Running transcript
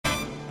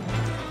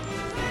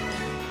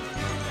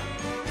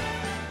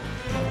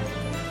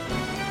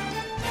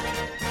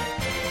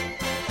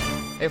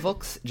Hey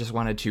folks, just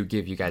wanted to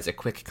give you guys a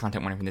quick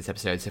content warning from this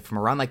episode. So from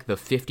around like the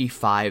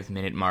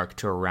 55-minute mark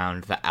to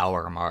around the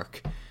hour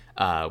mark,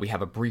 we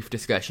have a brief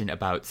discussion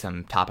about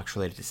some topics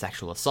related to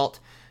sexual assault.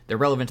 They're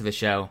relevant to the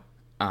show,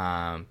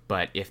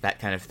 but if that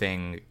kind of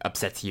thing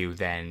upsets you,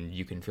 then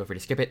you can feel free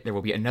to skip it. There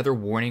will be another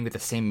warning with the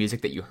same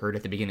music that you heard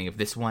at the beginning of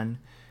this one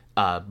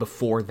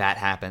before that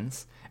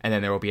happens, and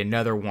then there will be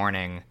another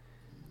warning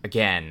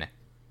again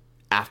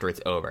after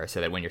it's over,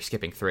 so that when you're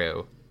skipping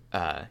through,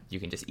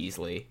 you can just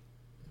easily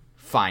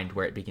find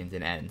where it begins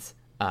and ends,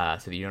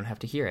 so that you don't have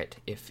to hear it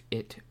if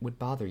it would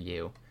bother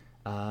you.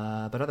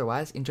 But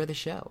otherwise, enjoy the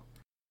show.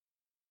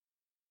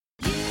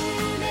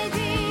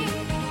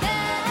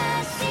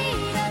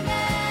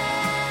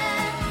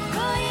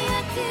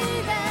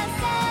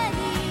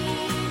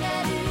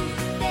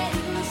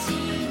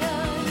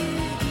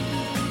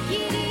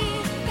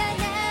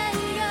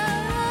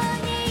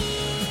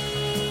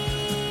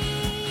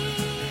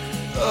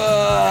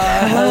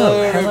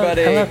 Hello,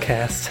 everybody. Hello,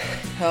 cast.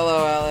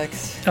 Hello,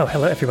 Alex. Oh,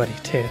 hello, everybody,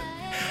 too.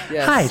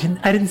 Yes. Hi,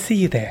 I didn't see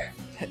you there.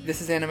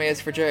 This is Anime is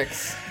for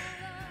Jerks.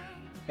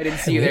 I didn't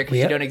see you there because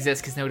you don't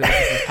exist because nobody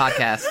listens to this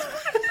podcast.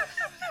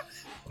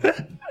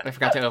 I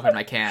forgot to open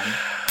my can.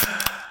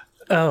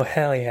 Oh,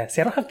 hell yeah.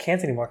 See, I don't have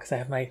cans anymore because I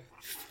have my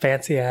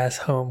fancy-ass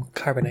home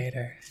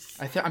carbonator.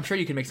 I'm sure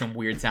you can make some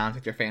weird sounds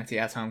with your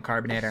fancy-ass home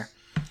carbonator.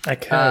 I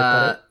could,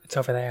 but it's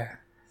over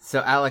there.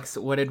 So, Alex,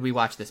 what did we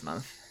watch this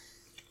month?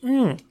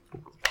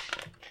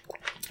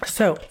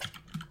 So,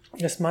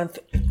 this month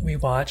we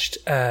watched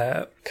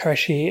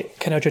Karashi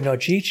Kanojo no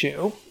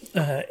Jiju,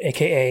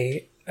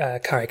 a.k.a.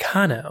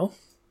 Karikano.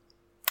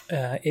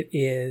 It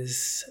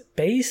is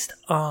based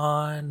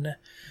on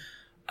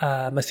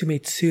Masumi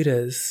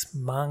Tsuda's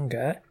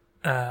manga,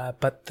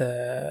 but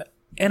the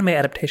anime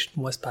adaptation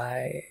was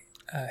by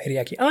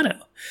Hideaki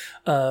Anno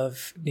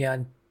of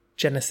Neon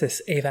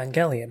Genesis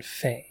Evangelion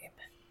fame.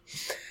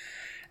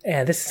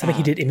 And this is something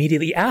he did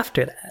immediately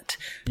after that.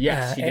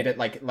 Yes, he did it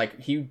like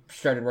he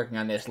started working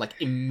on this like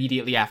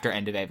immediately after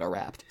End of Eva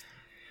wrapped.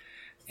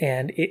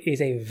 And it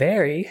is a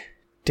very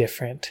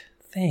different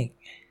thing.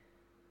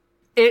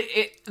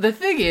 The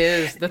thing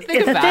is,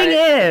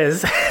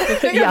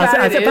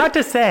 I was about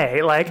to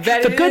say, like,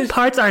 the good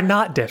parts are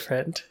not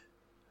different.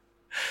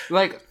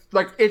 Like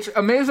it's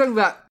amazing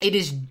that it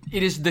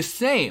is the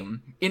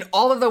same in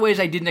all of the ways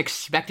I didn't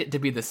expect it to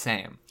be the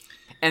same.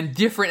 And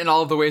different in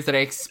all of the ways that I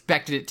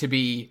expected it to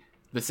be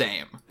the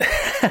same.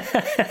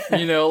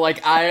 You know, like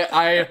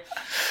I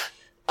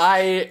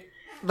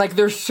like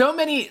there's so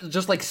many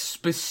just like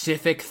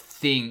specific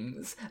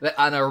things that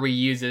Anna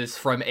reuses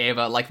from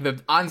Eva, like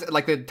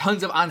the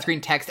tons of on-screen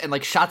text and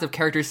like shots of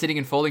characters sitting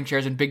in folding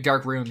chairs in big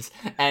dark rooms,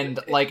 and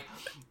like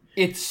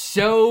it's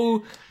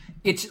so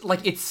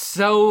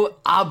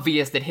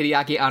obvious that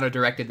Hideaki Anno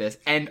directed this,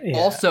 and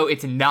also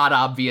it's not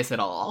obvious at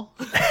all.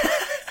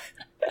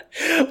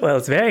 Well,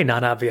 it's very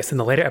non-obvious in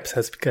the later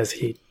episodes because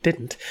he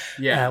didn't.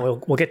 Yeah,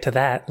 we'll get to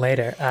that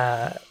later.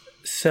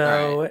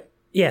 So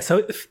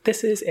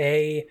this is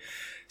the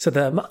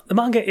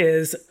manga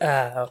is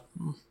a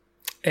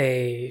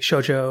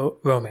shoujo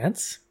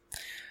romance.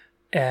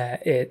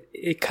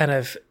 It kind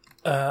of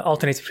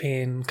alternates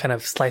between kind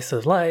of slice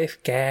of life,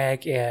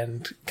 gag,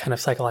 and kind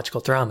of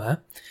psychological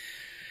drama.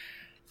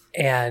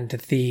 And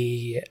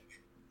the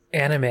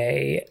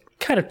anime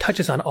kind of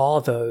touches on all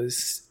of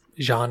those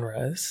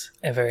genres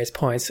at various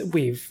points.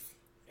 We've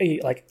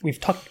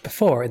talked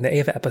before in the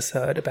Eva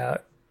episode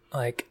about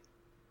like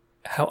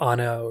how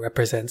Anno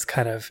represents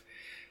kind of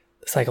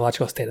the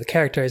psychological state of the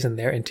characters and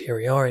their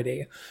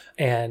interiority,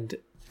 and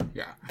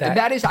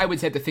that is, I would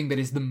say, the thing that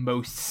is the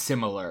most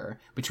similar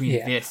between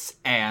this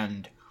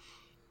and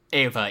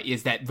Eva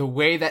is that the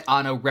way that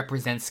Anno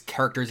represents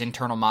characters'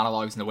 internal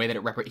monologues and the way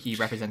that he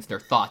represents their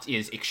thoughts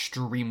is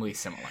extremely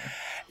similar.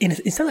 In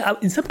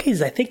some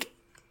cases, I think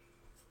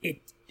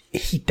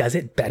he does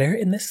it better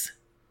in this.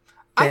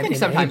 I think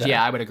sometimes,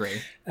 I would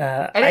agree.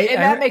 And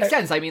that makes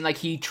sense. I mean, like,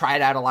 he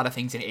tried out a lot of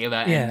things in Eva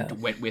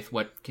and went with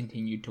what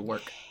continued to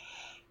work.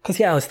 Because,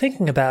 I was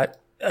thinking about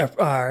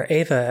our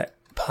Eva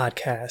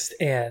podcast,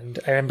 and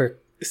I remember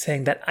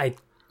saying that I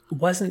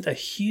wasn't a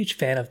huge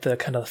fan of the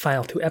kind of the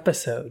final two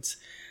episodes,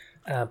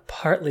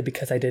 partly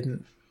because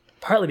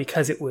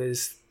it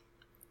was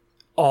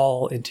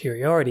all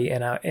interiority,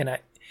 and I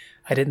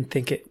didn't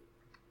think it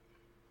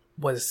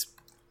was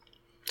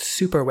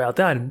super well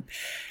done.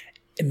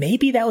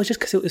 Maybe that was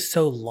just because it was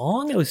so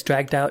long. It was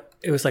dragged out.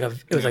 It was like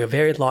a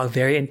very long,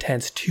 very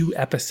intense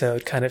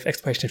 2-episode kind of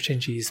exploration of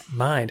Shinji's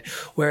mind.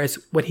 Whereas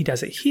when he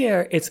does it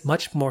here, it's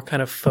much more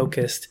kind of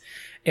focused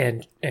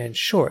and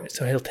short.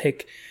 So he'll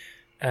take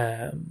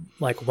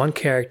like one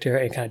character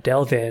and kind of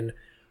delve in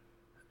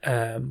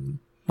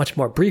much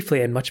more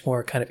briefly and much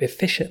more kind of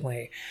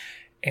efficiently.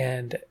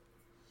 And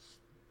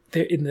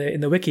there, in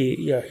the wiki,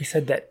 he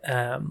said that.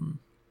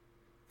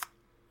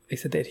 They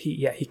said that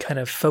he kind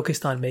of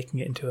focused on making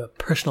it into a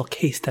personal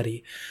case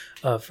study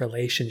of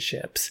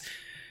relationships.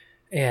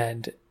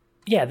 And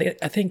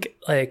I think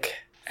like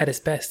at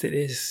its best, it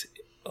is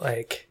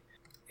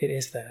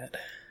that.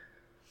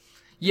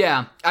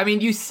 Yeah, I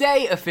mean, you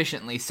say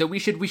efficiently, so we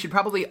should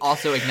probably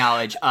also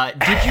acknowledge.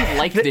 Did you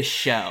like this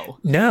show?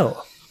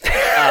 No.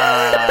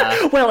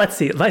 Well, let's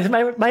see.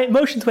 My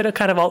emotions went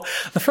kind of all.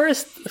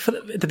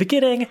 The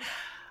beginning,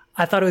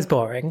 I thought it was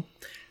boring.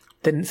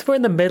 Then somewhere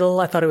in the middle,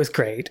 I thought it was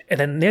great, and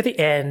then near the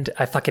end,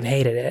 I fucking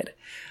hated it.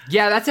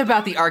 Yeah, that's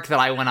about the arc that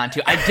I went on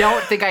to. I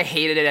don't think I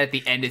hated it at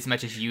the end as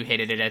much as you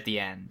hated it at the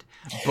end,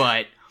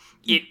 but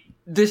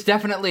there's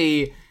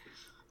definitely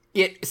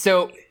it.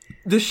 So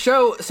the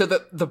show, so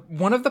the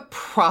one of the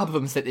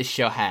problems that this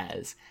show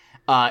has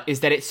is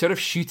that it sort of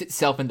shoots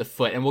itself in the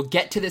foot, and we'll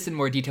get to this in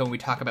more detail when we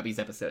talk about these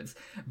episodes.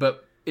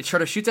 But it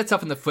sort of shoots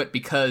itself in the foot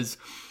because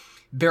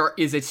there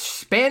is a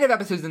span of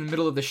episodes in the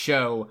middle of the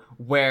show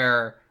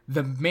where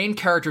the main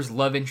character's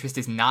love interest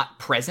is not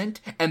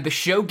present, and the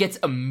show gets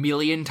a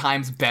million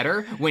times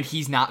better when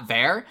he's not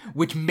there,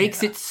 which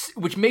makes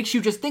you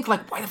just think,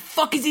 like, why the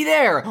fuck is he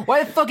there?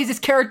 Why the fuck is this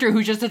character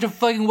who's just such a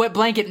fucking wet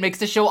blanket and makes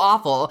the show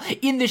awful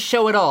in this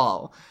show at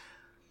all?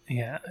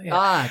 Yeah.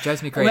 It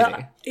drives me crazy.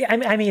 Well,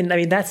 I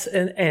mean that's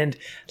and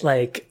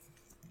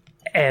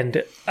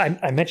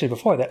I mentioned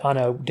before that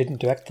Ano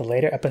didn't direct the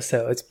later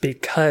episodes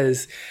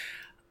because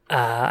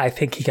I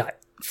think he got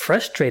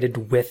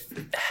frustrated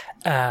with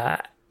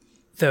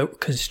the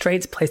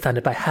constraints placed on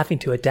it by having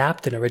to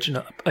adapt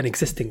an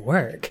existing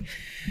work,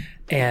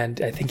 and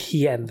I think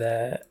he and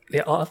the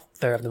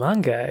author of the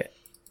manga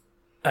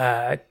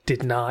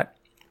did not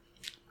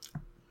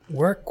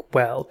work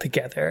well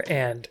together.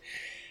 And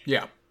he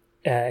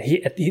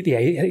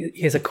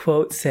has a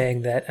quote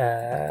saying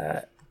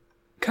that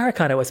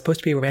Karakana was supposed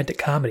to be a romantic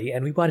comedy,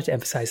 and we wanted to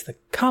emphasize the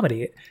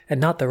comedy and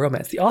not the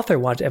romance. The author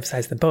wanted to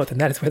emphasize them both, and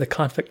that is where the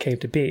conflict came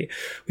to be.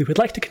 We would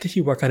like to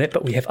continue work on it,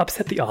 but we have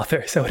upset the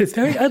author, so it is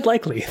very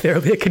unlikely there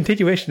will be a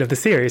continuation of the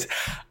series.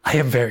 I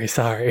am very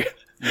sorry.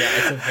 Yeah,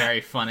 it's a very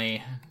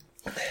funny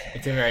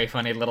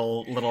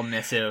little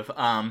missive.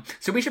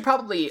 So we should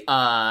probably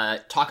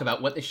talk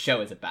about what this show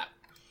is about.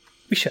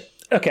 We should.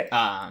 Okay.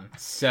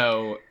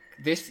 So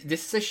This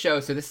is a show.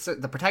 So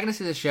the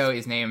protagonist of the show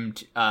is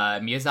named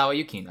Miyazawa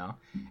Yukino,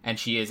 and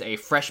she is a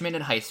freshman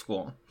in high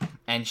school,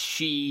 and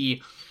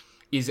she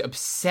is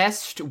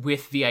obsessed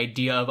with the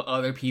idea of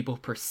other people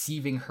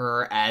perceiving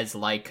her as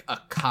like a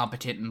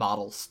competent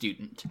model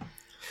student.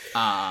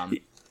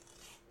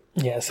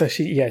 So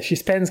she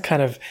spends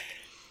kind of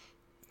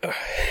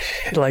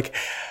like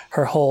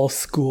her whole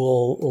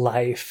school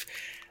life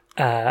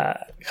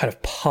kind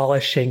of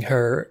polishing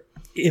her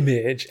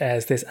image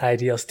as this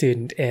ideal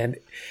student, and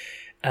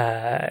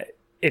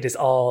it is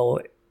all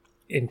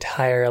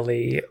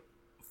entirely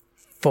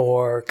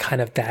for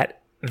kind of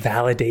that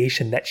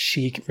validation that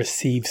she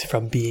receives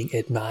from being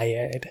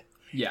admired.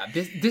 Yeah,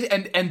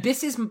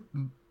 this is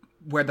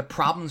where the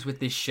problems with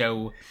this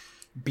show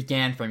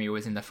began for me,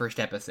 was in the first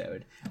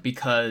episode,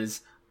 because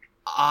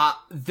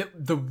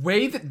the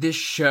way that this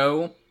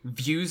show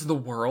views the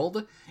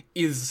world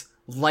is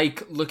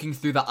like looking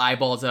through the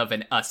eyeballs of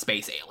a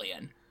space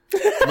alien.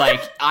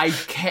 Like,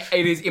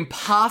 it is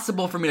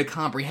impossible for me to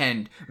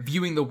comprehend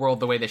viewing the world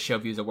the way this show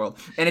views the world,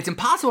 and it's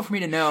impossible for me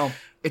to know.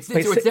 It's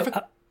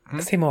difficult.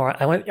 Say more.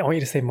 I want you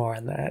to say more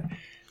on that.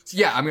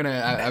 Yeah, I'm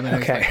gonna.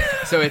 Okay.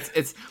 So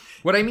it's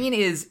what I mean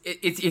is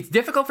it's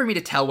difficult for me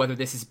to tell whether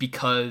this is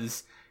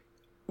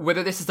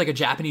like a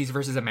Japanese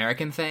versus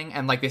American thing,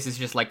 and like this is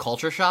just like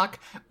culture shock,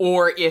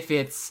 or if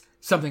it's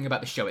something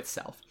about the show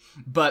itself.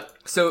 But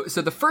so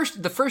the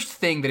first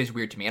thing that is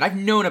weird to me, and I've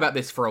known about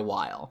this for a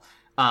while,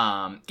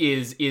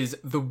 is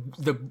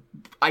the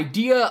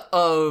idea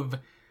of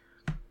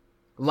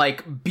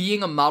like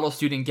being a model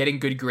student, getting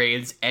good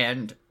grades,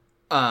 and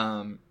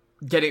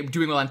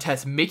doing well on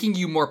tests, making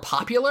you more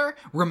popular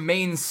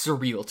remains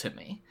surreal to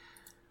me.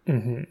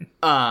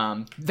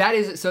 Mm-hmm.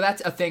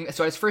 That's a thing.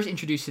 So I was first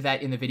introduced to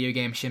that in the video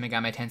game Shin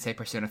Megami Tensei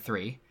Persona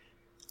 3,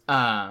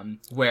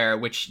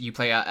 which you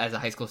play as a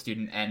high school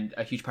student, and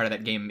a huge part of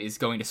that game is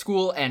going to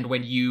school, and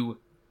when you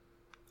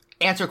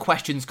answer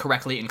questions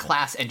correctly in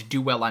class and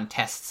do well on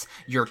tests,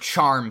 your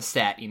charm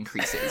stat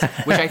increases,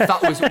 which I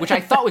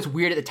thought was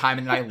weird at the time,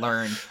 and then I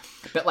learned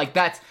that like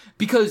that's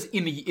because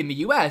in the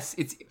US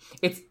it's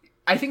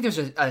I think there's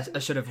a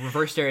sort of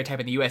reverse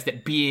stereotype in the US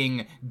that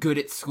being good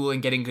at school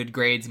and getting good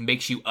grades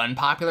makes you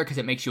unpopular because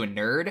it makes you a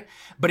nerd,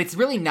 but it's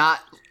really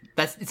not.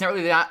 It's not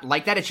really not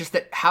like that. It's just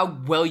that how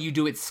well you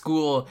do at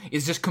school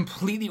is just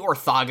completely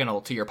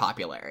orthogonal to your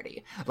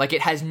popularity. Like, it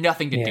has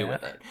nothing to do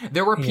with it.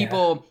 There were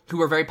people who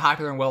were very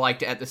popular and well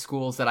liked at the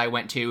schools that I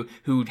went to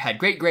who had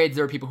great grades.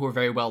 There were people who were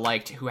very well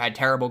liked who had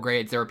terrible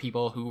grades. There were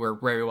people who were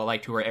very well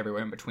liked who were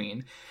everywhere in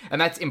between.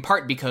 And that's in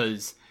part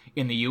because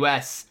in the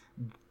US,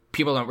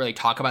 people don't really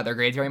talk about their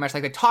grades very much.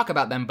 Like, they talk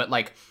about them, but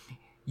like,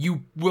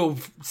 you will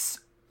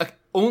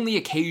only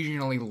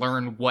occasionally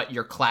learn what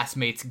your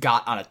classmates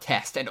got on a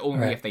test, and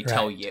only if they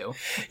tell you.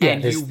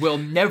 And you will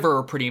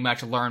never pretty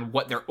much learn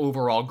what their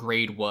overall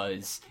grade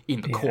was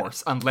in the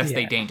course unless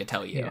they deign to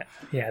tell you.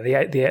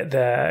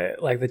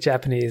 The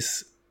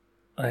Japanese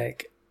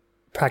like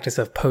practice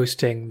of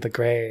posting the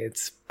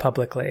grades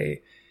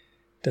publicly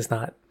does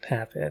not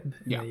happen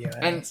in the US.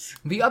 And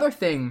the other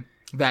thing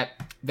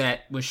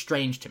that was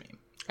strange to me,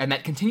 and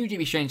that continued to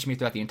be strange to me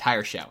throughout the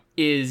entire show,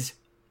 is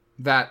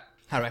that,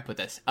 how do I put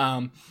this?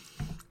 I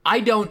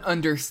don't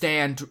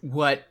understand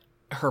I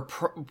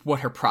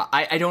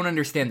don't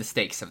understand the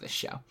stakes of this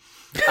show.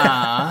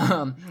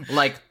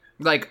 Like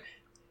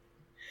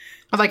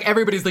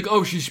everybody's like,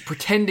 oh, she's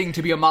pretending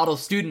to be a model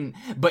student,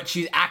 but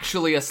she's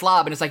actually a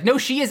slob, and it's like, no,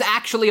 she is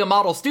actually a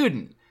model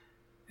student.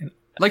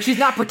 Like, she's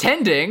not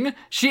pretending.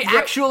 She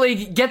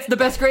actually gets the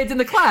best grades in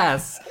the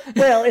class.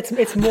 Well,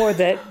 it's more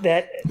that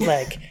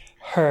like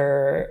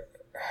her.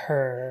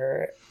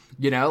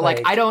 You know,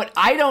 like I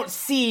don't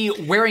see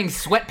wearing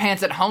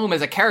sweatpants at home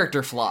as a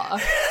character flaw.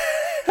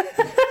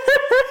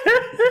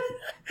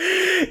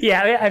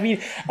 Yeah, I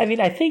mean,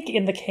 I think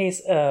in the case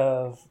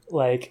of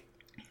like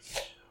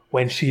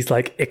when she's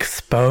like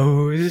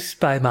exposed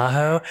by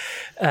Maho,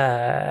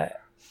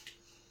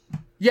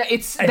 yeah,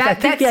 it's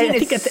that scene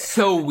is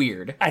so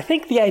weird. I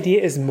think the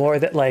idea is more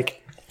that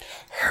like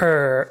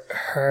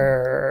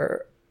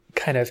her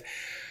kind of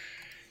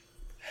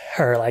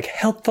her like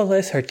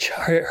helpfulness, her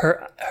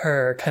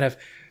kind of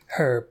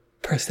her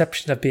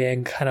perception of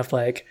being kind of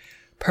like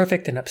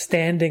perfect and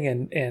upstanding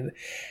and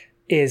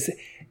is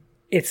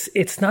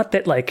it's not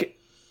that like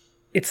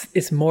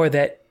it's more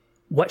that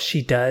what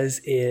she does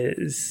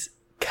is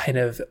kind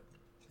of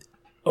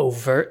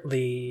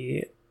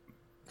overtly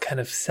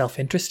kind of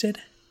self-interested.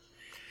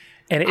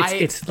 And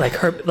it's like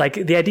her, like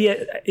the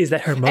idea is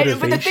that her motivation.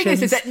 But the thing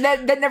is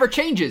that never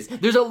changes.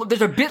 There's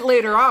a bit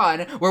later on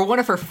where one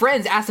of her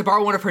friends asks to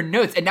borrow one of her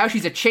notes, and now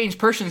she's a changed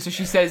person. So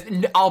she says,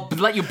 "I'll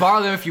let you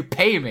borrow them if you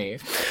pay me."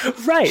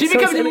 Right. She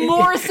becomes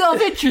more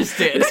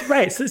self-interested.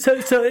 Right.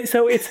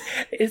 So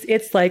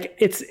it's like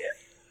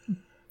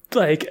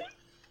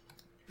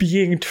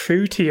being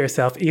true to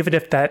yourself, even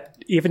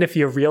if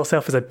your real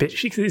self is a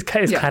bitch, is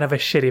kind of a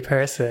shitty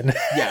person.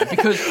 Yeah,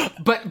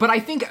 but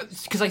I think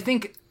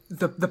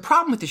the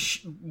problem with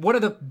one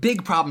of the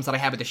big problems that I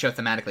have with the show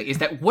thematically is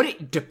that what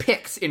it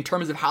depicts in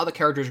terms of how the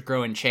characters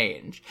grow and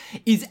change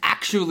is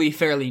actually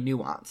fairly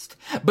nuanced.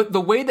 But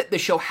the way that the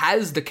show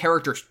has the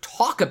characters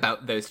talk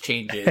about those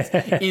changes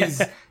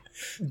is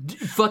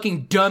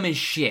fucking dumb as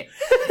shit.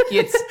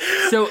 It's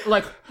so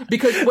like,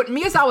 because what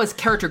Miyazawa's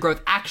character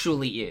growth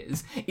actually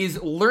is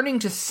learning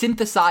to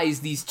synthesize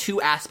these two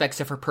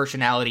aspects of her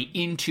personality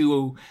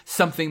into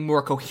something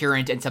more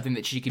coherent and something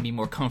that she can be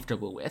more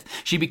comfortable with.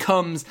 She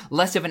becomes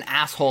less of an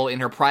asshole in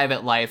her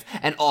private life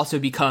and also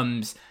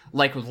becomes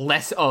like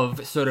less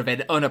of sort of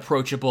an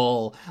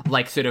unapproachable,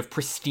 like sort of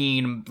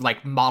pristine,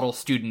 like model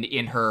student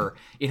in her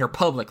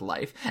public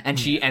life. And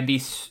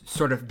these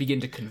sort of begin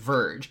to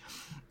converge.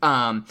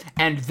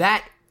 And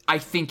that, I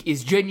think,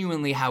 is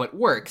genuinely how it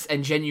works,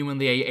 and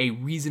genuinely a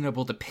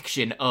reasonable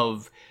depiction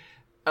of,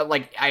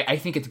 I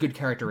think it's good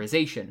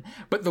characterization.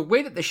 But the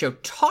way that the show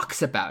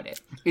talks about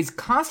it is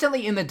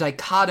constantly in the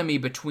dichotomy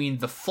between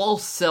the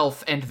false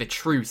self and the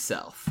true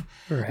self.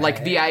 Right.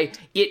 Like,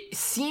 it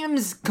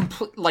seems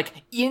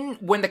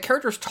when the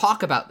characters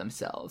talk about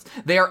themselves,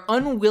 they are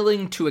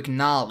unwilling to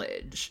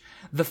acknowledge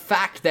the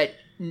fact that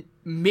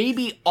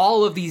maybe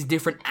all of these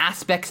different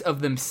aspects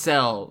of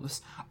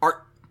themselves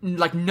are,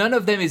 like, none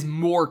of them is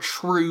more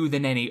true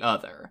than any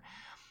other,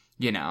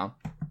 you know?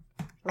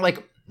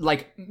 Like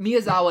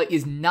Miyazawa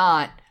is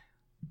not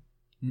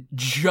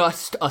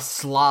just a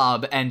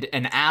slob and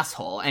an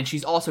asshole, and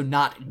she's also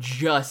not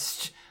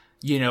just,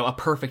 you know, a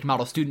perfect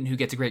model student who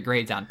gets great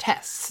grades on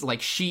tests.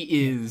 Like, she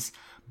is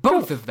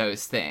both of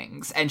those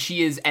things, and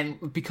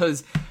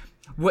because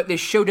what this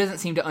show doesn't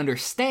seem to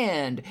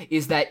understand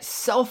is that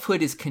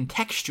selfhood is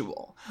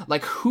contextual.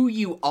 Like, who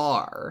you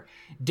are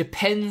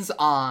depends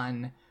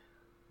on,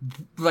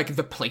 like,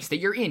 the place that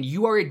you're in.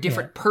 You are a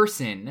different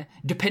person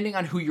depending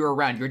on who you're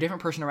around. You're a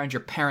different person around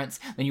your parents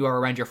than you are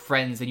around your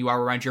friends, than you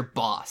are around your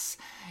boss,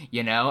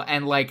 you know?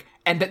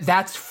 And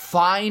that's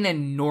fine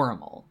and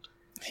normal.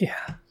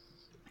 Yeah.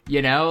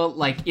 You know?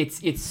 Like,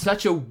 it's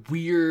such a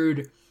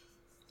weird...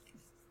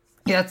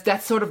 Yeah,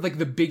 that's sort of like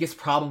the biggest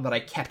problem that I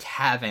kept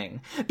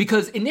having.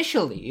 Because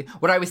initially,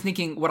 what I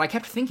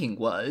kept thinking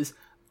was,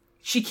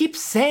 she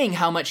keeps saying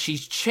how much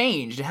she's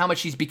changed and how much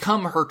she's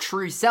become her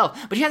true self,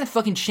 but she hasn't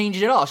fucking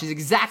changed at all. She's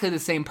exactly the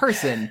same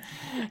person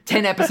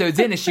 10 episodes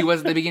in as she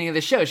was at the beginning of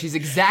the show. She's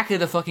exactly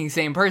the fucking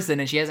same person,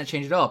 and she hasn't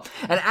changed at all.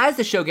 And as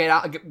the show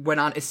went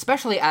on,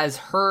 especially as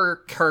her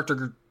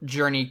character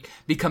journey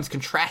becomes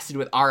contrasted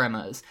with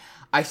Arima's,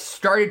 I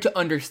started to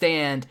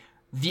understand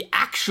the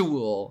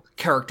actual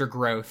character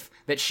growth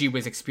that she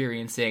was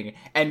experiencing,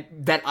 and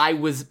that I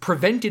was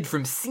prevented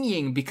from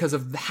seeing because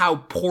of how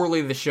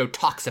poorly the show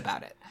talks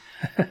about it.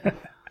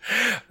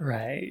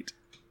 Right.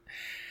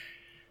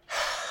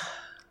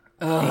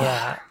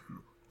 Yeah.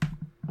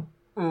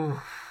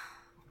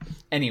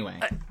 Anyway,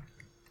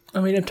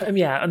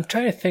 I'm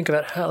trying to think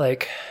about how,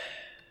 like,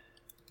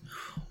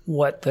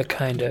 what the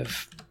kind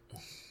of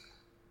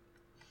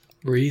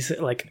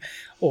reason, like,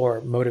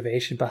 or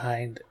motivation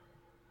behind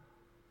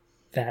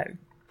that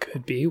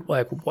could be.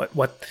 Like,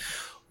 what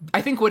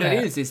I think what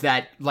it is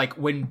that, like,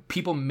 when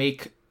people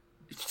make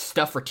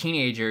stuff for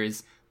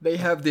teenagers, they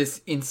have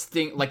this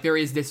instinct, like there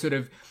is this sort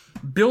of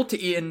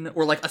built-in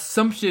or like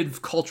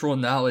assumptive cultural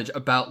knowledge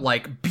about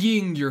like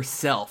being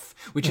yourself,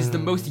 which is the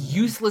most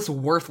useless,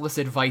 worthless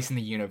advice in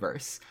the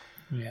universe.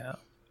 Yeah.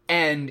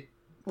 And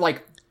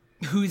like,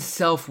 whose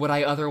self would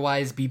I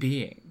otherwise be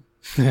being?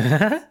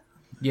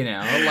 You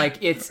know,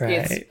 like it's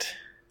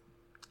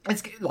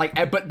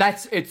like, but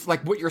it's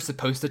like what you're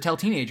supposed to tell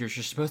teenagers.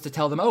 You're supposed to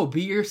tell them, oh,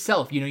 be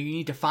yourself. You know, you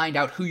need to find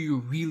out who you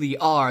really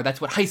are.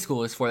 That's what high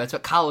school is for. That's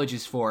what college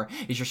is for,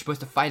 is you're supposed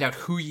to find out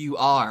who you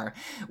are.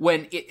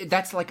 When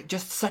that's like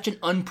just such an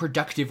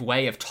unproductive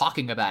way of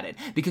talking about it.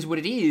 Because what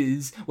it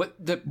is, what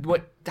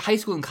high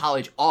school and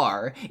college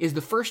are, is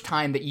the first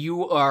time that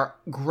you are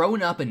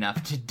grown up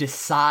enough to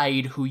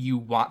decide who you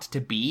want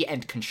to be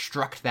and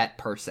construct that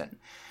person.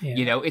 Yeah.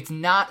 You know, it's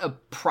not a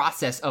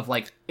process of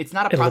like, it's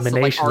not a process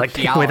of like like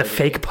take away the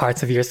fake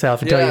parts of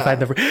yourself until you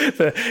find the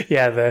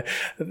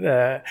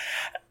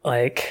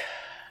like,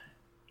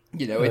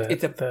 you know,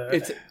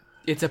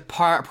 it's a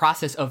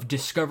process of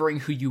discovering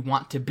who you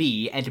want to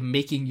be and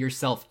making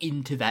yourself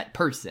into that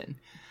person,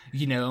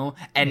 you know,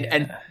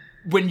 and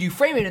when you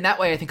frame it in that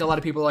way, I think a lot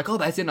of people are like, oh,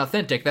 that's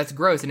inauthentic, that's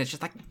gross. And it's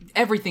just like,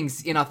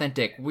 everything's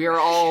inauthentic. We're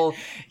all,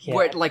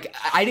 like,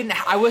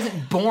 I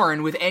wasn't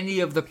born with any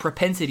of the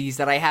propensities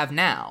that I have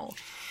now.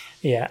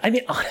 Yeah. I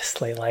mean,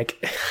 honestly, like,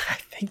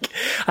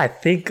 I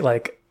think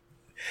like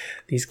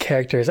these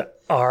characters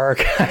are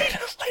kind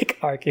of like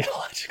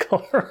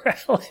archaeological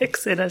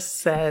relics in a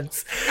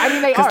sense. I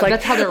mean, they are. Like,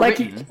 that's how they're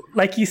written.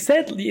 Like you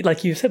said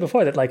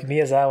before that like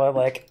Miyazawa,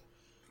 like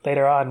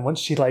later on, once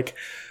she like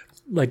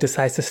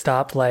decides to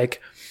stop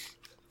like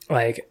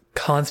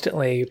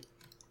constantly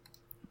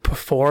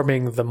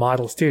performing the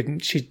model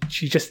student, she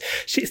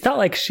it's not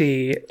like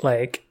she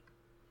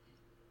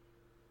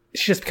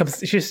just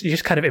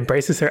kind of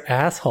embraces her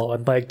asshole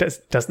and like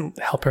doesn't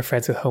help her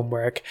friends with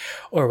homework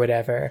or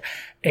whatever.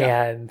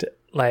 Yeah. And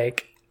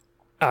like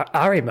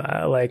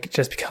Arima like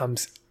just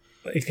becomes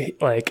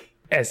like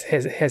as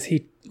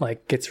he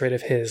like gets rid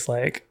of his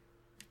like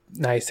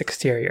nice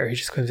exterior, he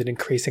just becomes an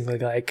increasingly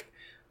like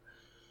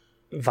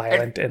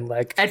violent and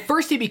like, at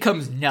first he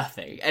becomes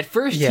nothing. At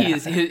first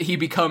he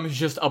becomes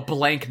just a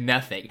blank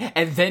nothing,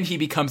 and then he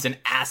becomes an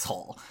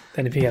asshole.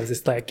 Then it becomes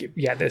this like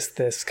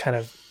this kind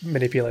of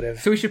manipulative.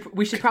 So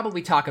we should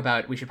probably talk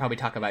about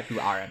who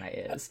Arima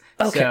is.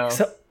 Okay,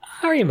 so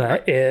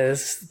Arima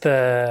is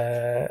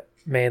the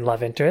main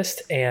love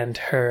interest and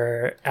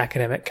her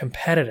academic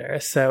competitor.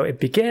 So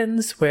it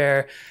begins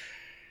where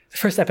the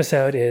first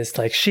episode is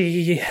like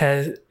she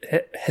has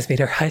made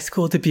her high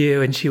school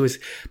debut, and she was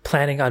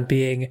planning on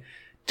being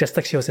just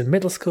like she was in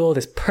middle school,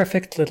 this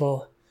perfect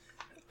little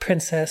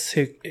princess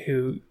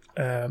who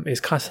is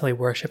constantly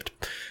worshipped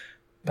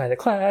by the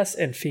class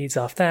and feeds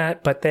off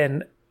that. But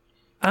then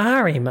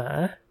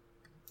Arima,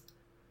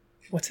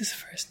 what's his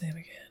first name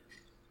again?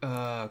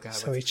 Oh god,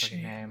 what's his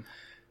fucking name?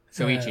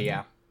 Soichi,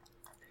 yeah.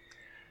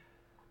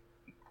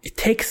 It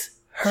takes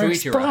her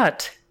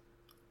spot.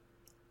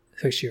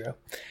 Soichiro.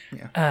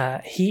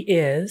 Yeah. He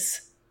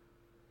is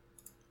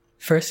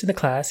first in the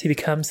class. He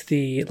becomes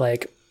the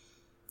like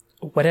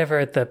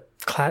whatever the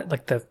class,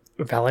 like the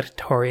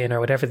valedictorian or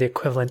whatever the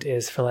equivalent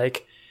is for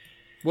like.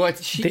 Well,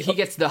 he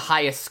gets the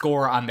highest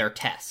score on their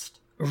test,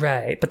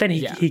 right? But then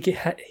he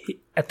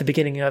at the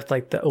beginning of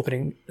like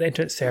the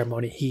entrance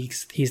ceremony,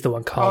 he's the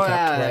one called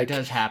up to like, it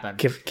does happen.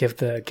 Give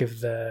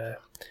the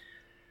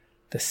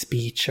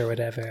speech or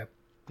whatever.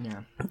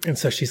 Yeah, and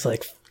so she's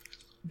like,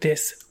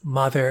 this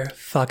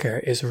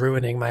motherfucker is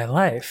ruining my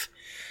life.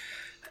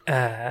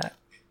 I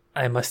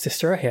must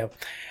destroy him.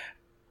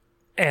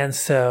 And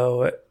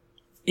so,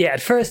 yeah,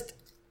 at first,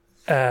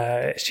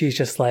 she's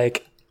just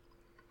like,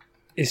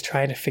 is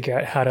trying to figure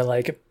out how to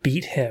like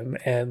beat him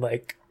and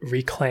like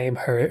reclaim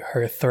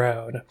her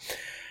throne.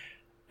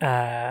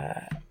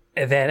 And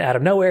then out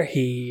of nowhere,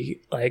 he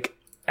like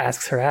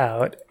asks her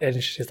out,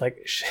 and she's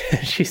like,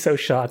 she's so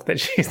shocked that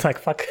she's like,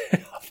 fuck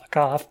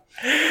off.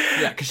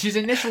 Yeah, because she's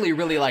initially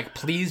really like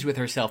pleased with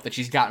herself that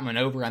she's gotten one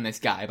over on this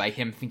guy by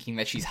him thinking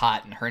that she's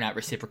hot and her not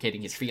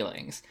reciprocating his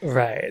feelings.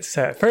 Right.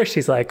 So at first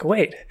she's like,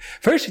 what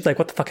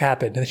the fuck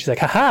happened? And then she's like,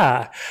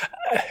 haha,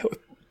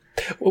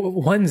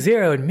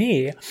 1-0 in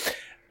me.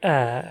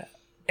 And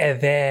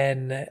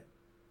then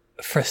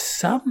for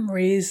some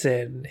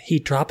reason he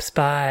drops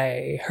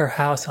by her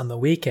house on the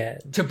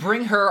weekend to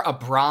bring her a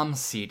Brahms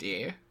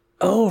CD.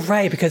 Oh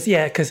right, because this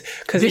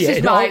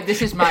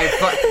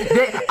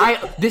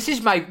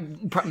is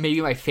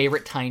maybe my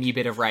favorite tiny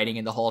bit of writing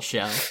in the whole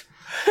show,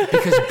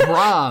 because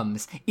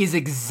Brahms is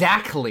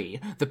exactly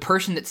the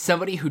person that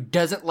somebody who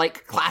doesn't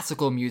like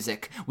classical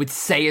music would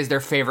say is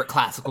their favorite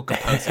classical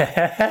composer.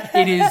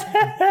 It is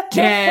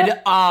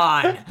dead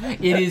on.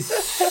 It is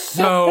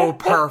so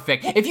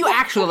perfect. If you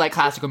actually like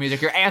classical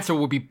music, your answer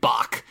would be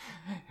Bach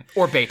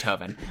or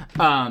Beethoven.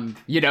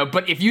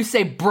 But if you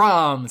say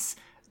Brahms.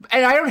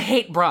 And I don't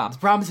hate Brahms.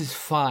 Brahms is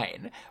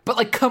fine. But,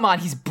 like, come on,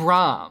 he's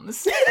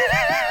Brahms.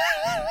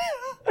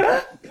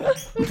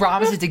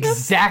 Brahms is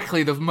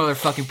exactly the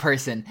motherfucking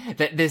person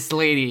that this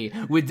lady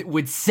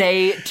would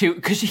say to,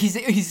 because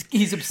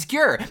he's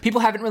obscure.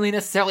 People haven't really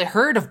necessarily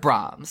heard of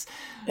Brahms,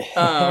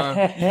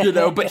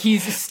 but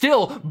he's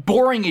still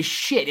boring as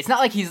shit. It's not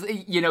like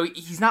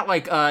he's not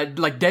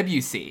like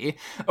Debussy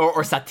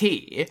or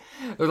Satie,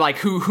 like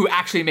who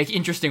actually make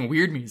interesting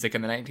weird music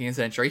in the 19th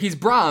century. He's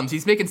Brahms.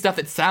 He's making stuff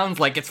that sounds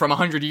like it's from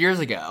 100 years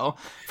ago,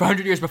 for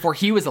 100 years before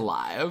he was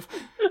alive,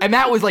 and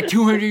that was like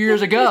 200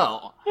 years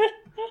ago.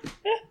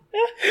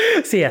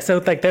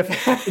 So like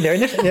their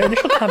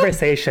initial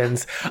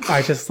conversations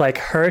are just like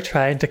her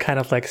trying to kind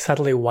of like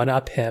subtly one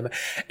up him,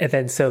 and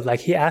then so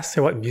like he asks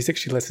her what music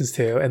she listens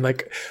to, and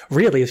like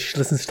really she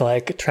listens to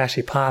like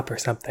trashy pop or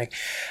something,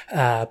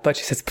 but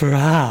she says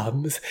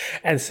Brahms,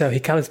 and so he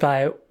comes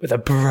by with a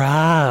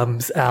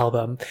Brahms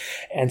album,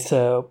 and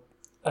so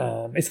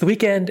it's the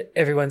weekend,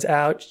 everyone's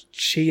out,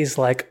 she's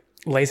like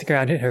lazing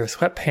around in her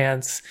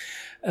sweatpants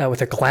with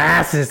her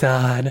glasses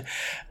on.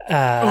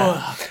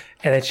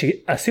 And then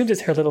she assumes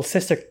it's her little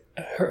sister,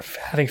 her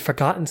having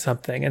forgotten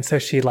something. And so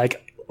she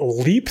like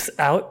leaps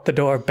out the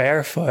door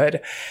barefoot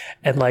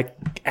and like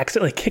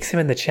accidentally kicks him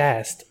in the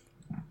chest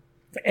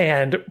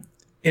and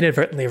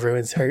inadvertently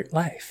ruins her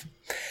life.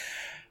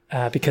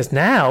 Because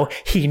now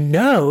he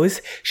knows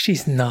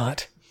she's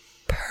not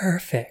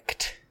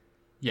perfect.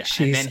 Yeah,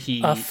 she's and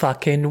then a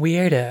fucking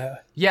weirdo.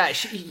 Yeah,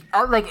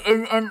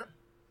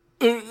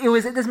 it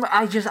was at this moment,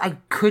 I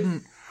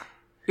couldn't.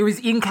 It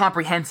was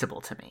incomprehensible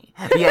to me.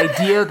 The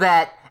idea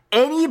that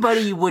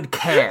anybody would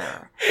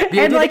care.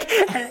 That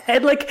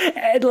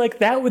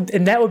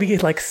would be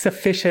like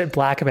sufficient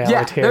blackmail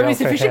material. Yeah, that would be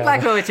sufficient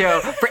blackmail material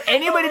for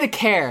anybody to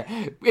care.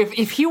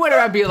 If he went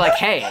around being like,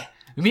 hey,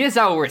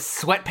 Miyazawa wears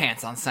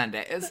sweatpants on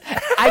Sundays.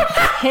 I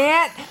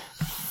can't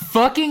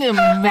fucking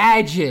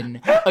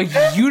imagine a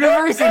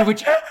universe in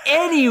which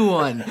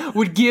anyone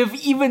would give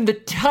even the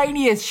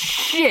tiniest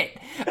shit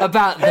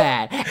about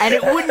that, and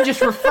it wouldn't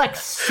just reflect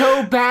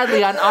so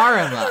badly on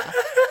Arima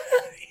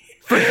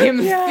for him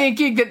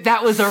thinking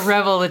that was a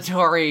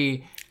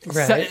revelatory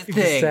thing.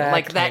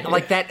 Exactly.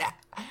 like that.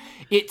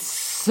 It's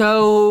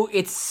so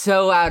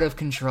out of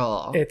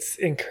control. It's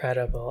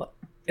incredible.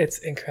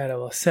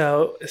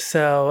 So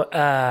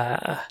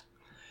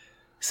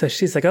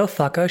she's like, oh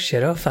fuck, oh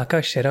shit, oh fuck,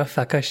 oh shit, oh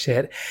fuck, oh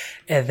shit,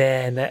 and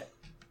then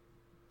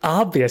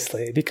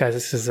obviously because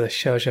this is a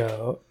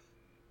shoujo,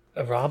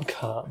 a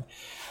rom-com.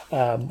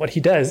 What he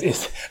does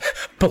is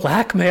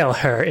blackmail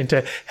her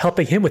into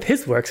helping him with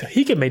his work so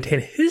he can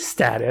maintain his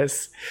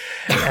status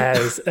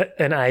as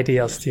an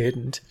ideal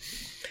student.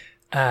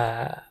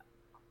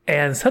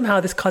 And somehow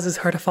this causes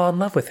her to fall in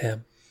love with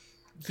him.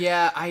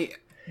 Yeah, I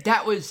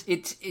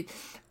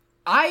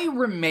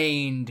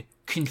remained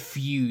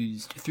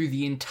confused through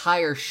the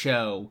entire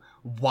show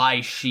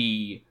why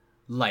she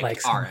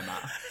likes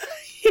Arima.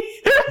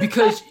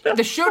 Because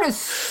the show does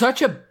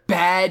such a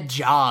bad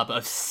job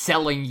of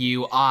selling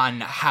you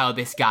on how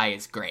this guy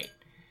is great.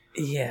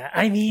 Yeah,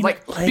 I mean,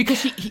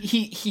 because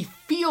he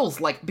feels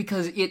like,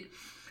 because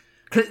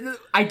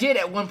I did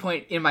at one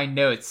point in my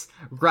notes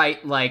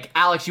write like,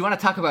 Alex, you want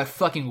to talk about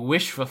fucking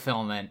wish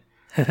fulfillment?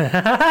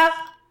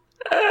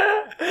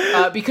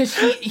 Because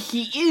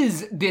he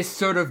is this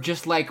sort of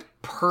just like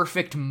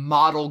perfect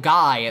model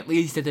guy, at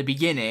least at the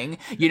beginning.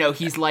 You know,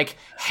 he's like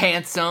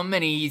handsome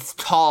and he's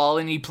tall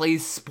and he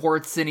plays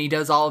sports and he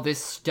does all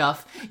this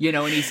stuff, you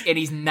know, and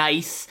he's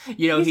nice.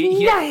 You know,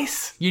 he's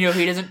nice. You know,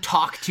 he doesn't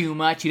talk too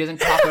much. He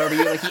doesn't talk over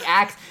you. He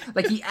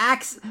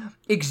acts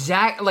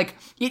exact. Like,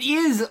 it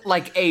is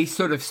like a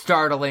sort of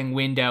startling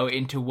window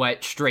into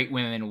what straight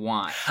women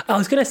want. I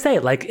was gonna say,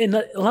 like, in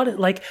a lot of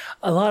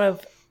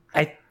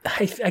I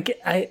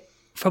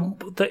from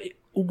the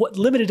what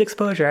limited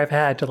exposure I've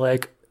had to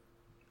like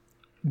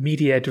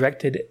media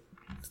directed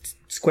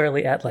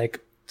squarely at like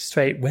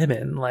straight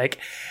women, like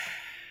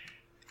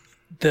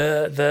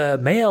the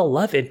male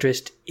love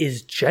interest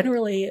is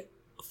generally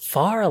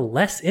far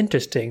less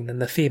interesting than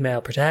the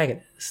female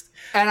protagonist.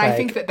 And I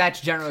think that's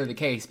generally the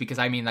case, because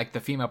I mean, like, the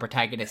female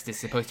protagonist is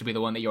supposed to be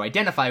the one that you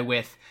identify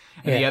with,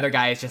 and the other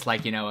guy is just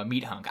like, you know, a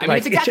meat hunk. I mean,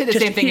 it's exactly the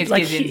same thing as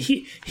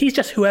he's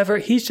just whoever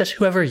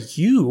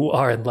you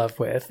are in love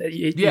with.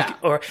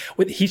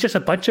 He's just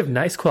a bunch of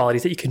nice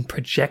qualities that you can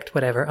project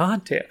whatever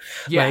onto.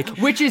 Yeah,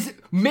 which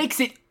makes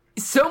it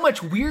so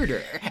much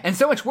weirder and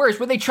so much worse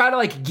when they try to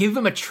like give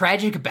him a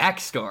tragic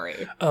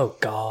backstory. Oh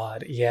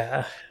God,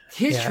 yeah.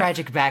 His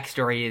tragic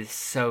backstory is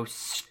so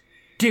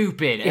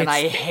stupid, and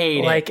I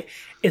hate it. Like,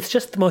 it's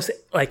just the most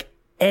like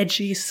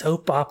edgy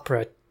soap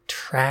opera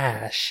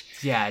trash.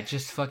 Yeah,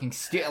 just fucking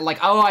like,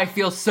 oh, I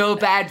feel so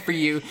bad for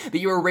you that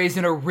you were raised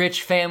in a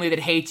rich family that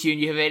hates you, and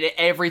you have had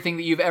everything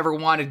that you've ever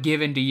wanted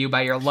given to you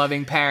by your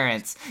loving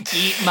parents.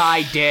 Eat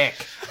my dick.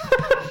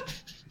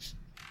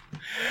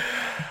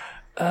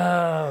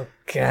 Oh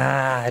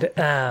God.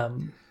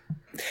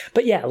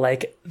 But yeah,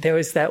 like there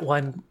was that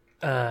one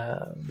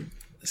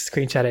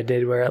screenshot I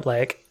did where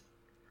like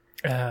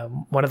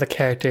one of the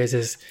characters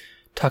is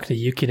talking to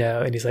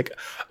Yukino and he's like,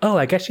 oh,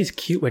 I guess she's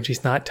cute when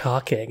she's not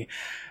talking.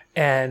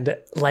 And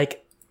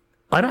like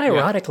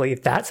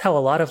unironically, that's how a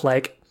lot of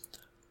like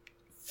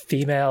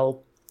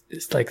female,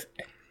 like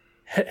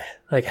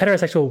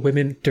heterosexual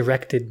women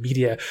directed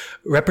media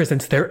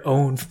represents their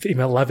own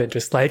female love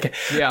interest. Like,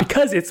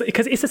 because it's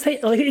the same.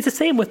 Like, it's the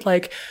same with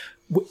like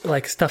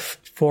stuff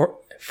for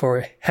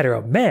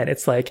hetero men.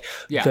 It's like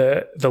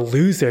the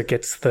loser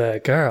gets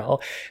the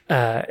girl,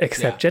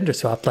 except gender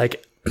swap.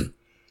 Like,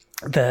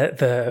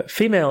 the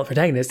female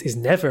protagonist is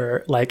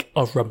never like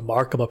a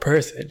remarkable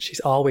person. She's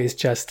always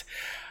just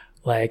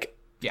like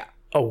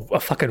a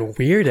fucking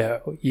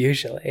weirdo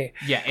usually.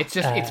 Yeah, it's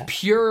just it's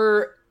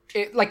pure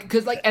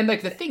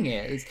the thing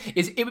is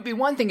it would be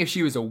one thing if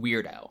she was a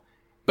weirdo.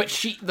 But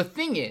the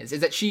thing is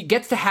that she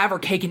gets to have her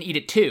cake and eat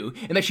it too,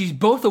 and that she's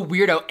both a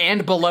weirdo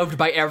and beloved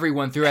by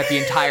everyone throughout the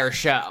entire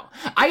show.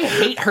 I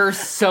hate her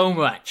so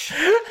much.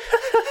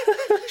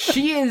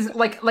 She is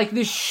like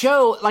this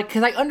show, like,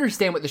 because I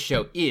understand what the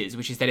show is,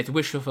 which is that it's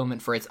wish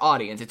fulfillment for its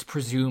audience. It's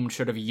presumed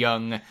sort of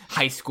young,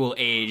 high school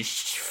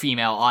aged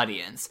female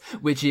audience,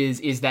 which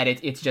is that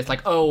it's just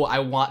like, oh, I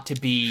want to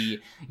be,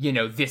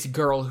 this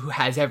girl who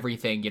has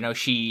everything.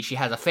 She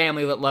has a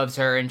family that loves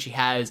her, and she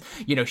has,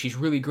 she's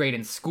really great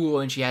in school,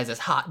 and she has this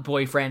hot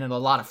boyfriend and a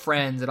lot of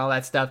friends and all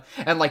that stuff.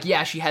 And like,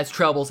 yeah, she has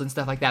troubles and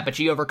stuff like that, but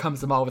she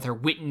overcomes them all with her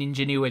wit and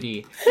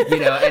ingenuity,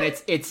 and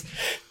it's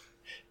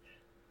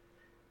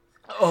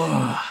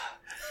oh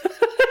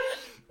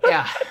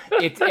yeah,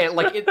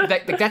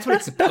 that's what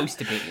it's supposed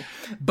to be.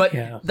 But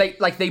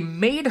they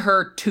made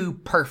her too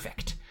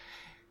perfect,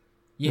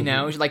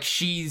 like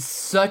she's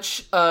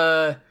such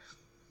a.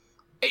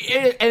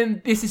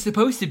 And this is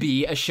supposed to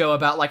be a show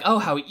about like, oh,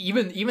 how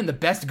even the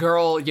best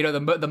girl,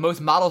 the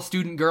most model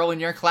student girl in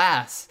your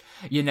class,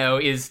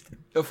 is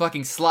a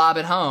fucking slob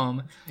at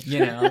home,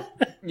 but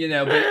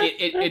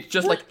it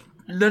just like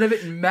none of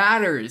it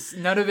matters.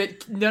 None of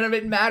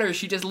it matters.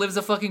 She just lives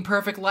a fucking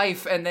perfect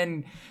life and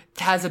then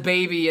has a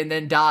baby and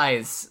then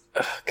dies.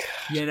 Oh,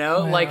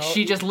 God. Like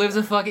she just lives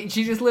a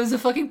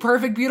fucking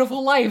perfect,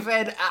 beautiful life,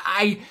 and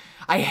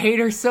I hate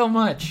her so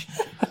much.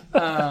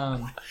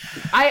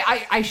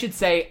 I should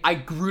say I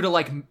grew to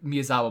like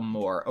Miyazawa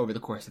more over the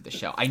course of the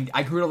show.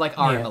 I grew to like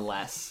Arima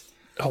less.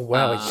 Oh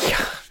wow,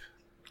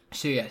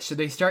 So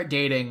they start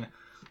dating.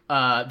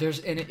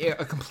 There's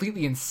a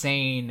completely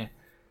insane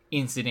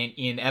incident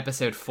in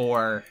episode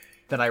 4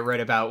 that I read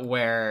about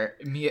where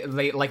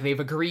they've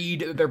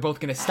agreed they're both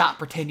going to stop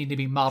pretending to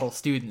be model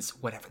students,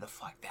 whatever the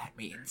fuck that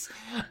means.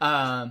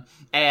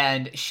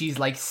 And she's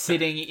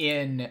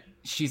sitting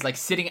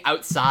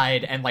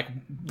outside and like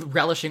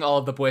relishing all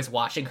of the boys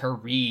watching her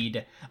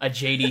read a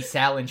J.D.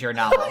 Salinger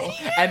novel.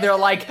 And they're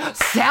like,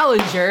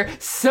 Salinger,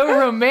 so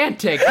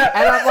romantic.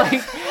 And I'm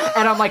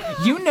like,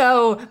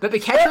 that The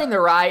Catcher in the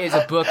Rye is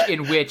a book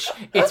in which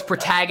its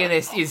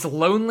protagonist is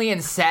lonely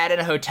and sad in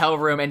a hotel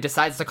room and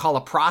decides to call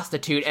a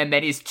prostitute and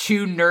then is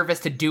too nervous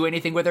to do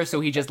anything with her,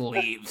 so he just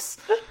leaves.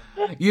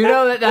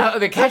 That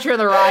The Catcher in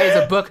the Rye is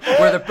a book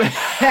where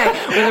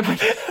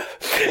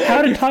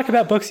How to talk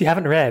about books you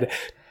haven't read.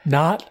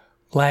 Not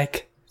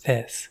like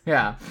this.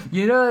 Yeah.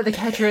 The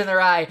Catcher in the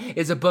Rye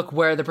is a book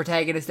where the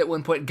protagonist at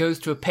one point goes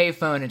to a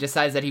payphone and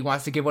decides that he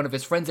wants to give one of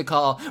his friends a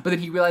call, but then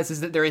he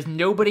realizes that there is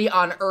nobody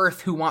on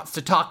Earth who wants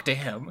to talk to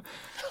him.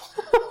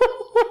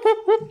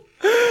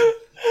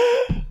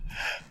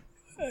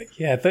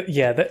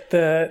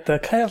 The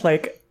kind of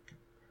like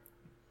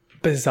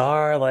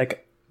bizarre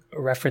like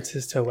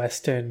references to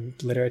Western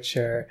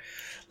literature,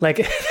 like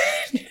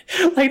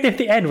at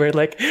the end where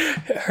like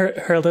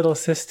her little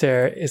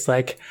sister is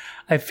like,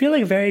 I'm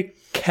feeling very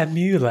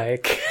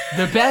Camus-like.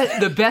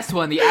 The best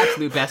one, the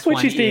absolute best one,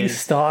 when she's being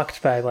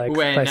stalked by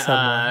by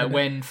someone.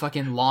 When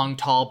fucking long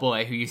tall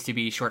boy who used to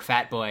be short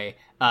fat boy,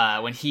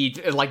 when he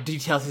like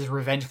details his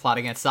revenge plot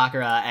against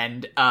Sakura,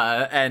 and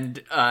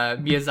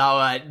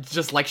Miyazawa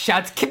just like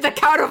shouts, "Get the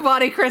counter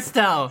body,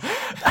 Christo!"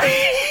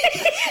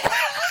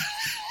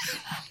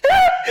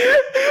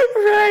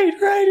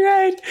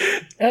 Right.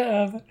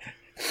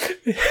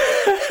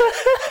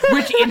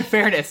 Which, in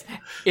fairness,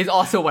 is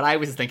also what I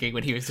was thinking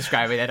when he was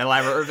describing that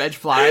elaborate revenge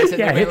plot. I was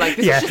this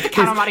is just the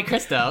Count of Monte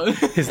Cristo.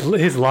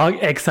 his long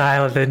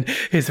exile and then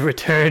his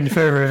return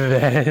for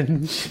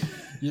revenge.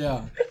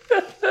 Yeah.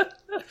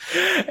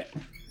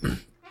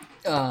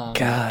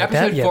 God,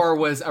 episode 4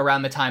 was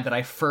around the time that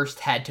I first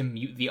had to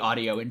mute the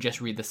audio and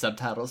just read the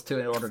subtitles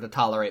in order to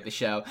tolerate the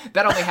show.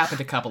 That only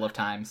happened a couple of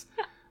times.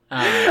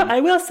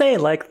 I will say,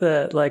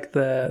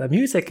 the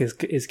music is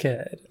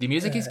good. The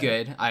music is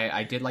good.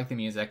 I did like the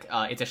music.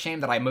 It's a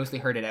shame that I mostly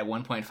heard it at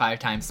 1.5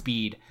 times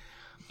speed.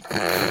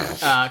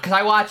 Because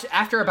I watched,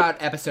 after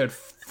about episode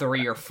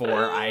 3 or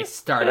 4, I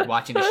started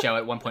watching the show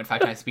at 1.5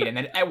 times speed. And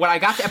then when I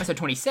got to episode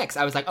 26,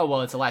 I was like, oh,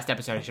 well, it's the last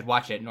episode. I should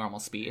watch it at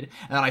normal speed.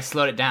 And then I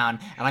slowed it down,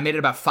 and I made it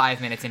about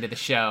 5 minutes into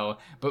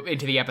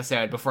the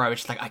episode, before I was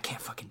just like, I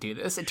can't fucking do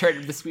this, and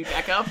turned the speed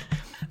back up.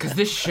 Because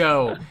this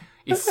show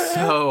is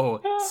so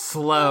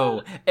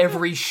slow.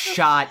 Every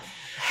shot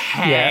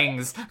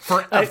hangs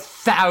for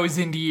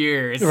 1,000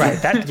 years. Right.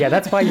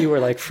 That's why you were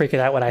like freaking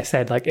out when I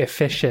said like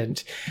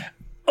efficient.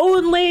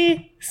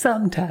 Only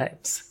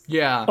sometimes.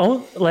 Yeah.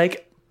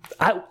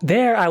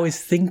 I was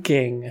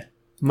thinking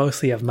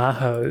mostly of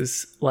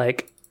Maho's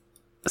like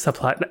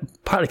subplot,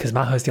 partly because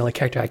Maho's the only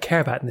character I care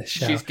about in this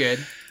show. She's good.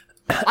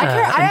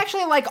 I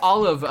actually like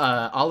all of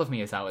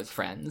Miyazawa's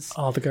friends.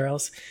 All the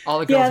girls. All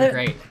the girls are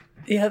great.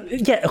 Yeah.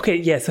 Okay.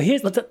 Yeah. So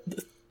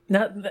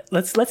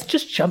let's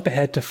just jump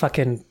ahead to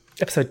fucking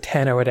episode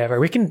 10 or whatever.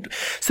 We can.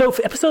 So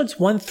for episodes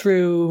 1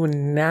 through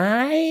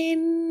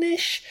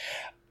 9ish,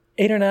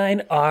 8 or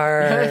 9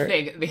 are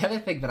the other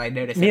thing that I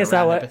noticed.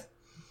 Miyazawa.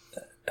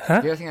 The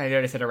other thing I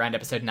noticed at around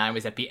episode 9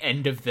 was at the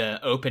end of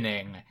the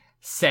opening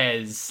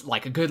says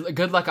like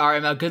good luck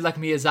Arima, good luck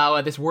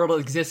Miyazawa, this world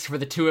exists for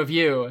the two of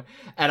you.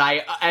 And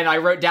I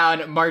wrote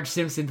down Marge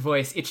Simpson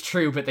voice, it's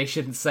true, but they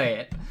shouldn't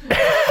say it.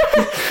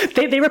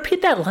 they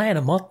repeat that line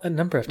a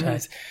number of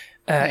times.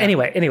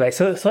 Anyway,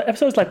 so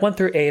episodes like 1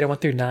 through 8 or 1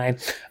 through 9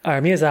 are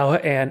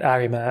Miyazawa and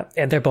Arima,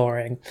 and they're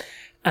boring.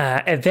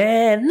 And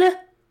then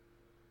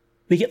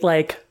we get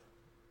like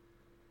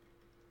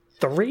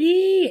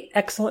 3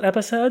 excellent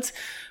episodes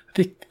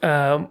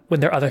when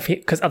there are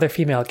because other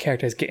female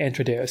characters get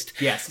introduced.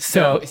 Yes.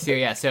 So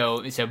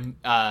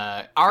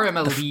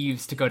Arima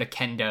leaves to go to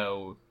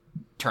kendo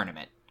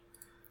tournament.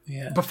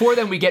 Yeah. Before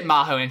then, we get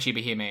Maho and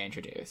Shibahime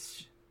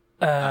introduced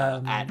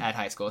at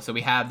high school. So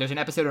there's an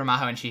episode where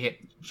Maho and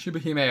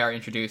Shibahime are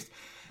introduced,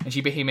 and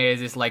Shibahime is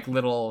this like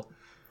little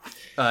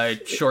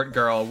short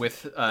girl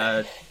with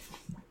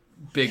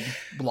big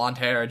blonde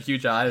hair and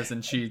huge eyes,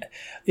 and she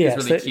is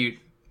really cute.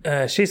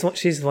 She's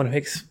the one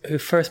who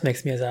first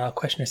makes Miyazawa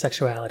question her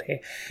sexuality,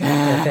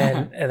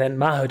 and then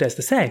Maho does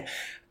the same.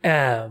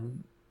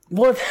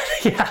 Well,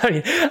 yeah,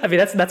 I mean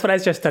that's what I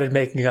just started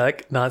making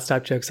like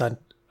nonstop jokes on.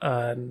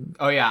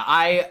 Oh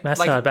yeah,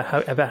 Mastodon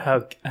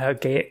about how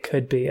gay it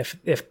could be if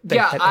they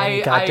had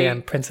any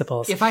goddamn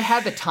principles. If I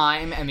had the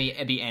time and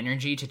the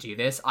energy to do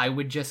this, I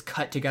would just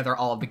cut together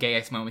all of the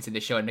gayest moments in the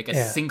show and make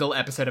a single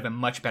episode of a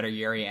much better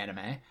Yuri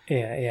anime.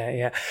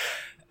 Yeah.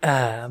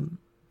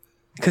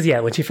 Because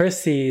when she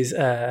first sees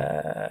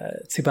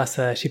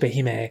Tsubasa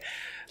Shibahime,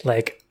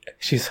 like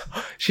she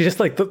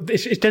just like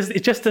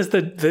it just does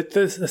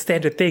the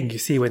standard thing you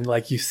see when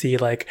like you see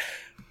like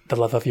the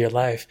love of your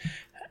life.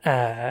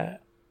 It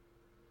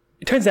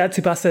turns out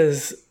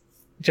Tsubasa's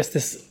just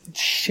this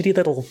shitty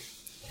little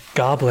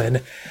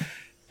goblin.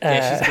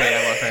 Yeah, she's great.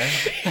 I love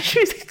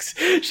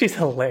her. She's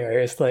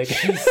hilarious. Like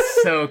she's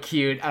so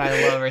cute, and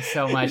I love her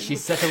so much.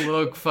 She's such a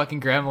little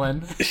fucking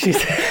gremlin. She's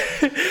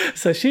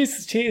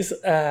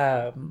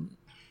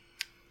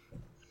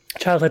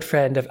childhood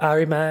friend of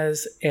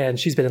Arima's, and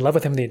she's been in love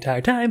with him the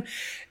entire time.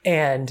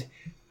 And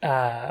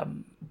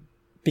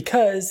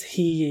because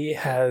he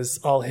has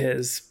all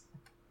his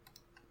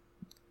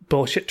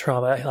bullshit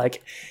trauma,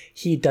 like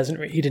he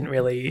didn't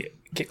really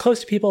get close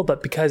to people,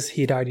 but because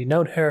he'd already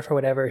known her for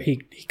whatever, he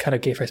kind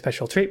of gave her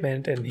special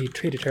treatment, and he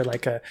treated her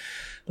like a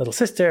little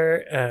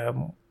sister,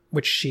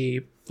 which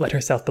she let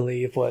herself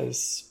believe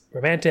was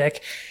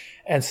romantic.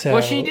 And so,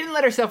 well, she didn't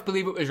let herself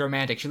believe it was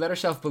romantic. She let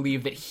herself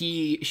believe that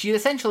she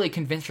essentially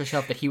convinced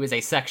herself that he was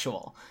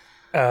asexual.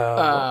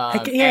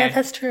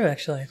 That's true,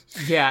 actually.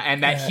 Yeah,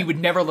 and that he would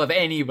never love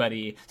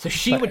anybody. So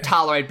she would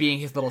tolerate being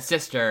his little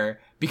sister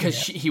because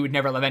he would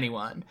never love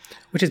anyone.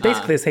 Which is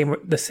basically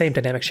the same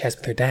dynamic she has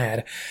with her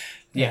dad.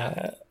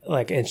 Yeah.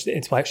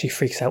 It's why she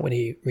freaks out when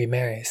he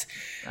remarries.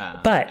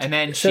 And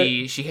then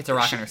she hits a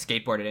rock on her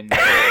skateboard and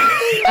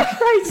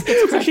right.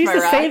 So she's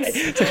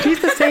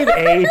the same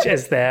age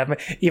as them,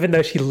 even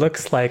though she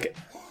looks like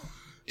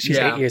she's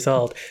 8 years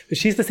old. But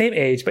she's the same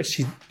age, but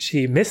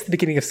she missed the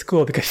beginning of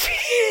school because she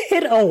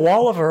hit a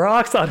wall of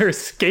rocks on her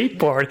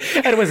skateboard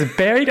and was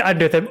buried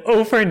under them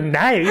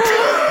overnight.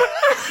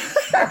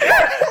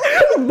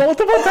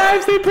 Multiple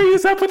times they bring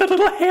us up with a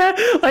little hand,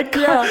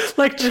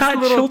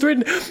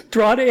 children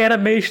drawn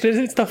animation.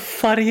 It's the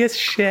funniest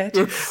shit.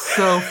 It's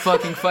so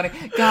fucking funny.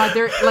 God,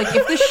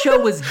 if this show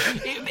was,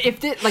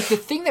 the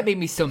thing that made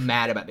me so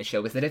mad about the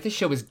show was that if this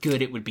show was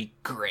good, it would be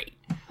great.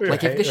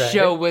 This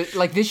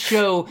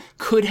show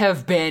could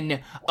have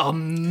been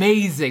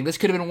amazing. This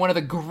could have been one of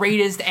the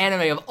greatest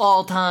anime of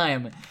all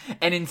time,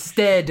 and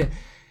instead,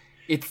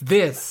 it's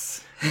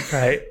this.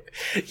 Right?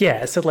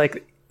 Yeah. So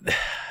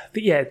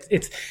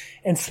it's.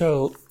 And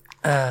so,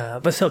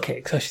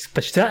 okay. So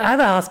she's out of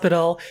the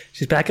hospital.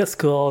 She's back at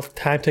school.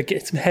 Time to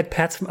get some head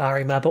pats from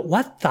Arima. But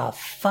what the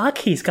fuck?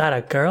 He's got a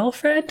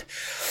girlfriend?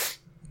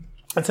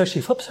 And so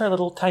she flips her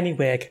little tiny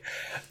wig,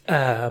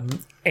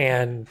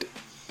 and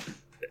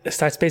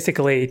starts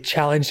basically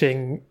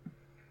slapping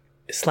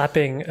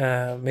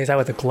Miyazawa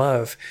with a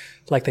glove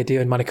like they do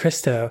in Monte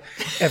Cristo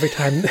every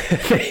time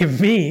they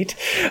meet.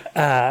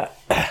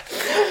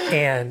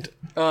 And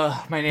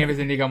my name is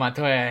Inigo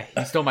Montoya.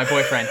 You stole my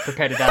boyfriend.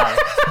 Prepare to die.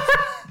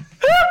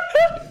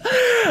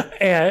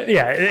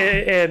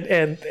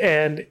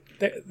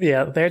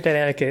 Their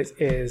dynamic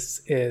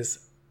is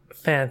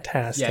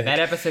fantastic. Yeah, that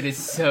episode is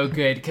so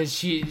good because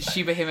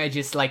Shibahime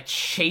just like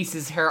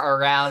chases her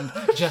around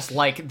just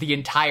like the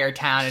entire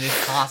town and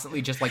is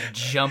constantly just like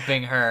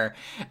jumping her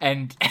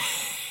and.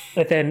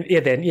 But then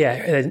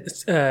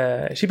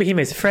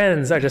Shibahime's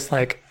friends are just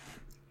like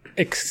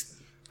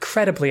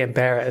incredibly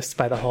embarrassed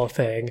by the whole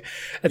thing.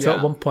 And so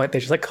at one point they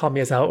just like call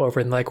Miyazawa over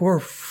and like,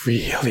 we're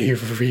really,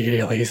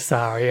 really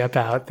sorry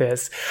about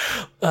this.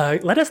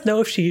 Let us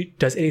know if she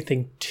does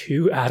anything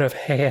too out of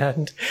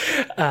hand.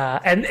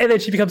 And then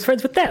she becomes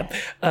friends with them,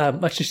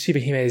 much to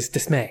Shibahime's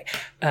dismay.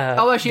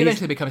 Although she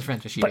eventually becomes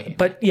friends with Shibahime.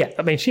 But yeah,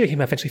 I mean,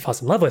 Shibahime eventually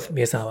falls in love with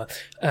Miyazawa.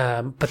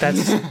 But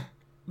that's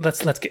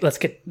let's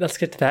get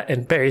to that,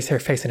 and buries her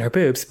face in her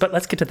boobs. But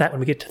let's get to that when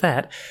we get to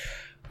that.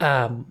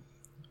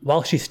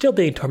 While she's still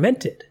being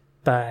tormented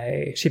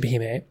by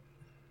Shibahime,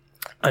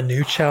 a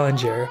new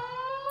challenger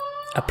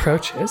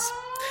approaches.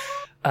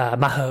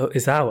 Maho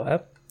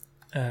Izawa,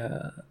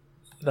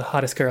 the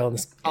hottest girl in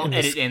the I'll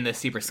edit in the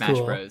Super Smash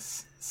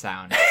Bros.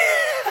 Sound.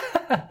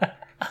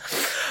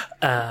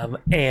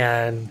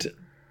 And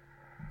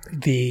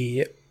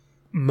the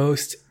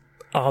most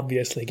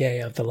obviously gay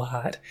of the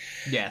lot.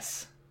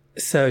 Yes.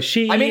 So I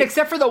mean,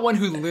 except for the one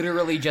who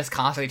literally just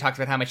constantly talks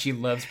about how much she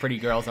loves pretty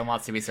girls and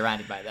wants to be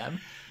surrounded by them.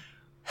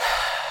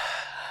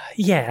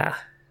 Yeah.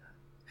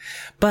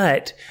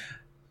 But,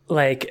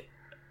 like,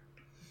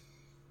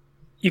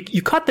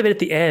 you caught the bit at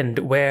the end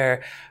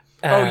where...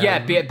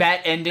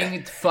 bad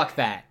ending? Fuck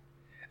that.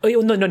 Oh,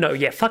 no.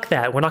 Yeah, fuck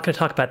that. We're not going to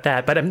talk about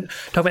that. But I'm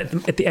talking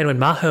about at the end when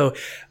Maho,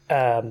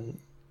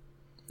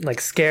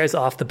 scares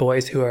off the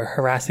boys who are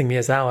harassing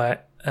Miyazawa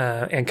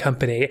and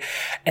company.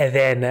 And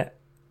then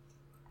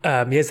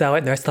Miyazawa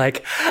and they're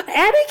like,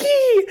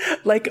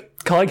 Aniki! Like,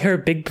 calling her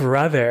big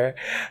brother.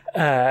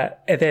 And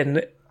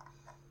then...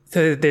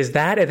 So there's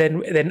that,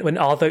 and then when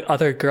all the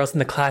other girls in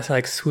the class are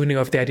like swooning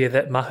over the idea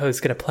that Maho's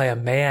going to play a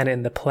man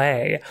in the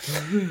play.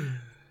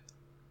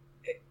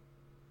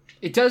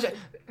 It does.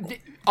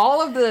 All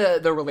of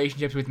the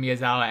relationships with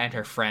Miyazawa and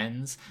her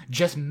friends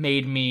just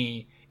made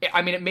me...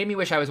 I mean, it made me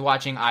wish I was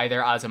watching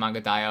either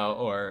Azumanga Daioh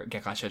or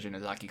Gekkan Shoujo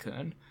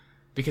Nozaki-kun,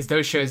 because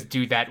those shows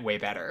do that way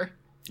better.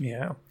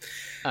 Yeah.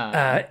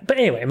 But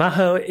anyway,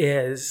 Maho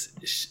is,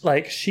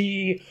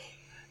 she...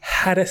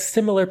 had a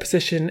similar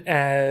position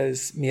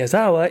as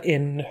Miyazawa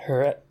in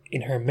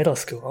her middle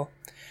school,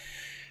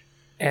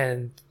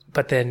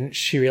 but then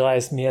she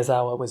realized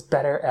Miyazawa was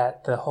better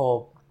at the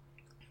whole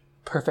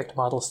perfect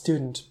model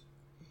student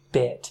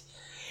bit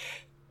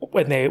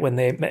when they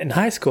met in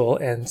high school,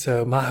 and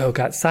so Maho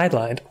got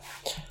sidelined.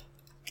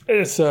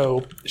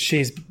 So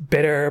she's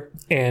bitter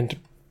and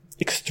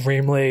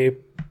extremely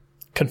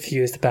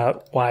confused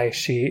about why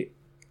she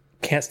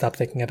can't stop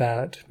thinking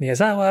about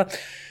Miyazawa.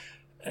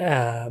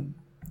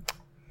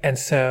 And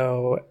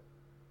so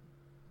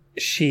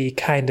she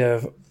kind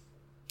of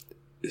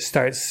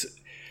starts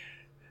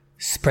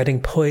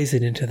spreading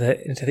poison into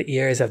the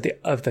ears of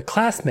the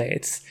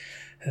classmates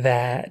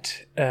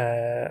that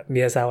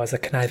Miyazawa is a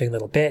conniving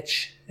little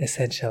bitch,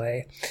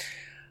 essentially,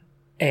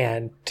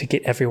 and to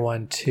get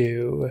everyone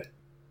to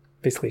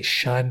basically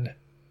shun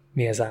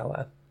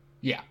Miyazawa.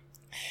 Yeah,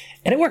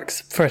 and it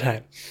works for a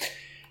time.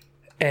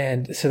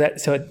 And so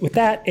with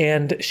that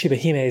and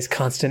Shibahime's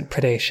constant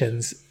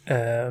predations,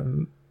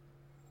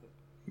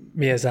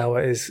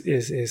 Miyazawa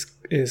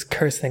is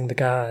cursing the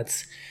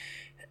gods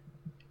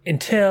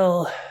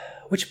until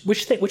which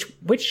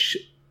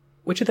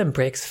of them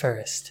breaks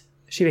first,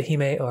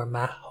 Shibahime or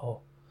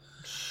Maho?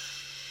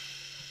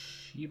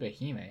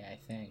 Shibahime, I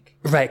think.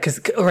 Right,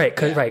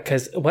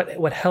 because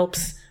what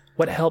helps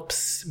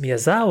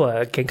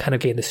Miyazawa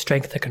gain the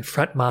strength to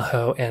confront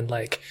Maho and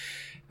like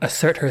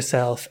assert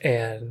herself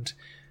and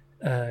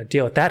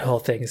deal with that whole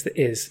thing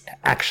is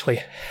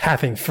actually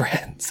having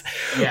friends,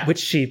 which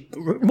she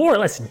more or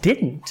less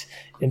didn't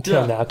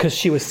until now, because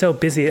she was so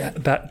busy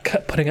about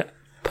putting on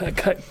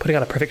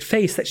a perfect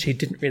face that she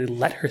didn't really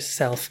let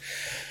herself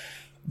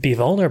be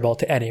vulnerable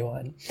to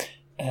anyone.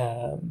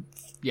 But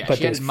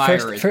she had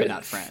admirers, but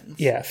not friends.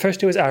 Yeah,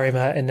 first it was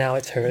Arima, and now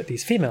it's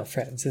these female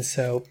friends, and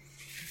so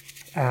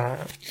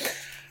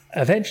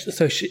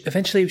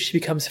eventually she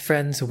becomes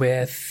friends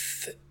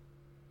with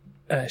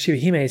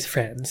Shibahime's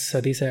friends.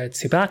 So these are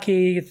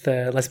Tsubaki,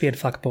 the lesbian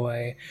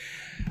fuckboy,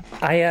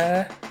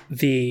 Aya,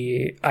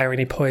 the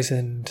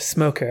irony-poisoned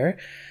smoker,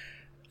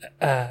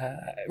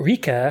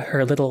 Rika,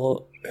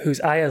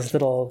 who's Aya's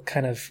little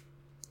kind of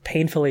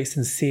painfully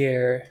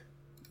sincere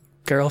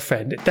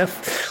girlfriend.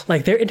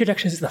 Their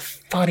introduction is the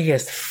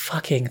funniest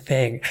fucking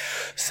thing.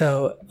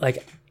 So,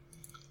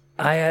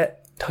 Aya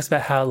talks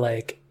about how,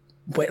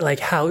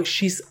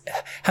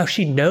 how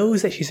she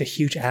knows that she's a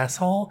huge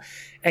asshole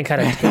and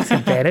kind of takes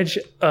advantage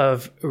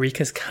of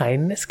Rika's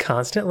kindness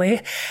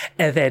constantly.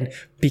 And then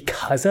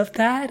because of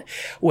that,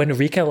 when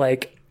Rika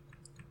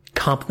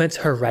compliments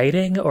her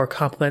writing or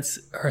compliments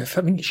her,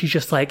 she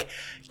just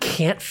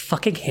can't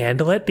fucking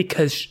handle it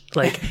because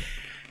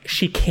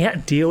she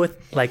can't deal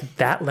with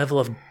that level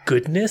of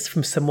goodness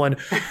from someone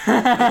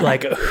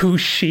who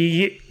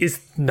she is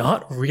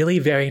not really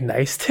very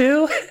nice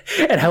to,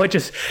 and how it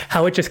just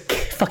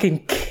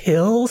fucking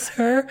kills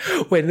her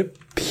when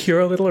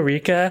pure little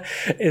Rika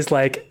is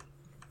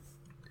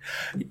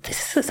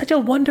this is such a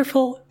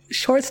wonderful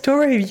short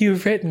story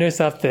you've written or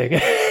something.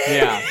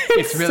 Yeah,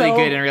 it's really so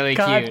good and really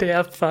cute.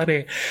 Goddamn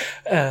funny.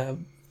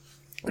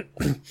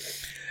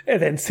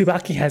 And then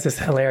Tsubaki has this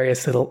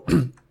hilarious little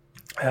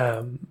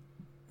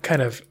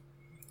kind of,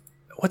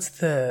 what's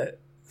the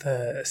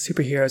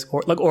superhero's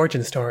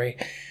origin story?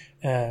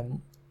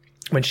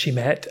 When she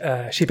met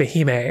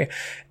Shibahime,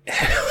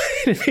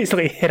 it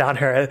basically hit on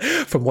her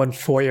from one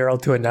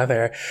 4-year-old to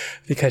another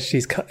because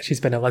she's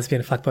been a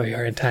lesbian fuckboy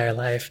her entire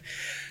life.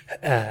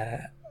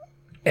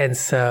 And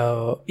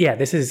so, yeah,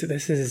 this is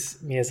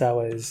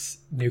Miyazawa's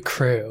new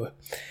crew.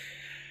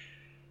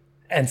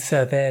 And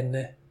so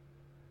then,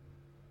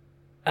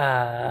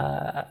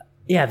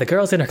 the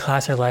girls in her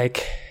class are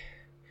like,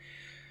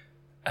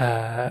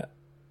 oh,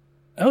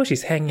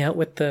 she's hanging out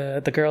with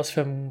the girls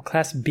from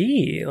class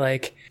B.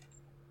 Like,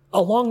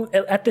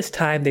 at this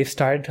time, they've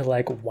started to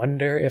like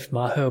wonder if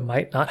Maho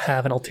might not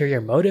have an ulterior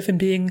motive in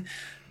being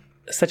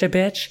such a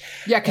bitch.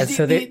 Yeah, because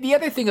the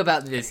other thing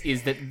about this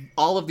is that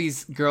all of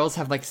these girls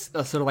have like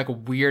a sort of like a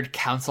weird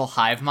council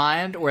hive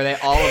mind where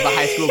all of the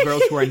high school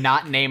girls who are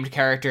not named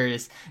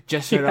characters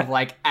just sort of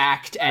like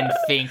act and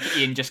think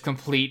in just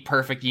complete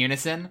perfect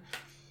unison.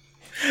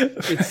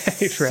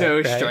 It's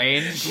so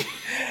strange.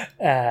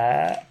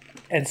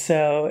 And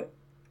so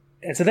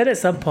then at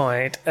some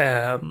point,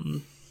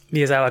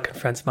 Miyazawa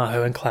confronts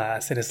Maho in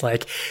class and is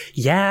like,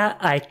 yeah,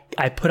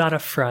 I put on a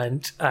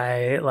front.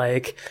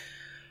 I'm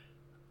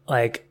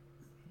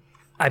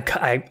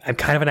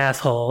kind of an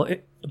asshole,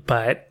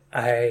 but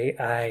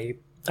I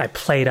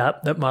played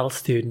up the model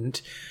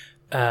student.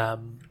 Yeah,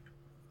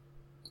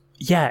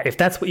 if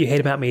that's what you hate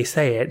about me,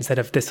 say it instead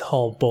of this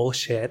whole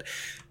bullshit.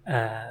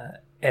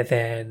 And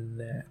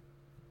then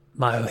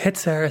Maho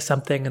hits her or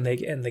something, and they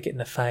get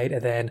in a fight.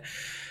 And then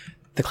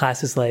the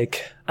class is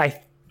like,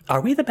 are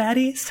we the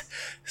baddies?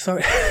 So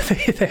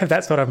they have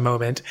that sort of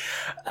moment.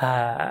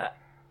 And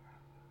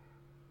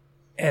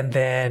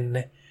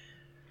then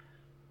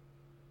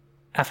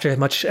after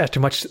much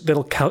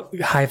little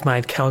hive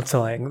mind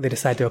counseling, they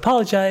decide to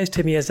apologize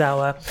to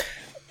Miyazawa.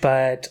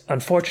 But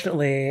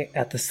unfortunately,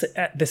 this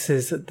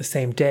is the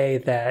same day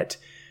that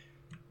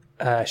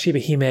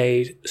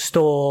Shibahime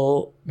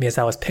stole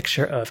Miyazawa's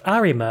picture of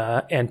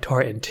Arima and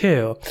tore it in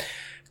two,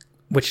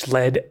 which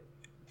led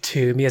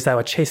to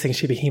Miyazawa chasing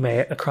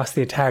Shibahime across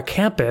the entire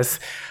campus,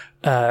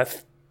 up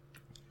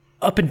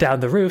and down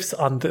the roofs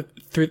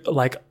through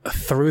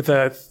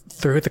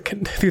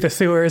the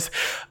sewers.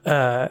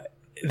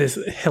 This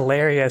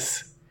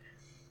hilarious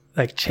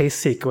like chase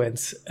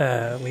sequence,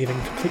 leaving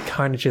complete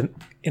carnage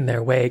in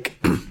their wake.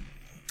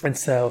 And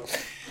so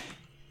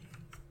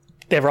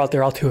they're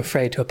all too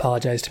afraid to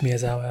apologize to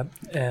Miyazawa.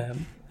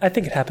 I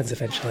think it happens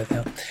eventually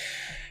though.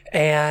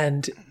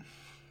 And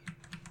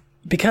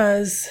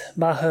because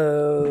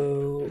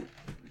Maho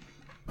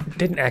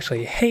didn't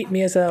actually hate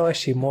Miyazawa,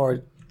 she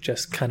more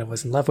just kind of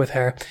was in love with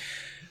her.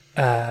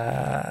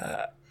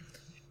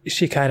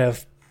 She kind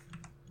of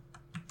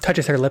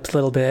touches her lips a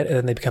little bit, and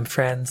then they become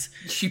friends.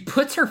 She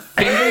puts her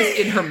fingers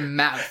in her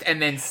mouth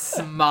and then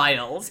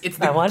smiles. It's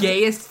the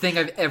gayest thing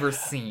I've ever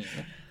seen.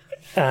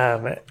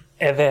 And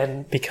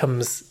then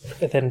becomes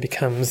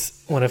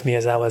one of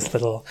Miyazawa's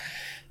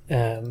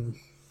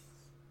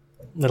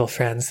little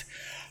friends.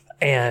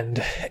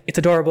 And it's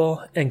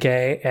adorable and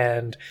gay,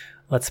 and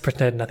let's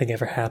pretend nothing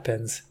ever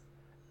happens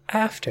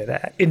after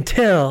that.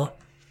 Until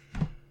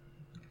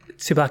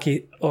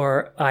Tsubaki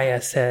or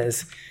Aya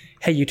says,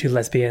 hey, you two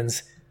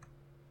lesbians,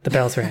 the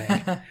bells rang.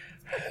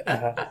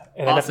 And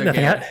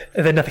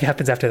then nothing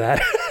happens after that.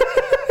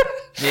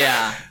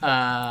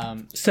 Yeah.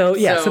 So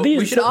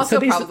we should also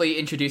probably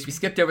introduce, we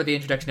skipped over the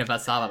introduction of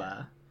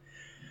Asababa.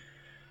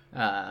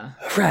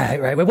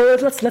 Right. Well,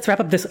 let's wrap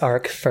up this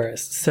arc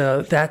first.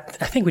 So that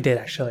I think we did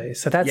actually.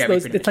 So that's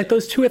it's like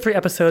those 2 or 3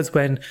 episodes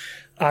when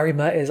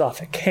Arima is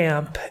off at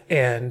camp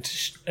and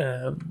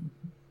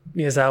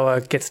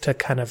Miyazawa gets to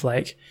kind of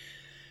like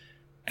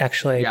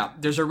actually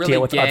there's a really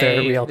deal with other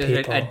real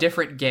people. A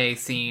different gay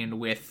scene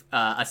with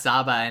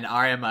Asaba and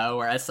Arima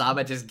where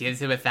Asaba just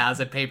gives him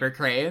 1,000 paper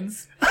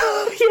cranes.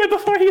 Yeah,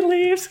 before he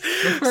leaves.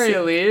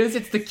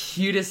 It's the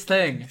cutest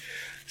thing.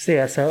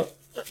 So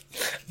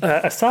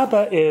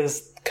Asaba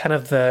is kind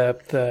of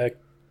the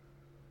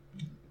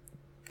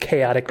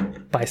chaotic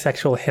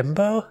bisexual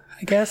himbo,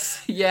 I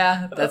guess.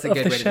 Yeah, that's a good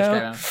way to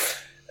describe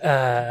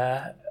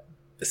him.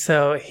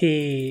 So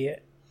he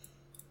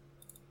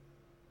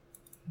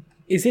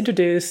is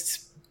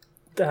introduced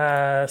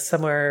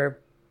somewhere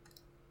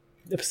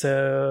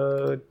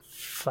episode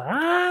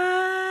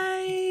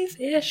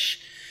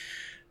 5-ish.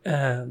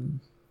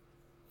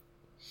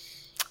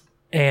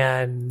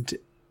 And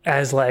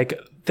as like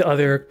the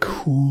other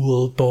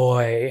cool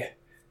boy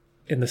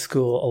in the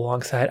school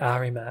alongside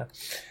Arima.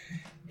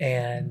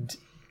 And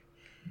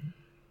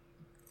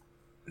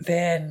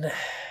then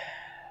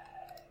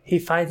he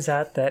finds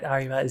out that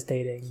Arima is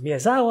dating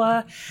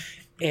Miyazawa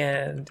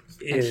and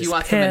he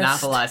wants to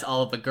monopolize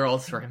all of the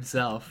girls for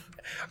himself.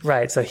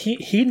 Right. So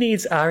he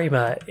needs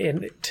Arima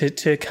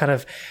to kind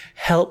of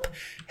help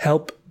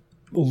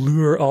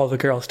lure all the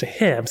girls to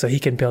him so he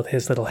can build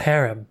his little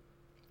harem.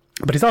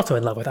 But he's also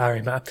in love with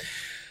Arima.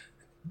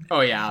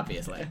 Oh yeah,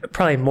 obviously.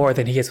 Probably more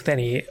than he is with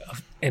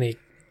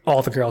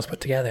all the girls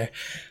put together.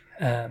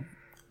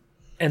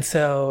 And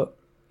so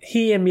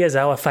he and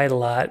Miyazawa fight a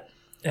lot,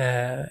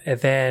 and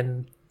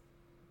then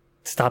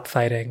stop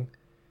fighting.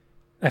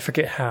 I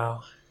forget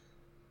how.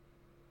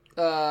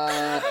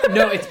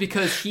 No, it's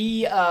because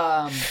he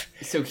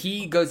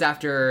goes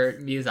after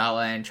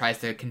Miyazawa and tries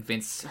to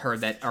convince her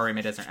that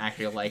Arima doesn't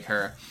actually like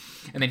her,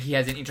 and then he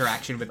has an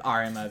interaction with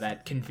Arima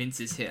that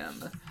convinces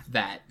him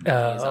that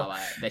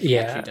he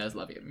actually does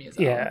love Miyazawa.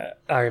 Yeah,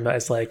 Arima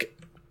is like,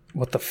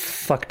 "What the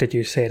fuck did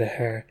you say to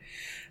her?"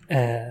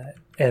 And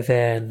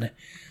then,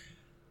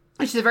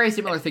 which is a very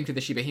similar thing to the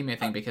Shibahime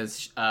thing,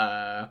 because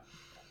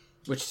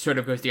which sort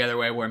of goes the other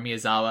way, where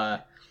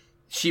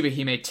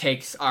Shibahime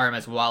takes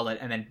Arima's wallet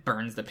and then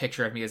burns the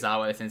picture of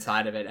Miyazawa that's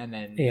inside of it, and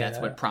then that's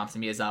what prompts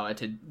Miyazawa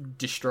to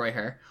destroy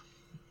her.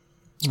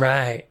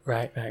 Right.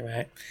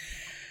 And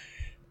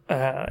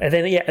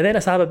then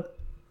Asaba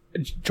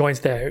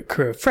joins the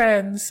crew of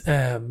friends.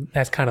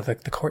 That's kind of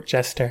like the court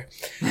jester,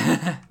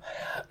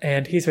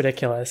 and he's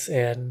ridiculous.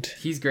 And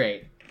he's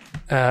great.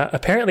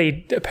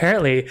 Apparently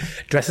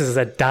dresses as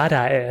a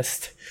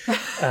Dadaist.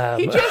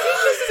 He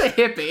dresses as a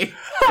hippie.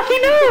 I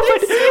know,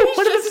 but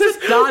what is this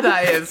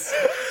Dadaist?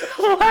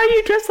 Why are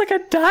you dressed like a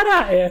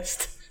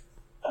Dadaist?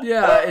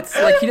 Yeah, it's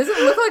like he doesn't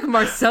look like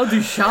Marcel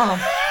Duchamp.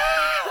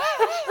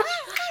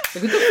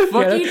 Like, what the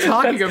fuck are you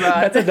talking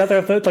about? That's another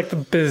of the, like, the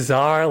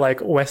bizarre,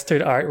 like,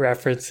 Western art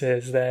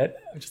references that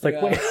I'm just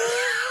like, wait.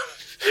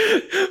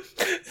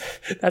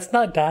 That's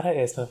not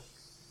Dadaism.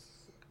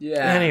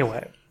 Yeah.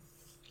 Anyway.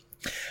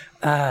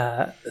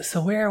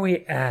 So where are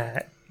we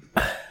at?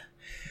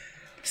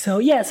 So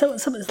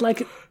it's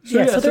like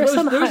there's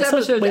some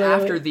episodes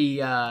after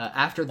the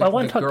I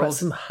want to talk about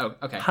some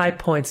high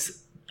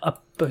points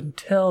up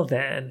until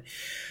then.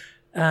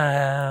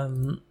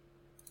 So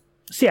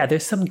yeah,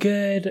 there's some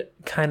good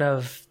kind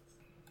of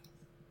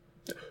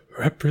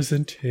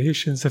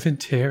representations of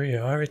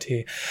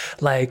interiority,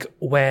 like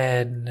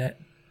when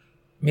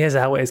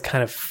Miyazawa is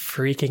kind of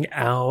freaking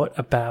out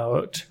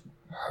about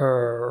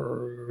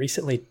her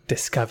recently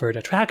discovered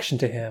attraction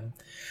to him,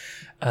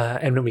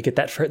 and when we get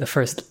that the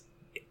first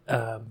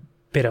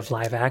bit of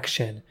live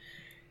action,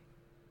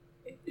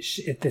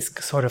 this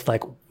sort of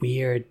like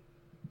weird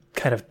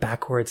kind of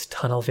backwards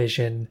tunnel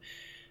vision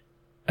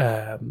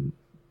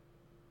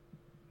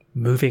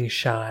moving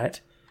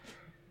shot.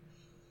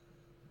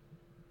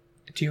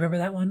 Do you remember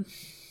that one?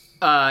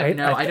 No,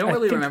 I don't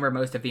really remember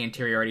most of the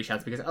interiority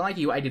shots because, unlike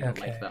you, I didn't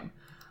like them.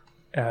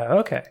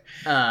 Okay.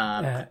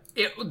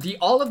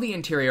 All of the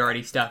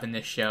interiority stuff in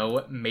this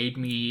show made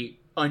me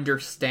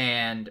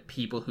understand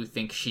people who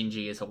think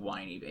Shinji is a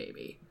whiny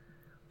baby.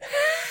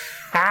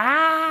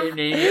 It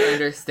made me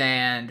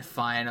understand,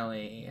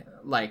 finally,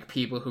 like,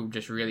 people who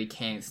just really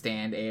can't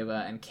stand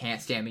Eva and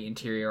can't stand the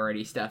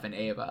interiority stuff in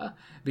Eva.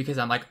 Because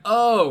I'm like,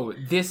 oh,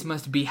 this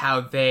must be how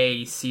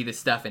they see the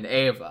stuff in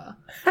Eva.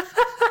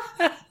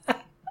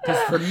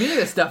 Because for me,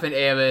 the stuff in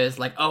Eva is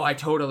like, oh, I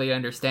totally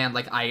understand.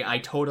 Like, I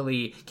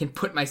totally can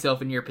put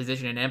myself in your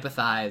position and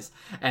empathize.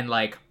 And,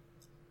 like,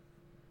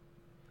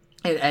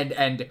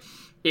 and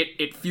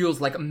it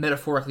feels like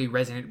metaphorically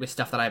resonant with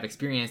stuff that I've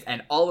experienced.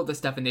 And all of the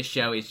stuff in this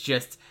show is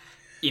just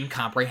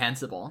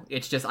incomprehensible.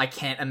 It's just, I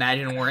can't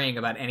imagine worrying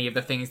about any of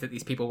the things that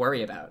these people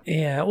worry about.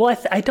 Yeah, well,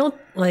 I don't,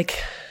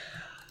 like,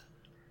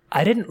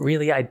 I didn't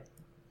really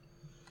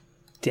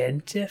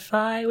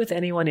identify with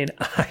anyone in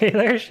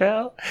either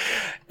show.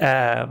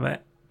 And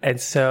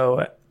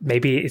so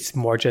maybe it's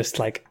more just,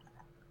 like,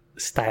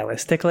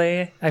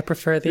 stylistically, I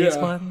prefer these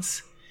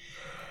ones.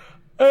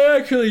 I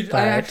actually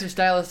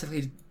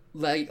stylistically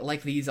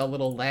like these a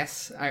little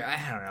less. I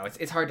don't know.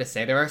 It's hard to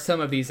say. There are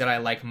some of these that I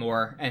like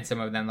more, and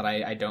some of them that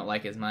I don't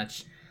like as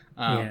much.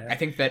 I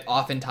think that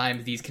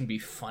oftentimes these can be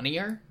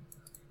funnier.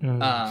 You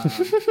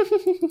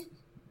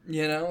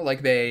know,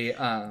 like they,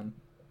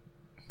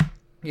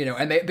 you know,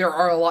 and there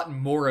are a lot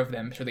more of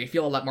them, so they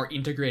feel a lot more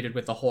integrated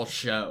with the whole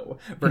show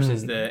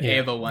versus the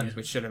Eva ones,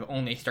 which sort of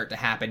only start to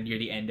happen near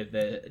the end of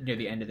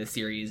the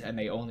series, and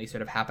they only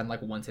sort of happen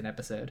like once an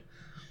episode.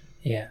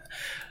 Yeah.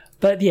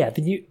 But yeah,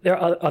 there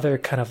are other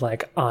kind of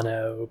like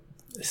Anno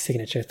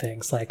signature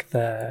things, like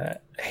the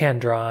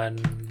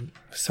hand-drawn,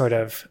 sort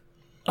of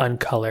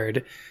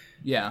uncolored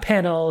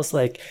panels.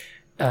 Like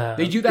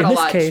they do that a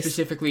lot,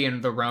 specifically in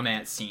the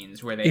romance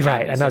scenes where they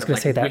right. And I was going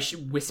to say that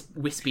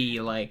wispy,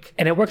 like,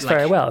 and it works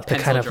very well to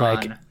kind of drawn.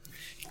 like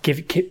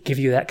give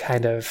you that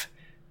kind of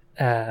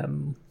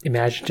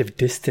imaginative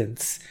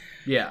distance.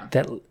 Yeah,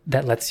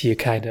 that lets you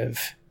kind of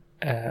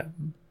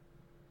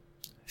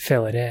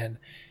fill it in.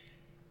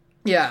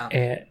 Yeah,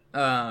 and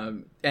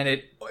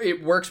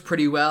it works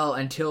pretty well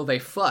until they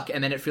fuck,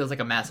 and then it feels like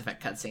a Mass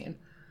Effect cutscene.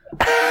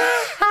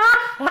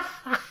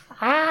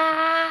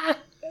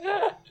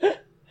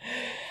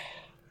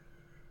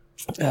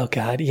 Oh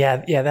God,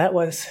 yeah, that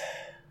was,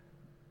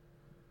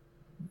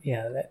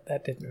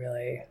 that didn't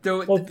really.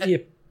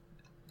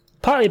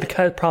 Probably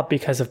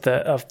because of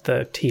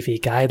the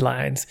TV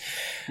guidelines.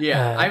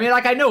 Yeah, I mean,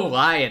 like, I know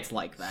why it's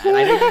like that.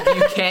 I know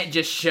you can't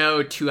just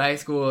show two high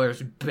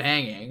schoolers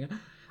banging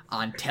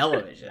on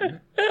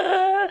television.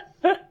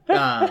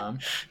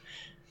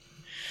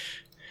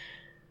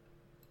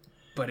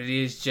 but it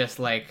is just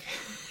like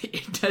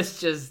it does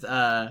just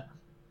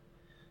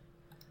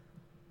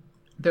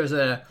there's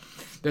a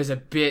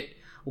bit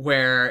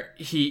where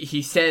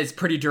he says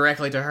pretty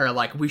directly to her,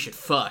 like, we should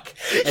fuck,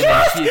 and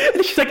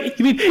then she's like,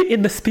 you mean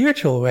in the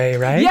spiritual way,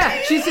 right?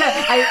 yeah, she said,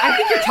 I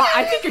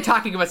think you're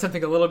talking about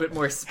something a little bit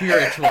more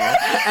spiritual,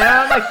 and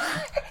I'm like,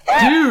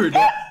 dude,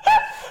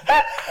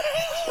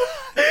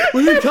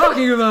 what are you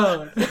talking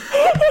about?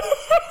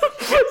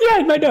 Yeah,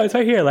 in my notes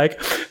right here, like,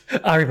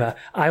 Arima,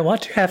 I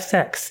want to have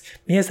sex.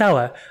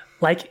 Miyazawa,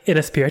 like, in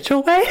a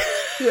spiritual way?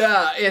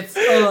 Yeah, it's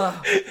No,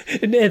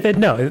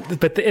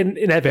 but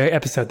in that very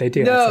episode they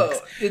do have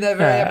sex. in that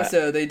very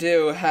episode, they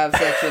do have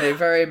sex in a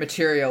very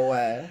material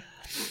way.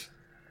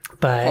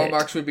 But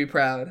Hallmarks would be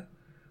proud.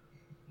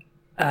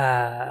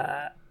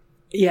 yeah,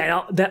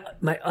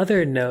 my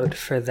other note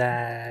for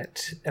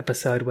that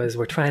episode was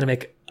we're trying to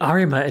make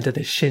Arima into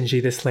the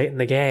Shinji this late in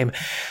the game.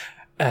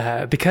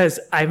 Because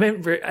I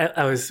remember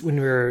I was, when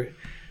we were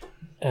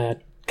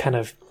kind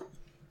of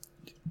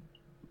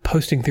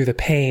posting through the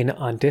pain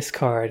on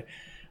Discord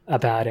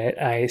about it,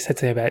 I said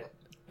something about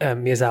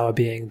Miyazawa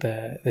being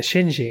the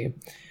Shinji,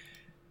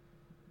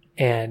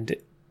 and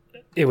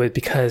it was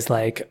because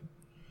like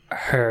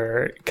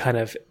her kind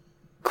of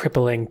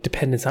crippling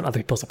dependence on other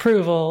people's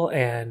approval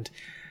and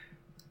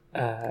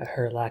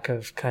her lack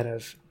of kind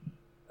of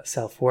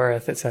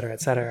self-worth, etc.,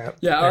 etc.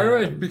 Yeah,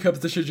 Arima becomes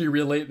the Shinji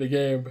real late in the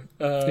game.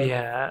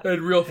 Yeah,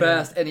 and real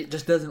fast, and it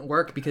just doesn't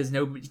work because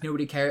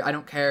nobody cares. I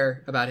don't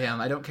care about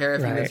him. I don't care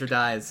if he lives or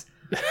dies.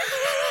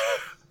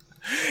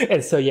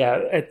 And so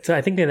so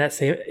I think in that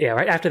same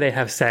right after they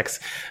have sex,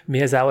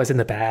 Miyazawa's in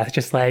the bath,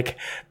 just like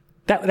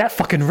that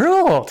fucking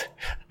ruled.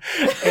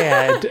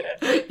 And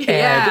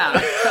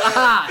yes,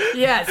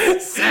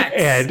 sex.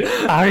 And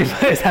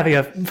Arima is having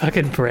a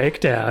fucking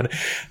breakdown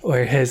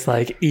where his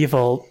like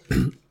evil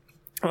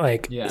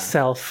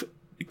self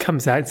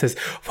comes out and says,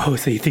 "Whoa,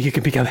 so you think you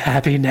can become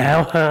happy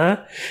now,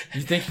 huh?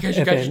 You think because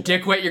you got your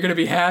dick wet you're gonna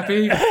be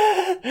happy?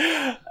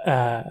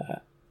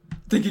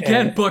 Think you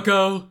can,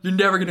 bucko. You're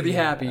never gonna be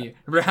happy,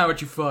 no matter how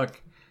much you fuck."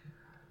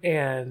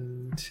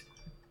 And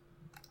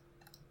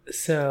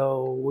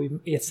so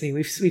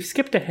we've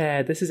skipped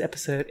ahead. This is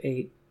episode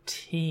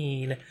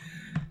 18.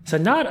 So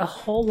not a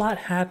whole lot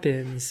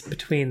happens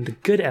between the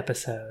good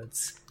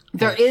episodes.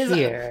 There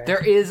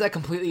is a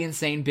completely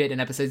insane bit in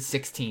episode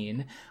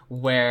 16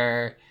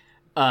 where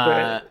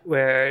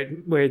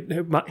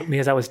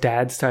Miyazawa's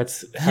dad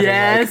starts having,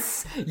 to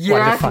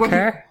fuck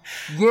her.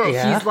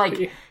 He's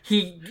like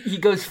he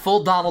goes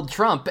full Donald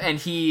Trump, and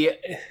he's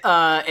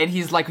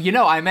like,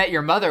 I met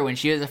your mother when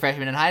she was a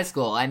freshman in high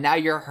school, and now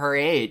you're her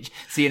age,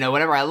 so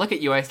whenever I look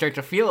at you I start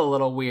to feel a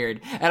little weird.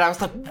 And I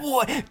was like,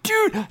 what,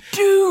 dude,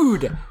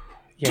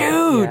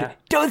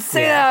 don't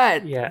say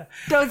that. Yeah,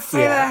 don't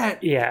say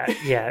that.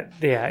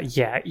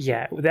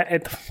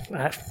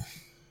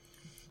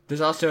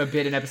 There's also a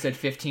bit in episode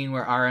 15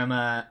 where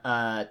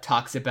Arima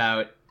talks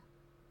about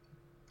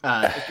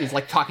is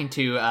like talking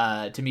to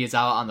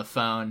Miyazawa on the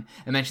phone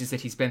and mentions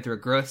that he's been through a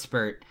growth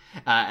spurt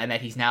and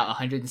that he's now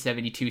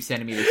 172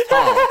 centimeters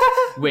tall,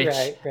 which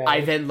right. I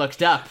then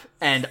looked up,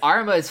 and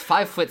Arima is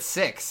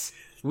 5'6".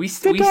 We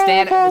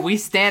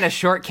stand a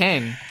short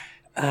king.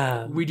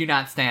 We do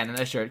not stand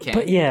a short king.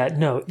 But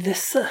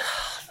this the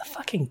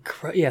fucking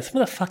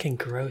some of the fucking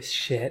gross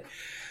shit.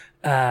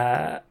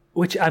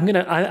 Which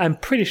I'm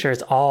pretty sure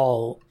it's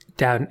all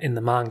down in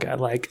the manga.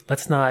 Like,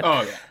 let's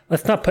not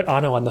put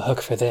Ano on the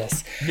hook for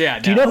this. Yeah.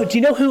 Do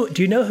you know who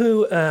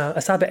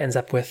Asabe ends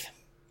up with?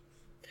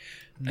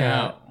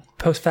 No.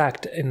 Post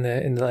fact in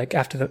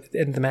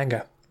the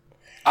manga.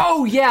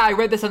 Oh yeah, I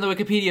read this on the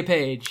Wikipedia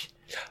page.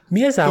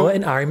 Miyazawa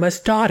and Arima's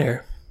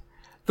daughter.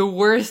 The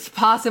worst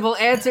possible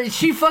answer.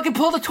 She fucking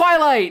pulled a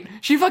Twilight.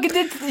 She fucking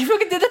did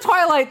the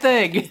Twilight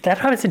thing. That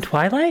happens in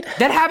Twilight?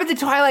 That happens in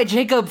Twilight.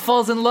 Jacob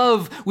falls in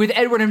love with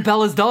Edward and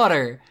Bella's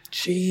daughter.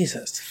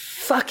 Jesus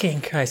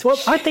fucking Christ. Well,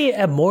 aren't they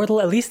immortal?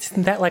 At least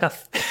isn't that like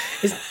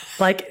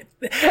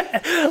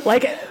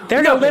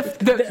they're gonna live.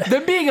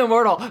 Them being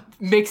immortal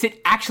makes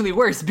it actually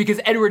worse because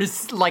Edward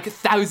is like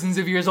thousands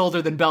of years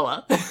older than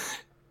Bella.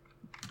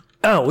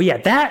 Oh yeah,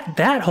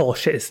 that whole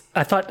shit is.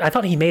 I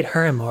thought he made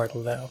her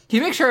immortal though. He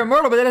makes her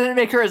immortal, but that doesn't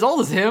make her as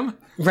old as him.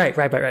 Right.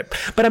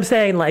 But I'm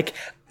saying like.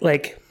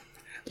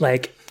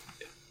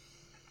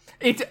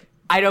 It's.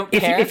 I don't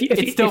care.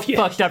 It's still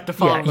fucked up to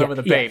fall in love with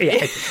a baby.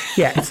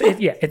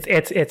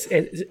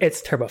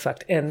 It's turbo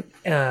fucked, and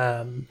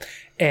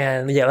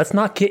let's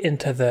not get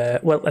into the.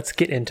 Well, let's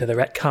get into the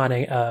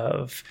retconning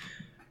of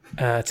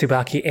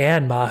Tsubaki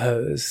and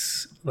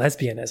Maho's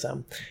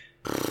lesbianism.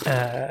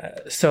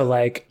 So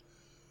like.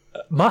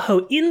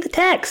 Maho in the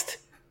text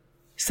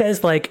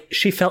says like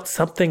she felt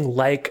something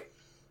like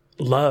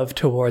love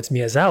towards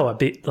Miyazawa,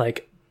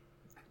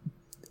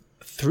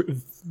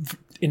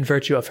 in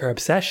virtue of her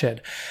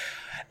obsession.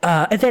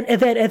 And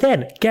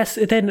then guess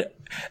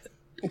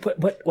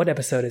what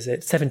episode is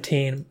it?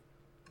 17.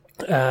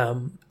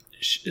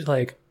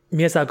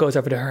 Miyazawa goes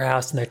over to her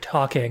house and they're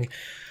talking.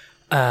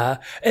 And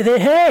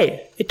then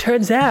hey, it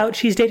turns out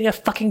she's dating a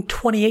fucking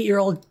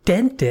 28-year-old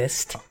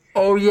dentist.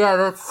 Oh yeah,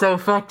 that's so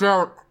fucked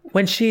up.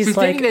 When she's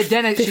dating like the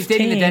dentist. She's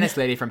dating the 15. dentist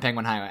lady from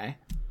Penguin Highway.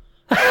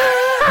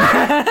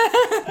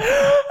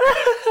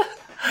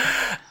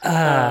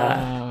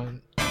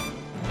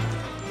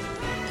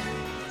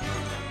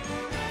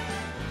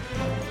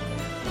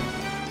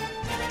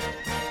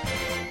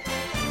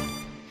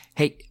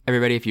 Hey,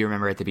 everybody, if you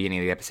remember at the beginning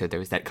of the episode, there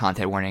was that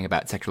content warning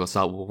about sexual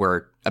assault. Well,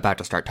 we're about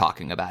to start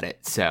talking about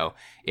it. So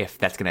if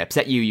that's going to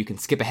upset you, you can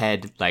skip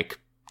ahead like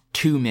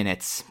 2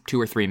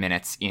 or 3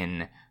 minutes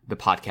in the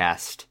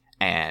podcast,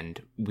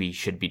 and we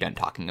should be done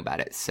talking about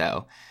it.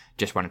 So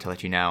just wanted to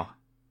let you know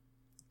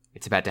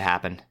it's about to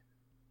happen.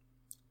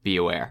 Be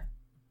aware.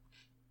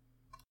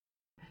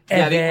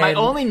 And My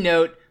only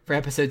note for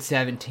episode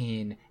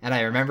 17, and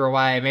I remember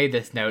why I made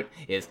this note,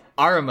 is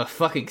Arima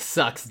fucking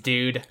sucks,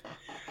 dude.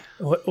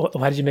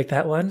 Why did you make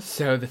that one?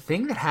 So the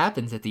thing that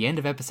happens at the end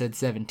of episode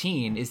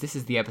 17 is this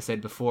is the episode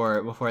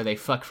before they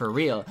fuck for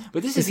real.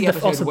 But this is the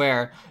episode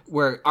where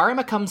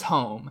Arima comes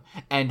home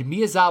and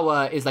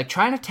Miyazawa is like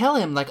trying to tell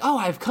him like, "Oh,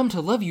 I've come to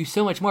love you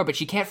so much more," but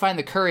she can't find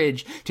the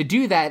courage to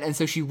do that, and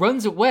so she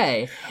runs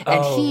away.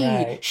 And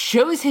he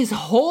shows his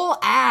whole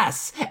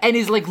ass and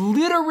is like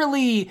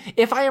literally,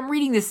 if I am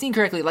reading this scene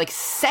correctly, like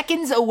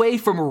seconds away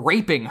from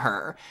raping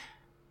her.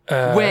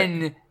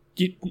 When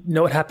you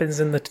know what happens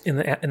in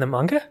the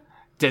manga?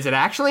 Does it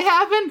actually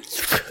happen?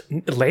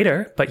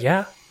 Later, but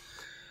yeah.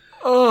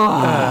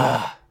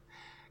 Oh,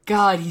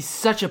 God, he's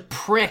such a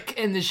prick,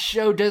 and the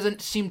show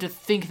doesn't seem to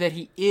think that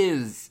he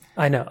is.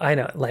 I know.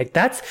 Like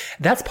that's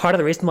part of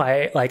the reason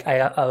why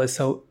I was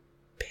so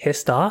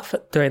pissed off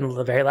during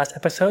the very last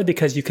episode,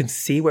 because you can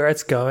see where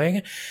it's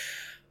going,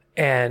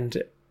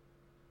 and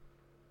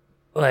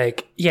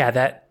like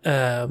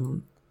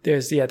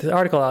there's this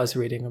article I was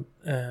reading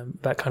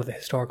about kind of the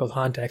historical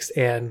context,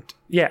 and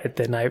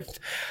then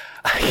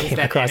I came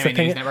across the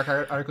News Network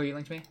article you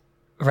linked me.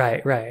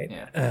 Right.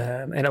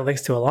 Yeah. And it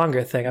links to a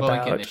longer thing We'll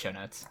link it in the about show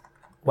notes.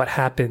 what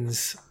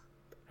happens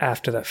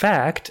after the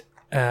fact,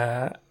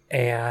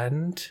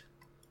 and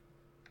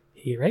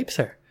he rapes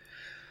her.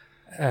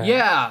 And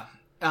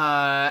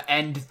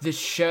the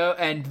show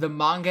and the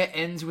manga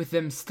ends with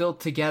them still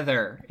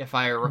together, if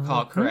I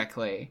recall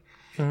correctly.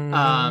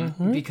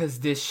 Because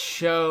if this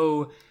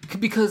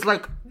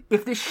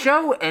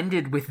show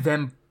ended with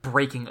them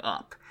breaking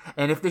up,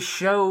 and if the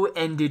show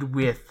ended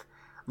with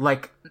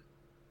like,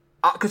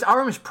 because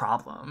Arima's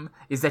problem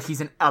is that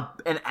he's an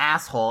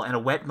asshole and a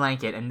wet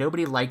blanket, and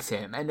nobody likes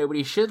him, and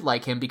nobody should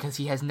like him because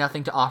he has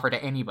nothing to offer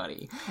to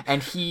anybody.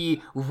 And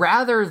he,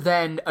 rather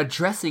than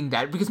addressing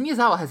that, because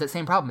Miyazawa has that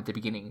same problem at the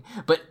beginning,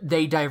 but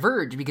they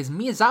diverge because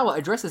Miyazawa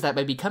addresses that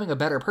by becoming a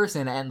better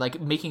person and like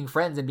making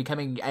friends and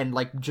becoming, and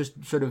like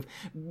just sort of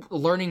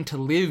learning to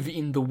live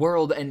in the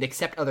world and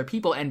accept other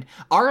people, and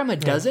Arima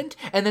doesn't,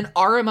 and then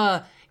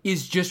Arima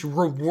is just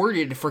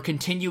rewarded for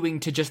continuing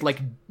to just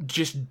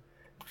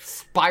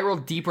spiral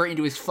deeper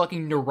into his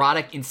fucking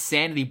neurotic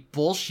insanity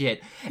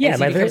bullshit, and he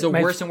becomes a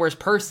worse and worse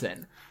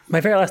person. My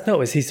very last note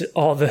was he's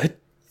all the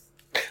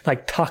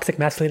like toxic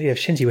masculinity of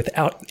Shinji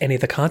without any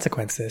of the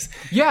consequences.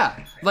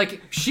 Yeah,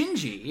 like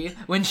Shinji,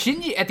 when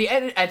Shinji at the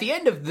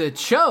end of the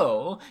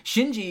show,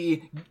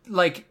 Shinji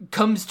like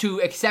comes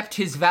to accept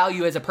his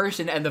value as a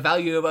person and the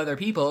value of other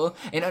people,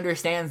 and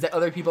understands that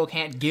other people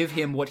can't give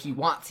him what he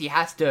wants. He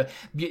has to,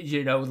 he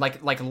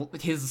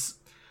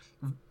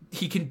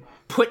can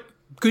put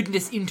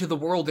goodness into the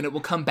world and it will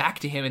come back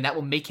to him, and that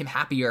will make him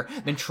happier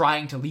than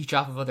trying to leech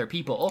off of other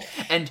people.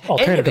 And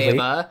End of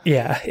Eva,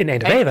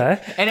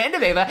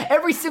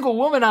 every single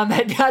woman on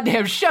that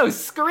goddamn show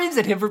screams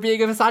at him for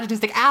being a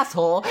misogynistic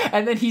asshole,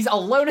 and then he's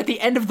alone at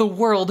the end of the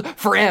world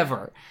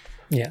forever.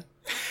 Yeah.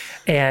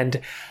 And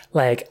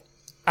like,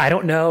 I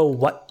don't know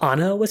what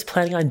Anno was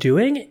planning on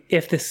doing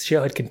if this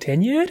show had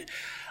continued.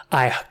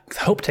 I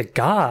hope to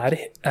God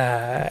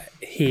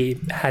he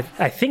had,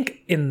 I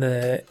think in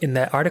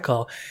that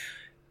article,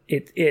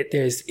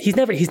 he's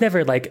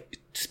never like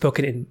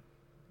spoken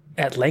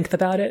at length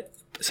about it.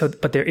 So,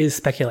 but there is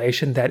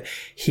speculation that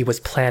he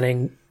was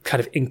planning kind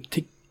of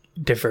to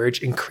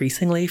diverge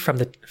increasingly from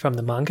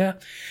the manga.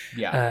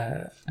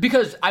 Yeah.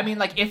 Because I mean,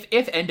 like, if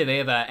End of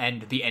Eva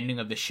and the ending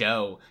of the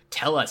show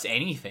tell us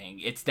anything,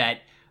 it's that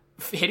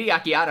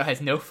Hideaki Anno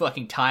has no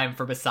fucking time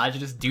for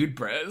misogynist dude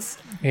bros.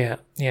 Yeah.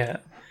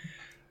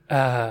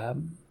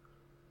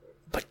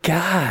 But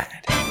God.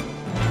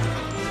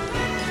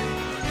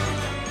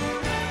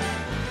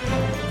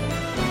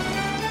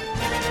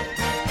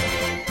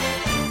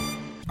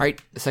 All right,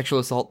 the sexual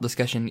assault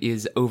discussion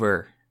is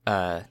over.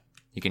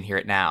 You can hear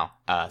it now.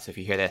 So if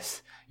you hear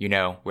this, you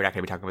know we're not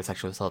going to be talking about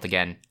sexual assault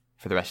again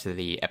for the rest of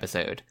the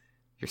episode.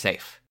 You're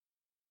safe.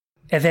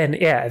 And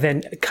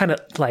then kind of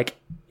like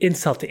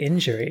insult to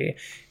injury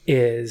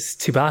is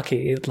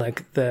Tsubaki,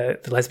 like the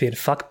lesbian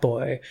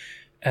fuckboy.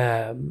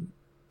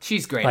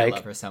 She's great. Like, I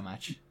love her so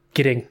much.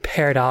 Getting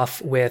paired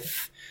off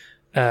with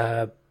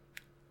tall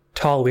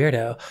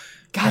weirdo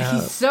God,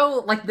 he's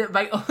so like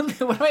one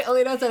of my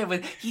only notes on it was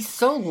he's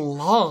so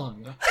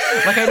long.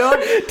 Like I don't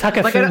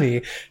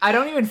Takafumi. I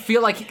don't even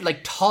feel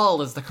like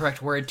tall is the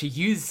correct word to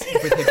use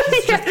with him.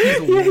 He's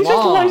he's He's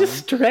long. just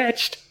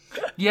stretched.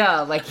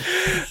 Yeah, like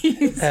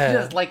he's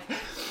just like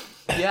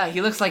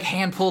he looks like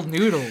hand pulled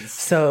noodles.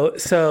 So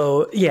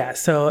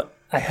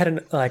I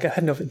hadn't know if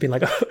it'd been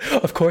like,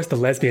 of course the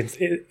lesbian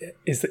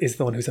is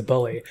the one who's a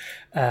bully.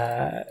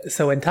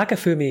 So when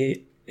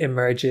Takafumi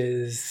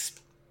emerges,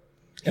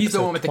 he's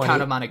the one with the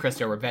Count of Monte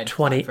Cristo revenge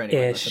plot for anyone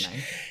 20-ish.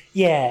 listening.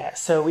 Yeah,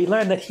 so we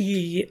learned that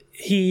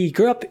he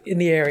grew up in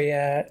the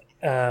area,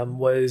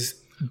 was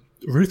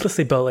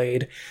ruthlessly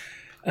bullied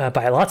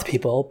by lots of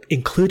people,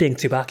 including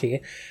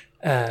Tsubaki.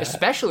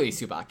 Especially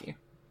Tsubaki.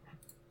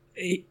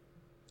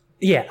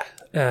 Yeah.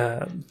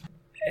 And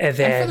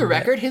then, And for the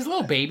record, his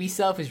little baby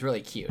self is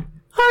really cute.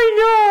 I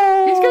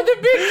know! He's got the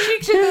big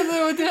cheeks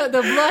and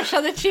the blush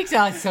on the cheeks.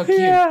 Oh, it's so cute.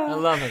 Yeah. I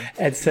love him.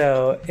 And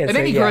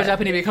then he grows up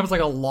and he becomes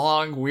like a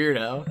long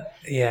weirdo.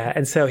 Yeah,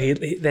 and so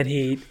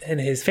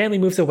his family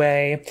moves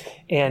away,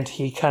 and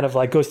he kind of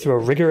like goes through a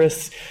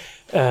rigorous,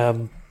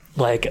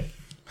 like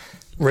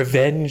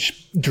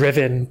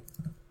revenge-driven,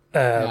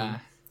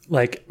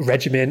 like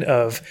regimen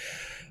of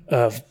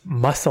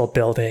muscle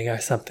building or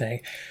something,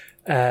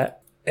 and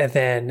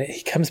then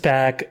he comes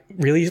back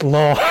really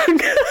long,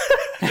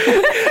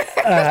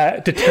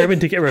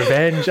 determined to get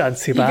revenge on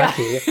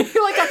Tsubaki. He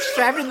like got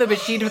strapped in the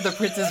machine with the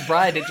Princess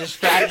Bride and just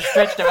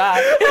stretched him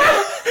out.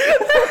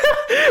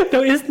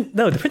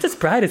 No, the Princess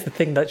Bride is the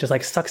thing that just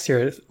like sucks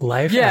your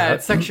life out. Yeah,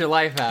 it sucks your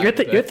life out.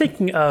 You're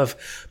thinking of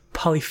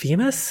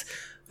Polyphemus,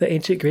 the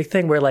ancient Greek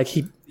thing, where like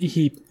he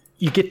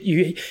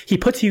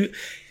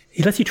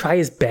lets you try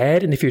his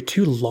bed, and if you're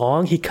too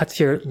long, he cuts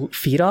your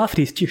feet off. And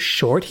he's too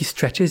short, he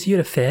stretches you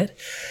to fit.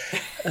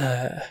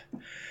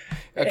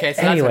 Okay,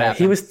 so Anyway, that's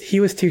what he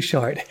was too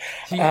short.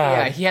 he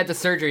had the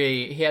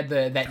surgery. He had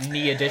that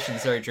knee addition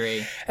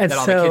surgery that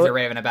all the so- kids are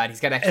raving about. He's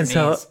got extra And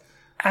so, knees.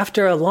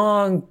 after a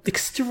long,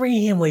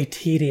 extremely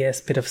tedious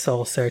bit of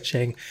soul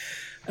searching,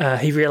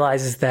 he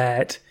realizes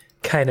that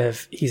kind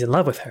of he's in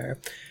love with her.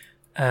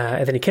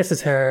 And then he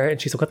kisses her,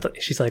 and she's like, "What the?"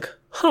 She's like,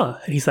 "Huh?"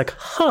 And he's like,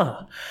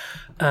 "Huh?"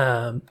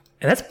 And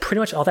that's pretty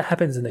much all that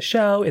happens in the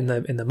show. In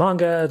the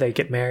manga, they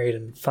get married,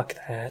 and fuck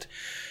that.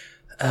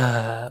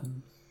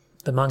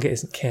 The manga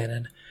isn't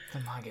canon.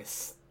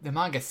 The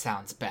manga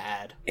sounds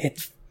bad.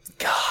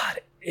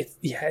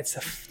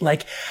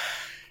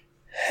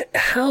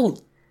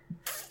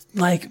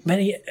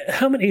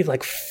 How many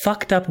like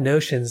fucked up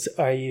notions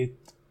are you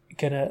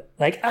gonna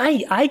like?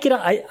 I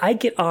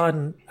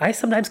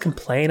sometimes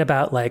complain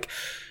about like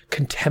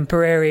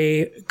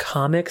contemporary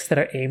comics that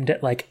are aimed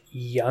at like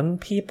young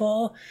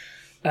people,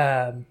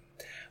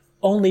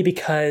 only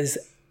because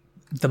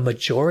the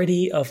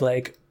majority of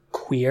like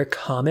queer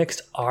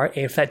comics are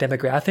aimed at that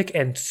demographic,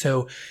 and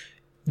so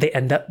there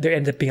ends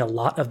up being a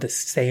lot of the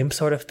same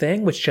sort of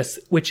thing, which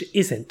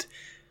isn't.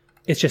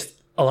 It's just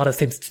a lot of the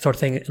same sort of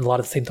thing and a lot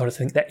of the same sort of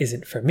thing that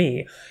isn't for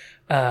me.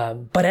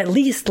 But at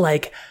least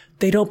like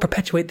they don't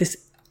perpetuate this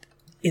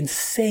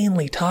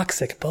insanely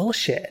toxic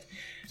bullshit.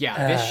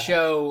 Yeah, this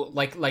show,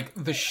 like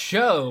the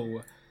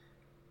show,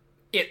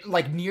 it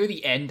like near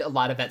the end, a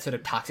lot of that sort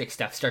of toxic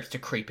stuff starts to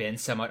creep in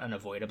somewhat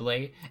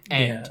unavoidably,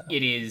 and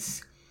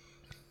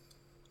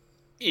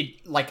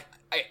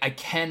I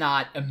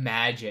cannot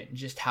imagine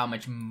just how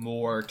much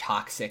more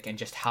toxic and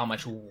just how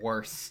much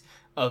worse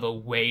of a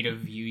way to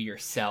view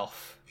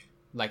yourself,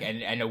 like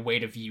and a way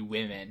to view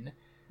women,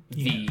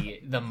 the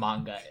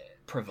manga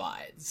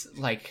provides.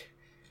 Like,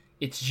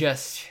 it's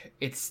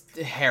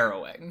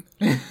harrowing.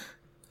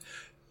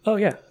 Oh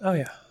yeah.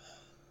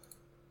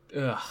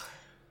 Ugh.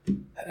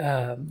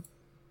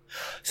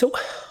 So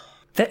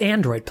the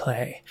android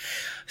play.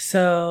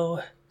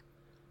 So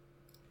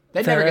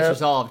that never gets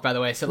resolved, by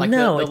the way. So like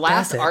No, the it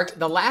last doesn't.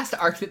 the last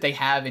arc that they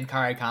have in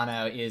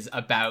Karakano is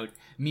about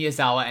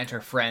Miyazawa and her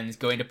friends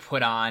going to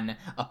put on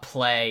a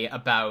play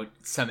about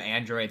some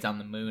androids on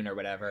the moon or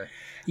whatever.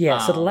 yeah,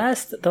 so the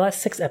last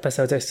 6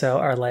 episodes or so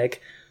are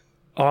like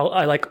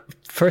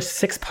first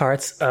 6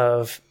 parts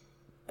of,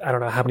 I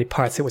don't know how many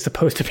parts it was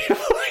supposed to be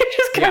before it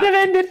just kind of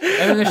ended.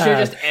 And then the show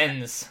just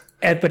ends.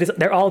 But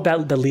they're all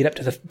about the lead up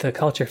to the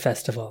culture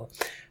festival.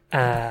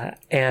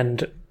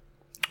 And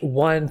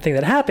one thing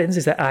that happens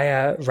is that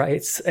Aya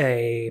writes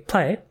a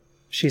play.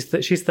 She's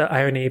the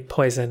irony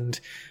poisoned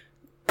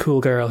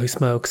cool girl who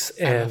smokes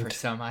I love and her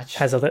so much.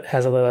 has a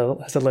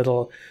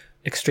little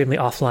extremely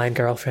offline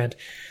girlfriend.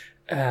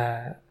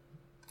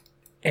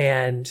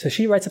 And so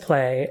she writes a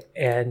play,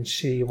 and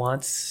she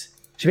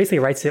basically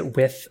writes it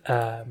with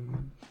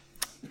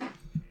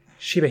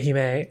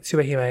Shibahime.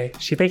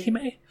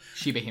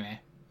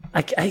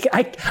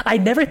 I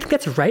never think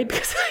that's right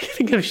because I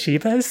think of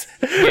Shibas.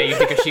 Yeah, you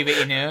think of Shiba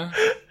Inu?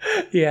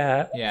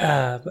 Yeah.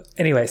 Yeah.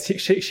 Anyways,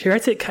 she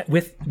writes it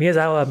with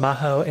Miyazawa,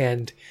 Maho,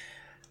 and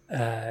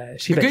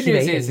Shiba The good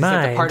news Hime is in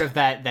that mind. the part of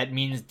that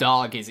means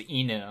dog is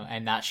Inu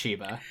and not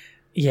Shiba.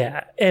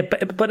 Yeah,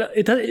 but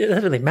it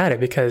doesn't really matter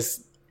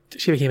because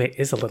Shiba Hime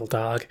is a little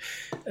dog.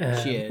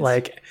 She is.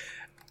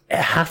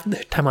 half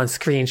the time on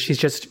screen, she's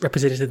just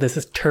represented in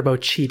this turbo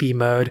chibi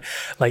mode,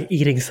 like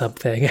eating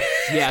something.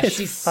 Yeah, It's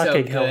she's so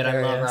fucking good.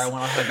 I love her. hilarious. I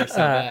want to hug her so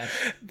bad.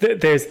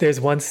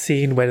 There's one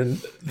scene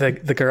when the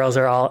girls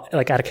are all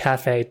like at a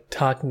cafe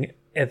talking,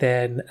 and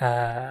then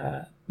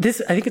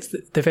this, I think it's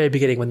the very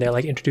beginning when they're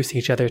like introducing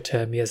each other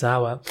to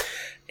Miyazawa,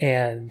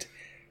 and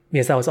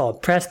Miyazawa's all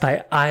impressed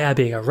by Aya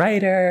being a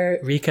writer,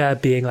 Rika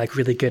being like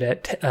really good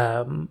at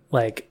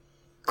like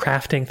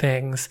crafting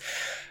things,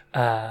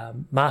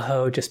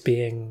 Maho just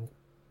being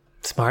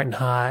smart and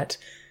hot,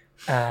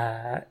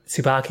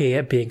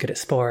 Tsubaki being good at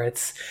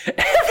sports.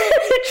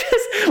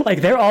 Just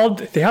like they all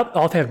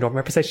have normal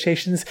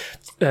representations.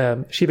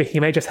 Shiba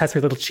Hime just has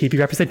her little chibi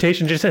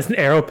representation, just as an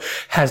arrow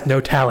has no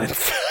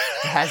talents.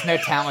 It has no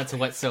talents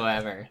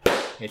whatsoever.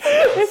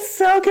 It's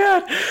so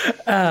good.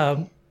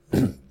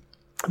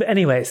 But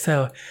anyway,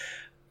 so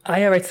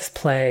Aya writes this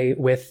play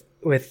with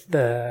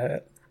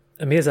the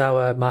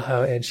Miyazawa,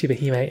 Maho, and Shiba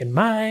Hime in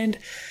mind,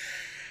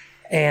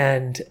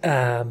 and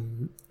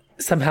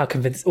somehow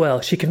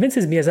she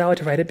convinces Miyazawa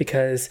to write it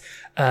because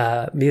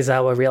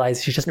Miyazawa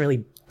realizes she doesn't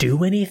really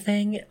do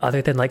anything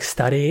other than like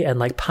study and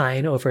like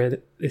pine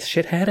over this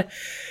shithead.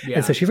 Yeah.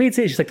 And so she reads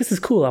it, she's like, this is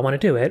cool, I want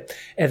to do it.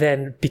 And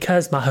then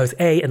because Maho's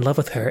A, in love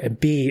with her, and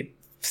B,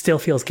 still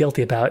feels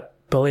guilty about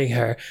bullying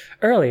her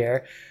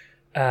earlier,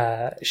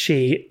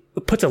 she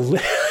puts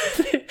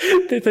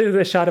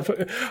the shot of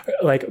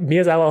like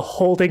Miyazawa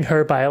holding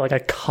her by like a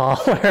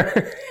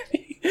collar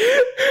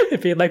and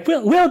being like,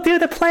 we'll do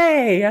the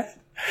play. I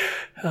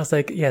was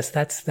like, yes,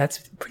 that's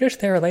pretty much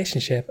their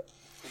relationship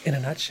in a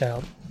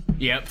nutshell.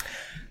 Yep.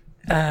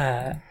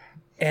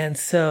 And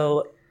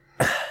so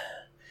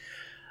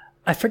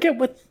I forget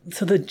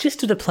so the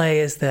gist of the play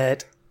is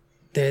that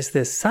there's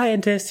this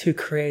scientist who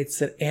creates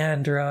an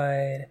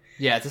android.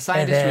 Yeah, it's a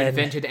scientist who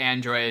invented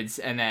androids,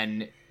 and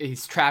then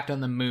he's trapped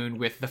on the moon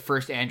with the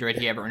first android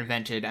he ever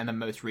invented and the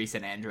most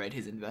recent android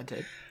he's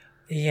invented.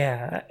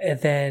 Yeah,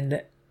 and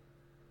then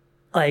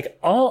like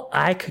all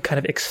I could kind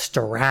of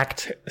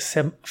extract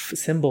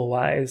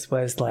symbol-wise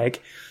was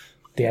like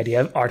the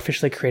idea of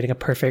artificially creating a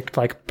perfect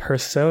like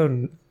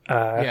person.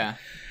 Yeah.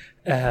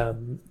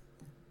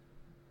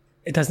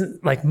 It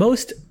doesn't like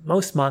most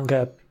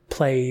manga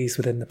plays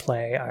within the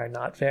play are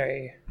not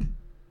very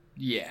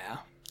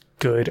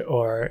good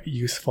or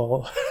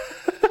useful.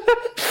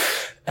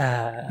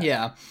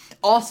 Yeah.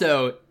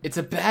 Also, it's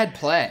a bad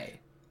play.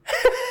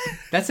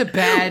 That's a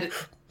bad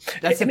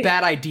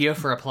idea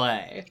for a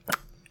play.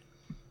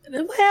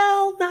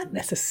 Well, not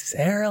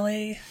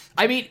necessarily.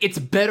 I mean, it's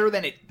better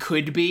than it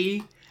could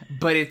be,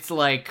 but it's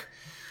like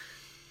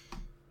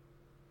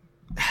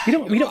we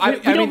don't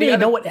really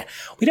know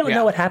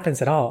what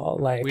happens at all.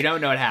 Like we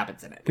don't know what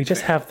happens in it. We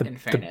just have the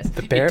most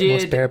bare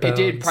bones. It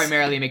did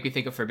primarily make me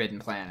think of Forbidden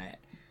Planet.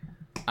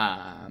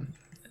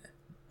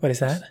 What is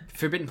that?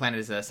 Forbidden Planet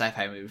is a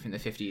sci-fi movie from the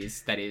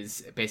 50s that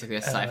is basically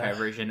a sci-fi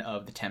version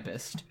of The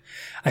Tempest.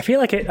 I feel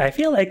like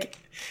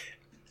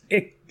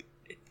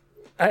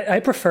I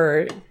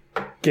prefer,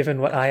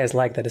 given what Aya's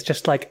like, that it's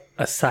just like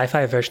a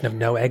sci-fi version of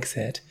No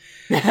Exit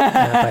by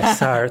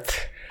Sartre.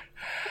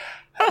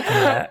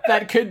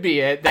 That could be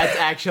it. That's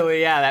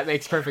actually, that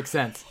makes perfect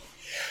sense.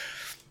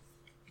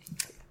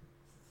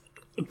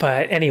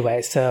 But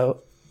anyway,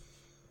 so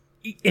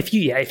if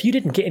you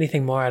didn't get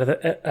anything more out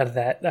of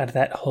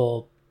that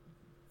whole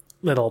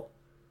little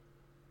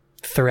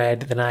thread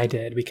than I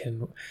did, we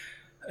can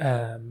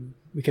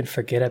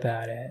forget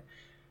about it.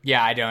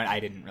 Yeah, I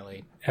didn't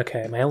really.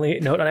 Okay, my only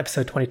note on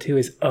episode 22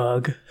 is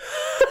ugh.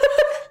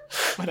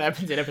 What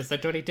happens in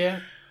episode 22?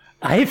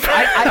 I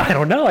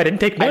don't know. I didn't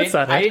take notes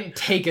on it. I didn't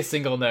take a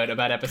single note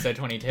about episode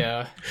 22.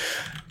 Look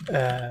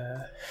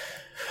at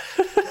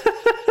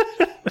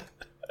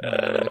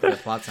the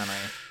plot summary.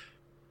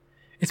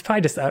 It's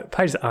probably just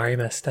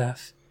Arima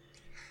stuff.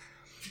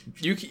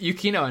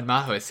 Yukino and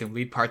Maho assume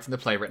lead parts in the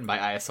play written by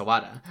Aya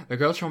Sawada. The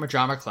girls form a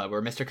drama club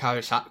where Mr.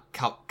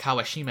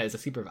 Kawashima is a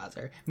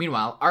supervisor.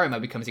 Meanwhile, Arima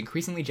becomes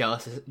increasingly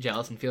jealous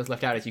and feels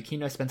left out as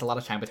Yukino spends a lot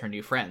of time with her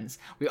new friends.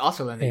 We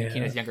also learn that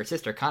Yukino's younger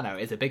sister, Kano,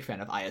 is a big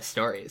fan of Aya's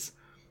stories.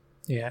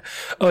 Yeah.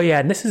 Oh, yeah,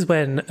 and this is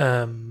when,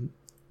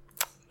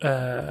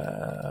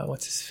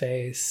 what's his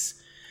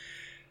face?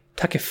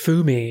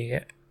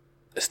 Takefumi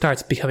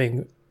starts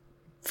becoming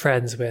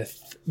friends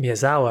with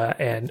Miyazawa,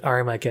 and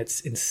Arima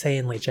gets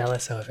insanely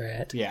jealous over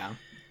it. Yeah.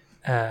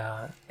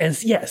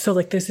 So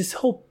like there's this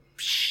whole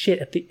shit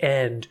at the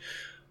end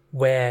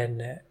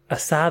when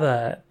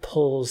Asaba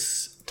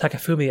pulls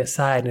Takefumi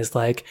aside and is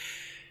like,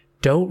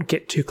 don't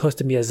get too close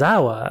to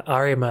Miyazawa,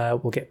 Arima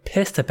will get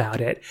pissed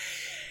about it.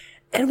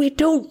 And we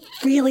don't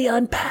really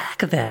unpack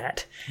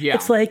that. Yeah.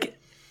 It's like,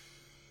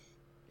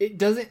 it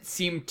doesn't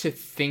seem to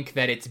think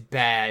that it's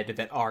bad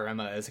that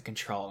Arima is a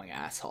controlling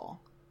asshole.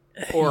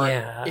 Or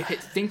if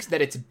it thinks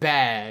that it's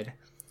bad,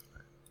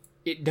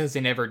 it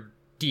doesn't ever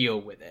deal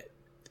with it.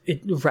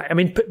 Right. I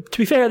mean, to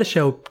be fair, the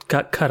show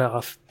got cut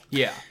off.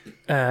 Yeah.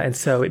 And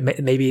so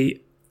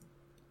maybe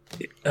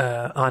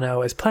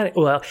Anno is planning...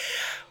 Well,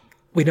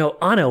 we know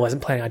Anno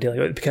wasn't planning on dealing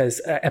with it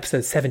because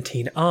episode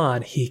 17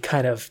 on, he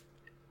kind of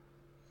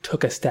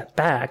took a step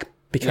back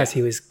because Yeah.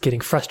 he was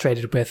getting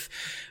frustrated with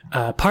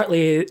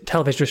partly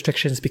television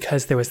restrictions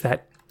because there was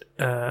that.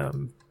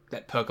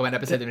 That Pokemon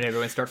episode that made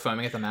everyone start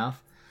foaming at the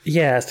mouth.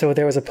 Yeah, so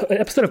there was an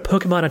episode of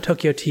Pokemon on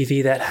Tokyo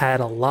TV that had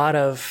a lot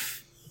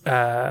of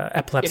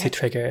epilepsy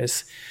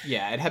triggers.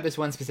 Yeah, it had this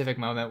one specific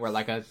moment where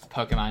like a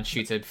Pokemon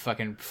shoots a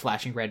fucking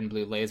flashing red and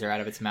blue laser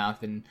out of its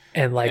mouth, and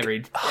And like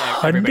everybody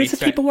hundreds of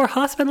people were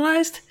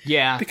hospitalized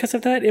Yeah, because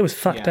of that. It was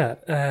fucked Yeah.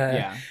 up.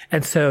 Yeah.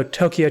 And so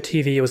Tokyo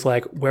TV was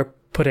like, we're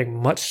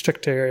putting much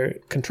stricter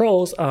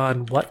controls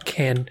on what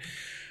you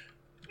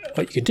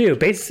can do.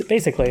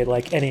 Basically,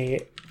 like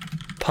any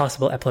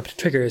possible epileptic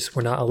triggers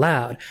were not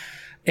allowed.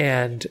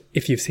 And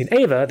if you've seen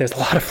Ava, there's a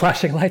lot of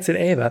flashing lights in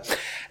Ava.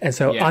 And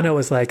so Yeah. Anno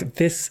was like,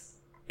 this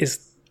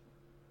is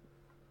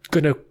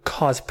going to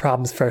cause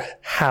problems for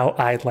how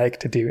I like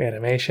to do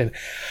animation.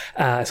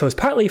 So it was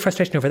partly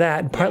frustration over that,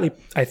 and partly,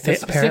 I the think,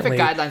 specific apparently...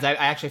 guidelines. I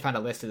actually found a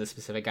list of the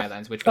specific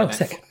guidelines, which were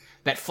sick.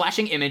 that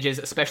flashing images,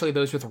 especially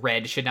those with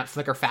red, should not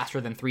flicker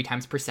faster than 3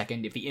 times per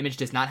second. If the image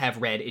does not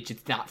have red, it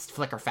should not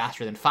flicker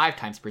faster than 5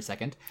 times per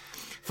second.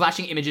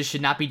 Flashing images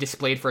should not be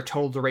displayed for a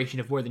total duration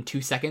of more than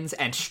 2 seconds,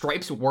 and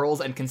stripes, whorls,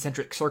 and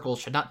concentric circles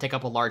should not take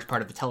up a large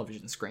part of the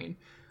television screen.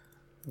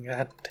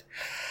 God.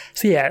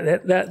 So yeah,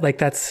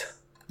 that's...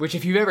 Which,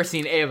 if you've ever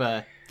seen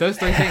Ava, those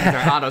 3 things are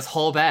Anno's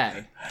whole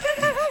bag.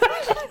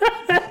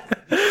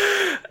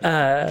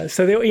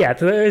 So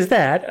there is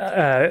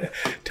that.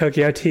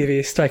 Tokyo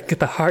TV striking at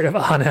the heart of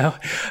Anno.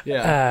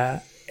 Yeah.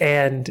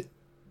 And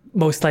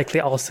most likely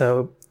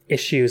also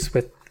issues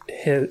with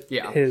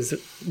his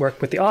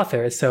work with the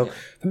author. So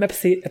from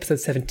episode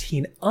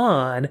 17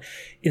 on,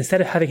 instead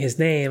of having his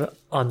name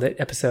on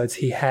the episodes,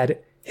 he had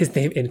his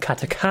name in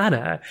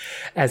katakana,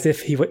 as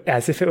if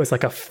it was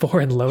like a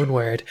foreign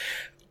loanword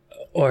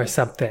or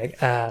something.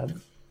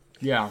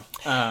 Yeah.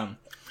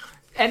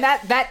 And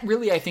that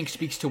really, I think,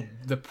 speaks to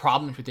the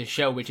problems with this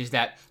show, which is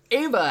that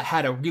Ava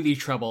had a really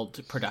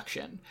troubled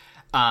production.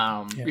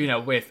 You know,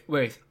 with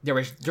there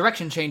was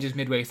direction changes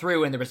midway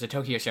through, and there was the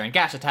Tokyo sarin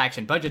gas attacks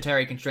and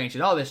budgetary constraints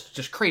and all this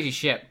just crazy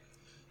shit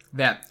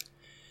that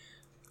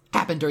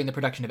happened during the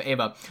production of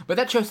Ava. But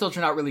that show still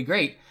turned out really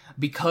great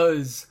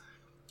because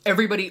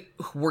everybody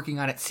working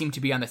on it seemed to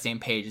be on the same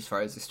page as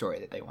far as the story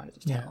that they wanted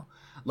to tell. Yeah.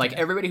 Like,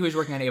 everybody who was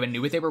working on Ava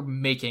knew what they were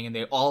making, and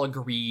they all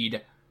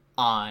agreed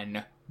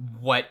on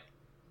what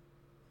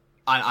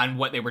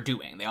they were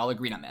doing. They all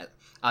agreed on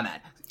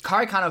that.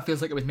 Kare Kano feels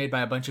like it was made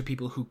by a bunch of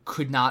people who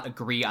could not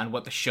agree on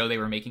what the show they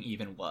were making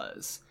even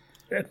was.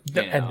 And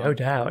no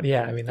doubt,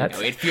 yeah. I mean,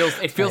 that's it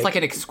feels like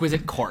an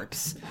exquisite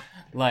corpse,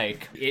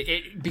 like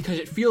it because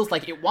it feels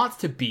like it wants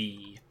to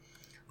be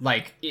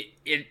like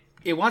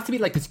it wants to be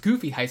like this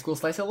goofy high school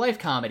slice of life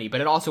comedy,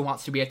 but it also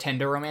wants to be a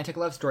tender romantic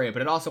love story,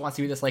 but it also wants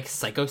to be this like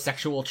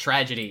psychosexual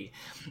tragedy,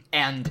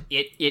 and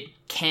it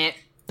can't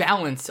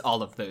balance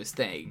all of those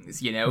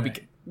things, you know,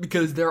 right.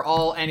 because they're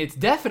all, and it's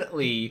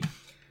definitely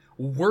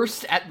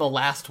worst at the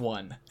last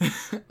one.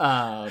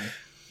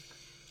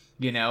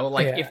 You know,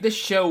 like if this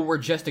show were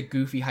just a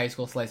goofy high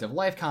school slice of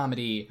life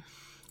comedy,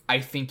 I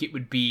think it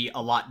would be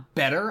a lot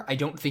better. I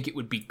don't think it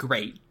would be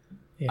great.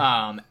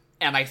 Yeah.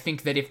 And I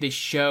think that if this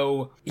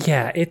show,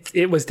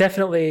 it was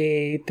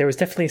definitely, there was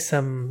definitely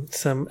some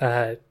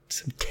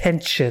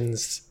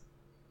tensions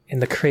in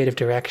the creative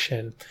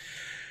direction.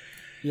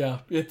 yeah,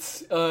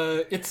 it's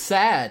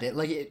sad.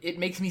 It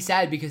makes me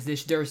sad because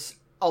there's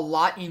a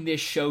lot in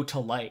this show to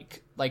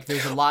like. Like,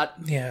 there's a lot,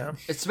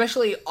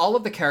 especially all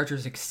of the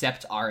characters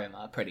except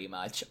Arima, pretty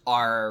much,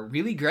 are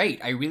really great.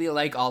 I really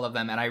like all of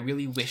them, and I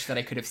really wish that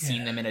I could have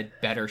seen them in a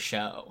better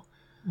show.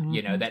 Mm-hmm.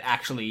 You know, that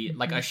actually,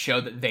 like, a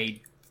show that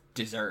they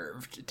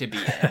deserved to be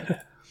in.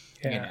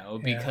 You know,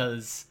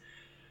 because,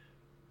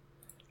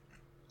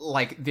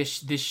 like,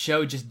 this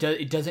show just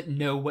doesn't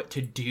know what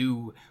to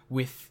do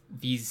with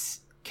these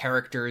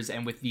characters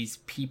and with these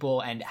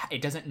people, and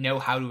it doesn't know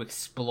how to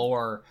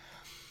explore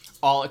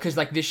all, because,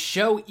 like, this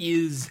show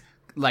is,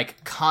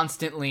 like,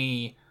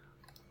 constantly,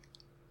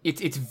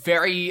 it's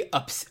very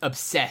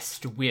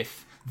obsessed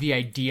with the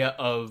idea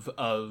of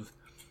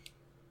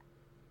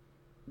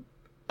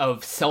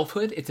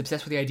selfhood. It's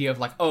obsessed with the idea of,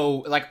 like,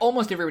 oh, like,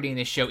 almost everybody in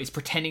this show is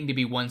pretending to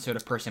be one sort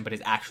of person, but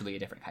is actually a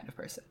different kind of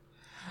person.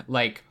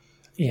 Like,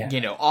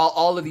 you know,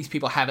 all of these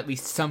people have at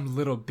least some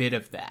little bit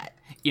of that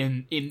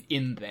in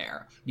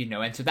there, you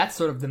know, and so that's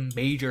sort of the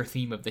major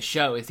theme of the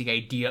show, is the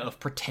idea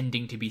of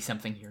pretending to be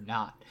something you're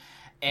not.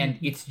 And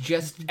it's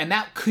just, and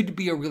that could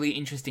be a really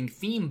interesting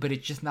theme, but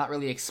it's just not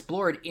really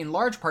explored, in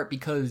large part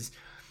because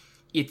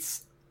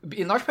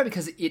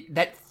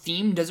that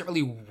theme doesn't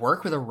really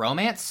work with a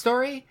romance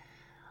story.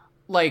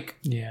 Like,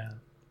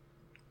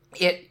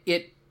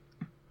 it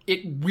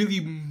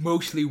really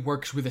mostly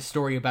works with a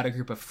story about a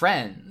group of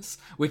friends,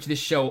 which this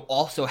show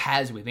also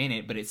has within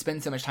it, but it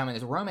spends so much time on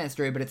this romance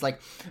story, but it's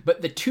like,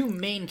 but the two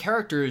main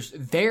characters,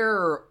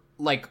 they're,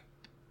 like,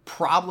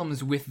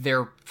 problems with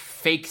their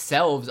fake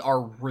selves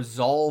are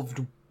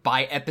resolved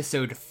by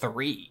episode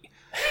 3,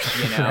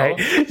 you know?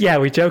 Right. Yeah,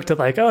 we joked at,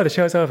 like, oh, the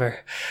show's over.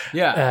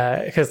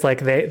 Yeah. Because,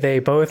 like, they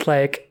both,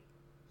 like,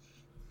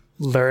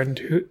 learned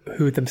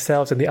who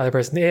themselves and the other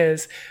person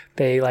is,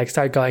 they like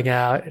start going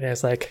out, and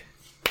it's like,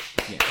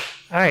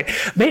 all right,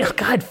 man, oh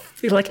God,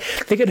 like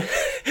they could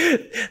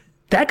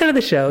that got on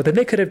the show. Then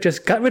they could have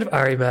just got rid of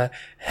Arima,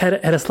 had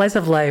a slice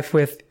of life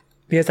with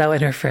Miyazawa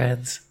and her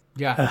friends.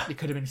 Yeah, it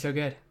could have been so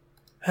good.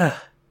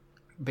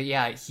 But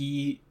yeah,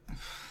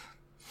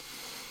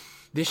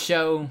 this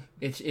show,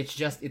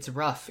 it's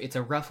rough. It's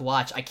a rough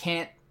watch. I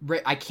can't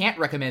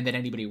recommend that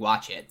anybody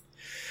watch it.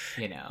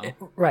 You know,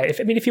 right?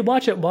 If you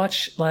watch it,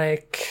 watch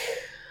like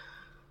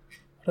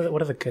what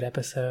are the good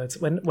episodes?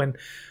 When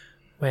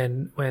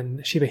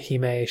Shiba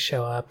Hime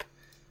show up.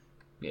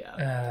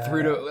 Yeah,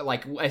 through to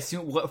like as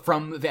soon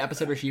from the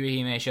episode where Shiba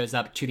Hime shows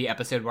up to the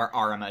episode where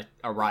Arima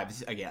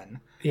arrives again.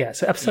 Yeah,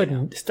 so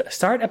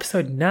start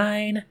episode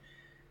 9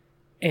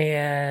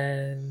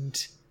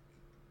 and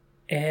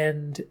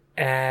end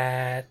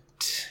at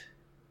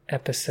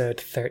episode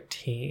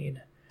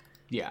 13.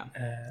 Yeah,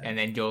 and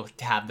then you'll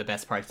have the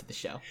best parts of the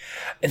show.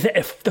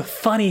 The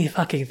funny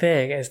fucking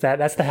thing is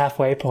that's the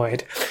halfway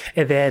point,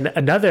 and then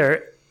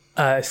another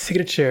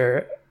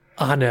signature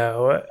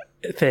Ano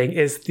thing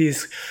is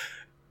these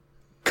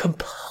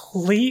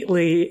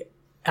completely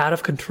out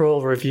of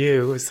control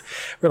reviews,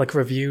 or like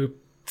review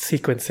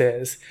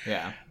sequences.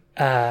 Yeah.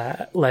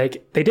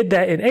 Like they did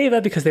that in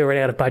Eva because they were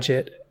running out of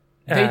budget.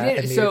 They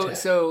did.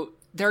 So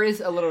there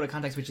is a little bit of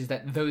context, which is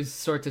that those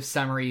sorts of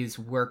summaries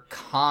were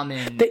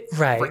common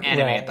for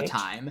anime at the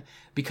time,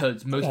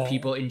 because most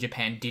people in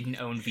Japan didn't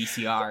own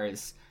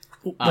VCRs.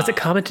 Was it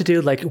common to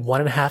do like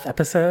 1.5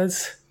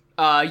 episodes?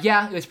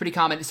 Yeah, it was pretty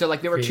common. So,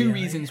 like, there were two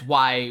reasons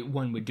why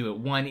one would do it.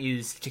 One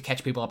is to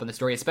catch people up on the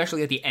story,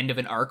 especially at the end of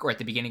an arc or at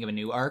the beginning of a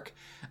new arc.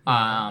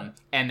 And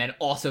then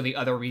also the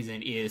other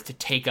reason is to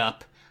take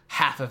up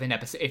half of an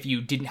episode. If you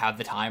didn't have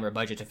the time or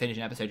budget to finish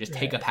an episode, just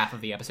take up half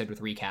of the episode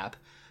with recap.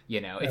 You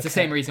know, it's the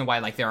same reason why,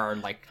 like, there are,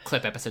 like,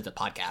 clip episodes of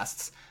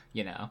podcasts,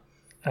 you know.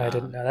 I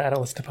didn't know that. I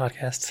don't listen to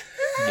podcasts.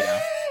 You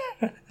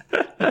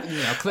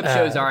know, clip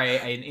shows are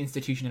an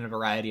institution in a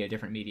variety of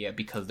different media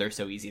because they're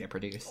so easy to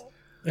produce.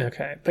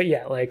 Okay, but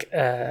yeah, like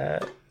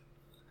then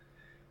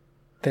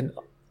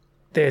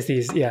there's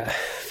these bizarre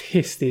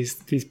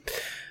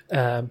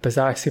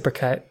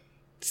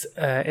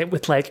supercuts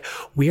with like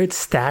weird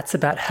stats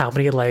about how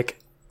many like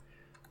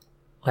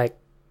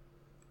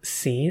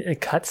scene and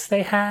cuts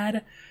they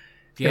had.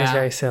 Yeah. It was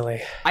very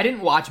silly. I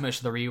didn't watch much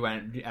of the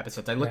rerun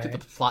episodes. I looked at the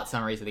plot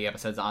summaries of the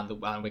episodes on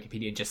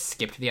Wikipedia and just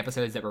skipped the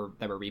episodes that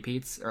were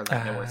repeats or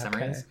like there were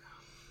summaries.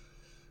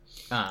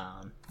 Okay.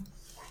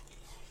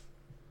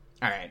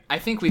 All right, I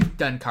think we've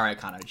done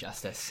Karakano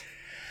justice.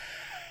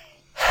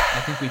 I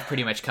think we've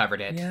pretty much covered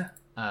it. Yeah.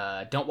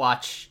 Don't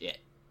watch it.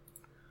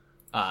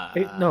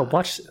 No,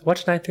 watch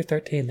 9 through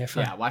 13. They're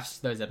fun. Yeah,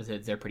 watch those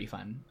episodes. They're pretty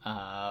fun.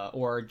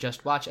 Or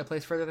just watch A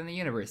Place Further Than the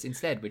Universe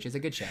instead, which is a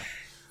good show.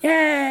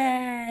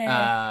 Yay!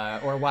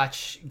 Or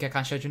watch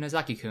Gekkan Shoujo no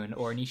Zaki-kun,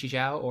 or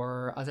Nishijou,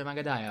 or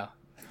Azumanga Daioh.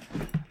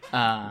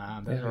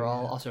 Those are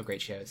all also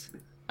great shows.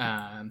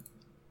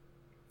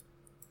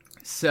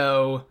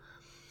 So,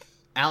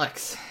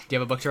 Alex, do you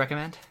have a book to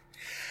recommend?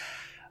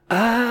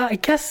 I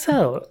guess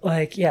so.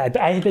 Like, yeah,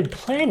 I had been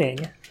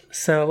planning.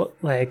 So,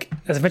 like,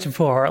 as I mentioned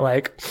before,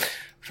 like,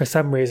 for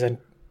some reason,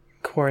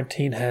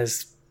 quarantine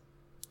has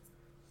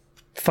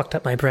fucked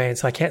up my brain,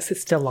 so I can't sit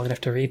still long enough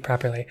to read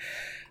properly.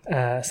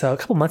 So a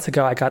couple months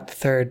ago, I got the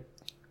third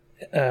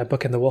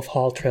book in the Wolf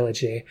Hall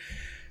trilogy,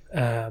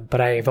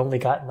 but I've only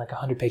gotten like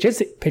 100 pages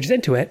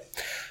into it.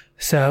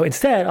 So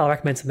instead, I'll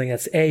recommend something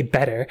that's A,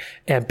 better,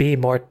 and B,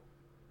 more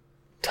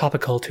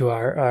topical to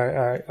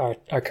our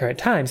current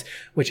times,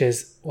 which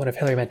is one of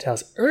Hilary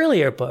Mantel's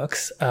earlier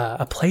books,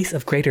 A Place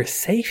of Greater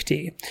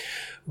Safety,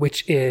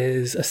 which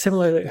is a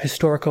similar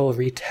historical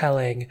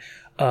retelling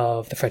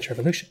of the French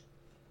Revolution.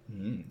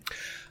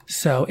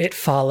 So it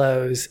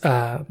follows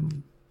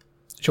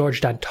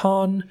Georges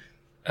Danton,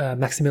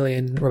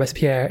 Maximilien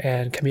Robespierre,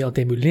 and Camille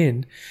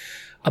Desmoulins,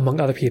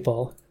 among other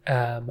people,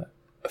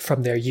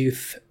 from their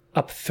youth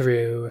up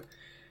through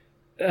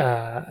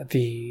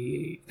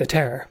the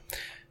terror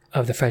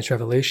of the French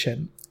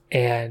Revolution.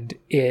 And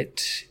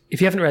if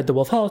you haven't read the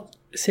Wolf Hall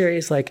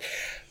series, like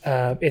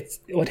it's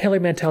what Hilary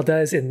Mantel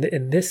does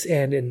in this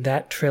and in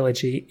that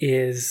trilogy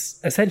is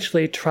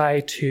essentially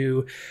try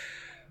to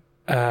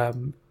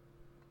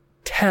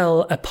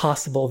tell a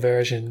possible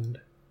version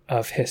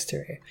of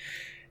history.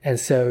 And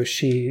so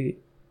she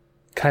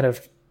kind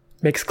of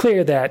makes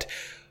clear that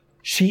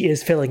she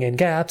is filling in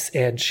gaps,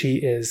 and she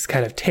is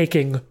kind of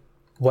taking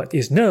what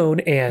is known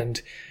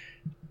and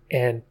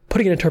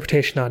putting an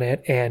interpretation on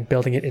it and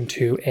building it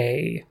into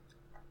a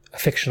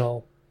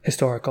fictional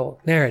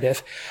historical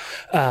narrative.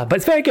 But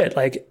it's very good.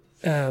 Like,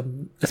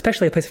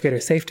 especially A Place of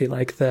Greater Safety,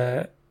 like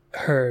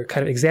her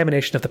kind of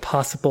examination of the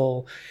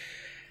possible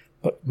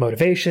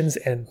motivations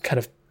and kind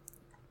of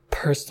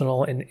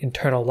personal and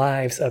internal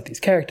lives of these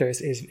characters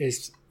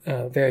is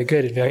very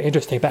good and very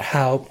interesting about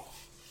how,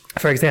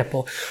 for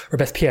example,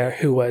 Robespierre,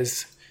 who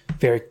was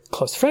very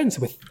close friends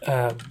with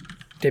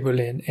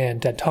Desmoulins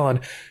and Danton,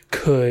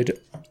 could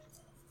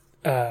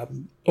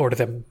order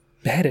them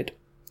beheaded.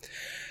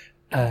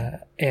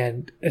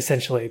 and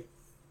essentially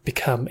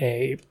become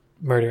a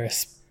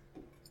murderous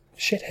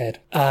shithead.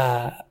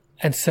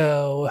 And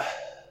so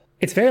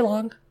it's very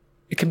long.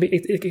 It can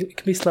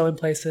be slow in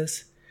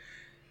places,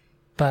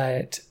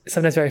 but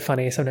sometimes very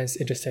funny, sometimes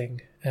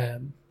interesting,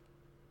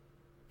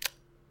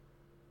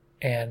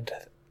 and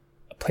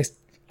A Place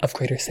of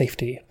Greater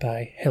Safety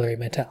by Hilary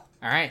Mantel.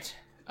 All right.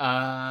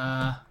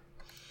 I'll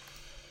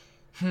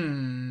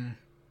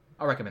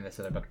recommend this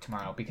other book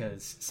tomorrow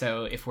because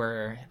if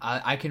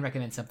I can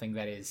recommend something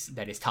that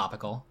is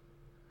topical,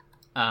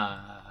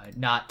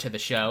 not to the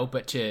show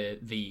but to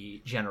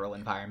the general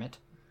environment.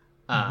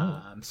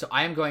 So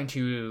I am going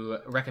to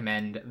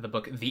recommend the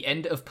book The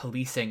End of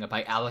Policing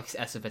by Alex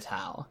S.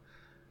 Vital,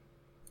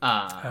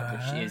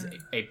 which is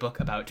a book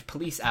about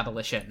police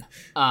abolition.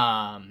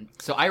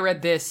 So I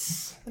read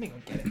this. Let me go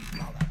get it.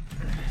 Hold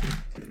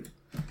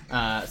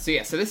on. So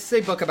this is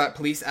a book about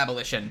police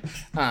abolition,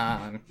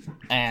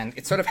 and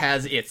it sort of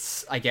has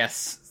its, I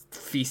guess,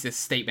 thesis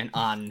statement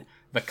on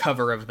the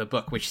cover of the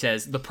book, which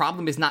says, "The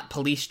problem is not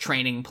police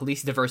training,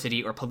 police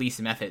diversity, or police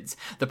methods.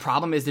 The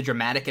problem is the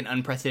dramatic and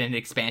unprecedented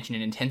expansion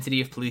and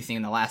intensity of policing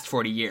in the last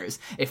 40 years,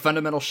 a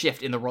fundamental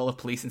shift in the role of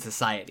police in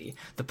society.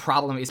 The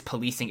problem is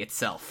policing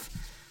itself."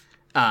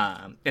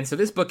 And so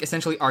this book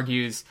essentially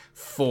argues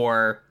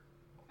for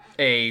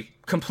a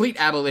complete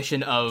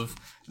abolition of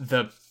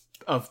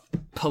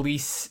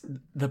police,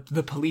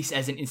 the police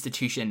as an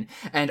institution,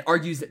 and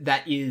argues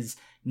that is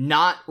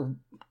not,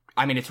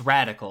 I mean, it's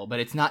radical, but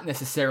it's not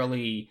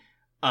necessarily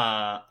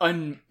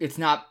it's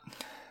not,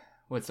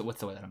 what's the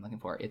word that I'm looking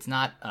for? It's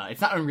not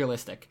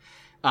unrealistic,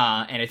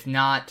 and it's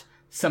not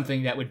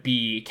something that would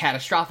be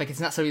catastrophic. It's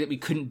not something that we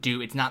couldn't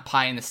do. It's not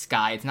pie in the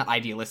sky. It's not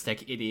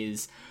idealistic. It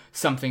is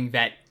something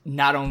that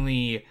not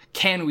only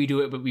can we do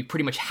it, but we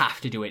pretty much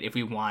have to do it if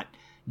we want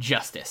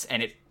justice.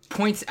 And it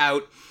points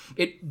out,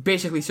 it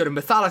basically sort of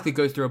methodically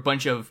goes through a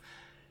bunch of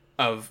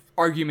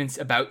arguments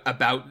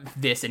about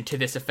this and to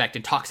this effect,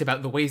 and talks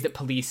about the ways that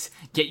police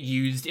get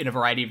used in a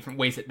variety of different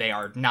ways that they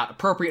are not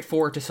appropriate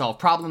for to solve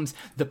problems,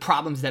 the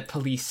problems that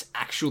police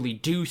actually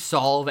do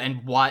solve,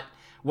 and what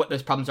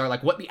those problems are,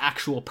 like what the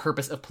actual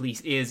purpose of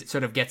police is. It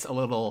sort of gets a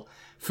little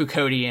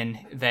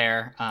Foucauldian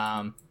there,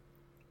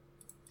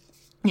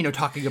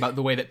 talking about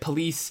the way that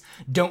police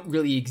don't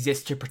really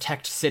exist to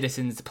protect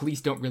citizens.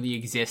 Police don't really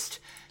exist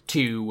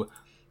to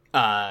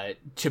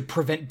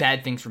prevent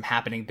bad things from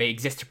happening. They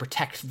exist to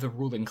protect the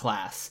ruling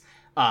class,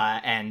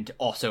 and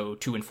also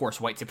to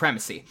enforce white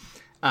supremacy,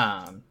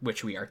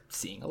 which we are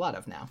seeing a lot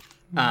of now.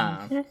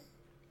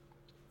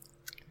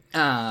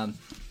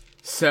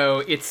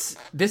 So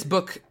this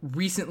book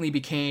recently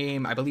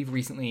became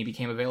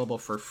available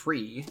for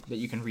free that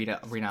you can read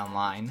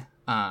online.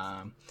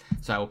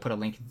 So I will put a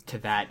link to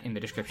that in the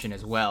description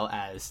as well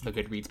as the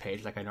Goodreads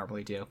page, like I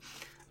normally do.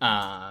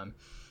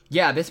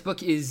 This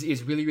book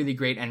is really, really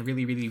great and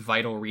really, really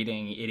vital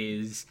reading. It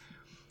is,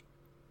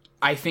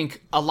 I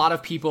think a lot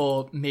of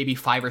people maybe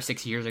 5 or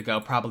 6 years ago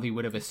probably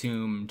would have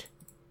assumed,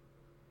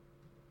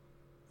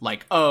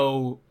 like,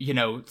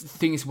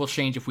 things will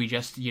change if we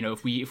just,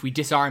 if we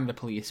disarm the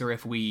police, or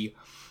if we,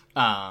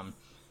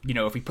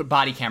 if we put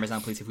body cameras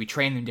on police, if we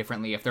train them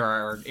differently, if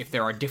there's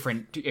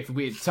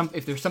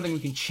something we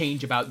can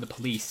change about the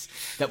police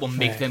that will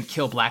make them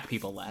kill black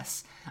people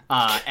less.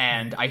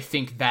 And I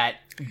think that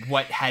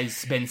what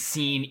has been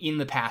seen in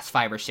the past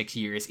 5 or 6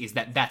 years is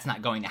that that's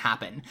not going to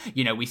happen.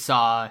 We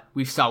saw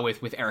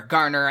with Eric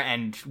Garner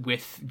and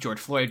with George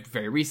Floyd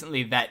very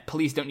recently that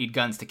police don't need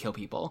guns to kill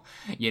people.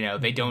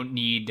 They don't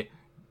need,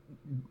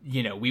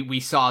 we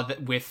saw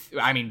that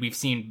we've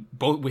seen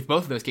with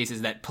both of those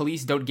cases that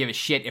police don't give a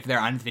shit if they're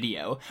on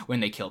video when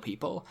they kill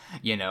people,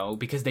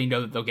 because they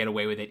know that they'll get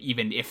away with it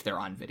even if they're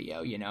on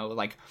video,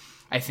 like,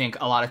 I think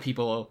a lot of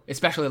people,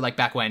 especially like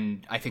back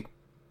when, I think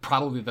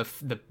probably the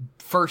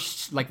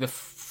first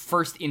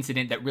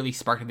incident that really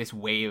sparked this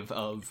wave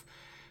of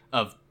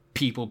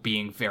people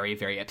being very,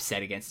 very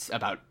upset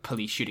about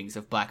police shootings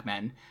of black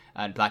men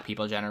and black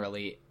people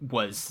generally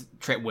was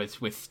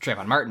with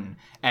Trayvon Martin.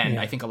 And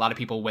I think a lot of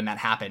people, when that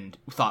happened,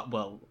 thought,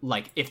 well,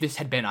 like, if this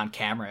had been on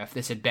camera, if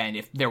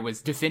there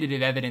was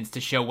definitive evidence to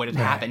show what had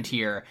happened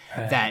here,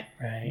 that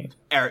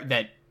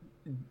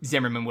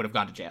Zimmerman would have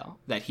gone to jail,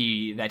 that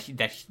he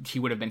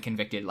would have been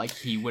convicted, like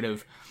he would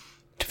have.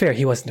 To be fair,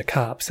 he wasn't a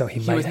cop, so he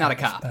was not a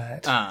cop.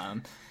 But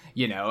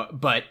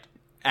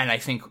and I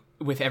think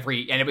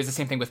and it was the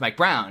same thing with Mike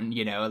Brown,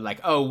 like,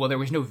 oh, well, there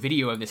was no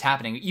video of this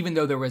happening, even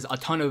though there was a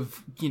ton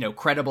of,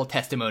 credible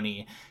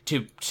testimony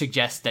to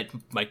suggest that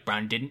Mike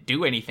Brown didn't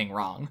do anything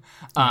wrong.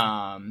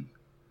 If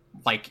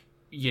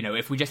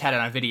we just had it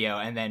on video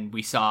and then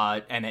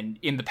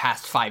in the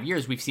past 5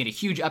 years, we've seen a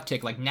huge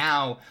uptick. Like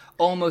now,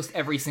 almost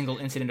every single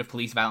incident of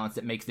police violence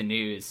that makes the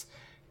news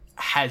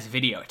has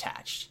video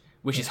attached,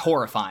 which is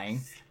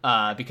horrifying,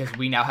 because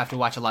we now have to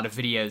watch a lot of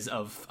videos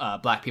of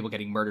black people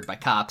getting murdered by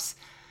cops,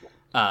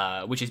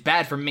 which is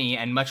bad for me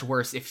and much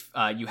worse if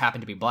you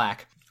happen to be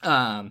black.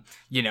 And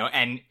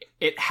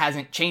it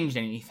hasn't changed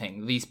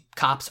anything. These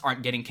cops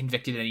aren't getting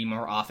convicted any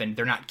more often.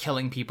 They're not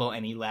killing people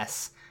any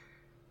less.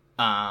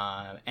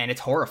 and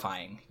it's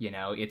horrifying.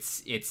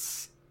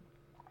 It's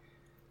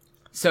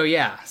so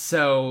yeah.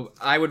 So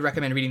I would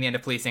recommend reading The End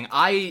of Policing.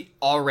 I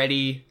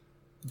already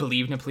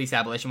believed in police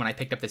abolition when I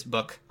picked up this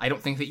book. I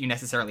don't think that you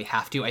necessarily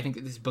have to. I think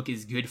that this book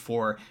is good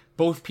for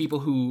both people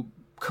who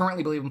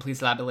currently believe in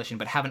police abolition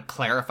but haven't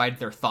clarified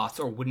their thoughts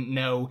or wouldn't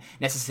know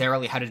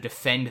necessarily how to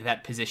defend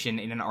that position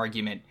in an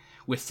argument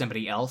with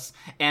somebody else,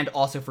 and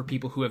also for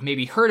people who have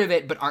maybe heard of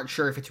it but aren't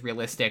sure if it's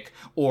realistic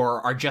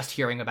or are just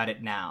hearing about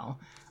it now.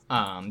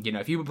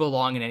 If you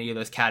belong in any of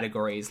those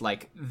categories,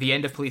 like The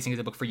End of Policing is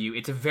a book for you.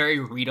 It's a very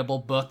readable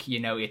book.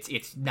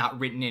 It's not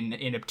written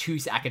in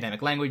obtuse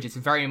academic language. It's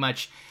very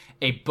much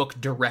a book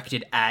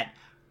directed at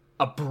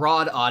a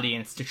broad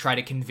audience to try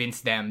to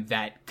convince them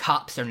that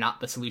cops are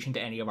not the solution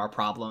to any of our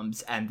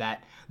problems, and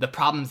that the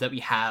problems that we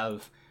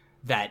have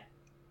that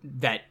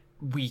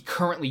we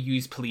currently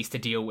use police to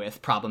deal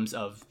with, problems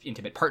of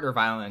intimate partner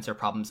violence or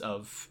problems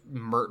of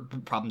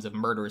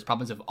murders,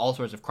 problems of all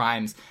sorts of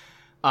crimes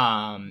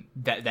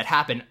that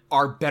happen,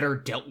 are better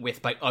dealt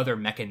with by other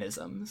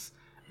mechanisms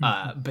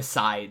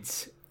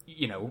besides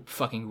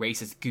fucking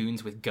racist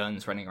goons with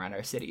guns running around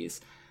our cities.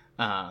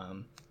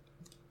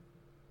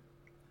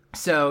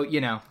 So,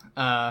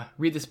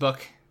 read this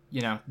book,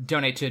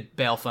 donate to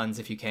bail funds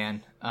if you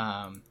can.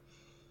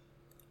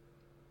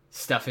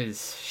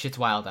 Shit's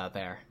wild out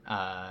there.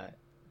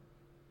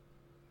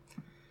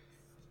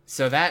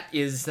 So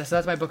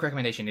that's my book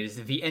recommendation. It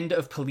is The End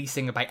of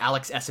Policing by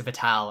Alex S.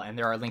 Vital, and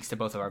there are links to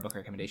both of our book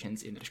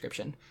recommendations in the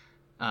description,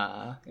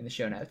 in the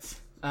show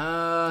notes.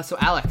 So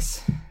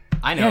Alex,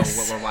 I know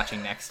what we're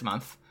watching next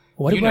month.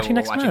 What are we watching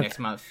next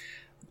month?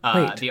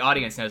 The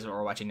audience knows what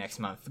we're watching next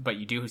month, but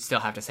you do still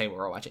have to say what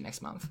we're watching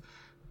next month.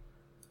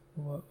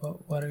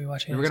 What are we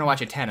watching? We're going to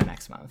watch Utena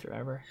next month,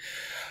 remember?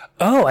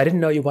 Oh, I didn't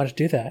know you wanted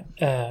to do that.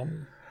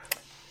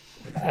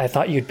 I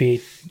thought you'd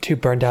be too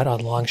burned out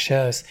on long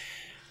shows.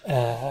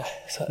 No,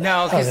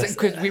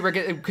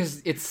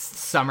 because it's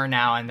summer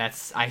now, and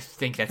I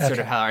think that's sort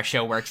of how our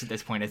show works at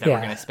this point. Is that we're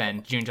going to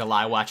spend June,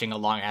 July watching a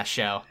long ass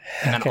show,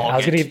 and then I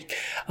was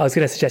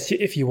going to suggest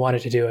if you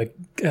wanted to do a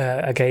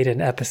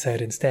Gaiden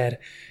episode instead.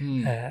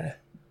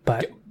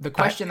 But the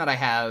question that I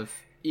have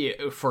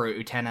for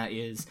Utena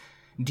is,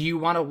 do you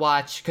want to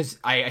watch, because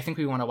I think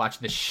we want to watch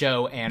the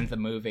show and the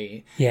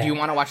movie. Yeah. Do you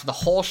want to watch the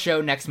whole show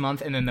next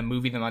month and then the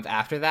movie the month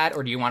after that?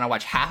 Or do you want to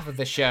watch half of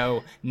the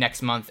show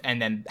next month and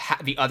then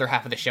the other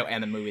half of the show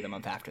and the movie the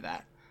month after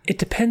that? It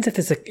depends if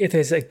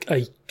there's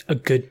a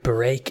good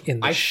break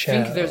in the show.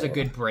 I think there's a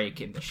good break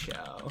in the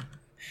show.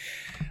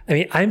 I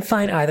mean, I'm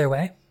fine either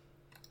way.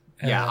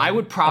 Yeah, I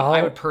would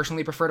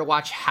personally prefer to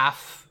watch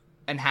half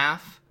and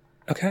half.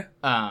 Okay.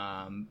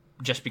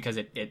 Just because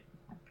it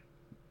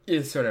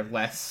is sort of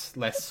less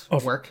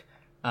work.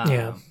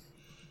 Yeah.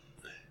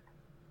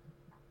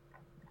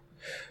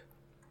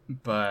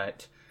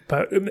 But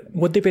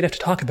would there be enough to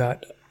talk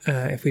about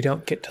if we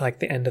don't get to like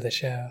the end of the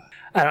show?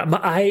 I don't know.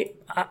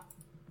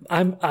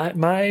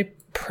 My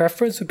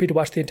preference would be to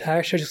watch the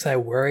entire show, just because I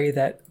worry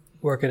that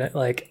we're gonna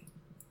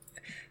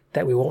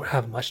that we won't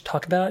have much to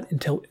talk about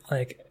until all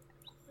right,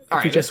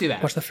 let's do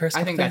that. Watch the first.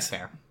 I think things. that's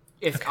fair.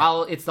 It's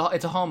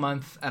a whole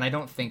month, and I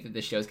don't think that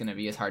this show is going to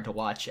be as hard to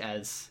watch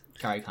as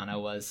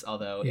Karikano was,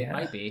 although it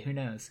might be. Who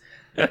knows?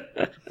 Let's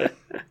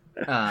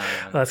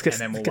get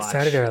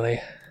started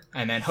early,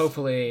 and then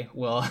hopefully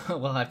we'll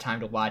have time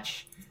to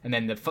watch. And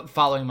then the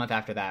following month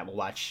after that, we'll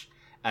watch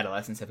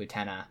Adolescence of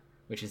Utena,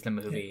 which is the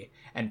movie.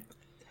 And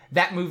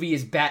that movie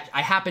is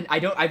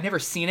I've never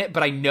seen it,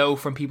 but I know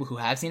from people who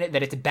have seen it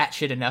that it's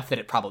batshit enough that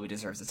it probably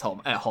deserves a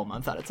whole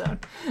month on its own.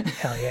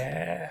 Hell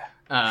yeah.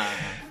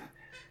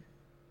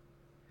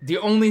 The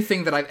only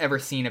thing that I've ever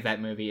seen of that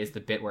movie is the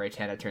bit where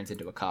Utena turns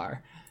into a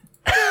car.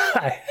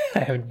 I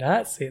have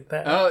not seen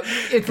that. Oh,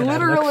 it's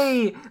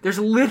literally it's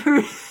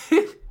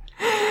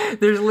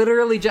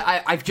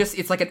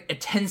like a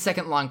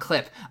 10-second long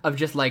clip of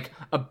just like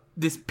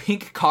this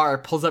pink car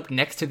pulls up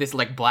next to this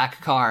like black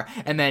car,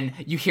 and then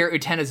you hear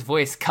Utena's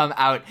voice come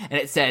out, and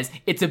it says,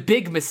 "It's a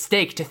big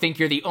mistake to think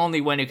you're the only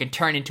one who can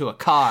turn into a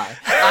car.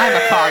 I'm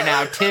a car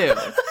now too."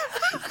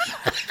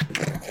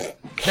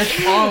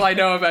 That's all I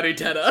know about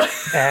Utena.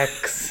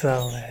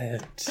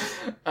 Excellent.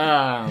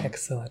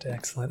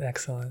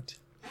 Excellent.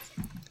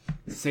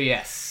 So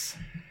yes.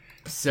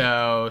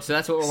 So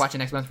that's what we're watching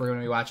next month. We're going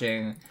to be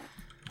watching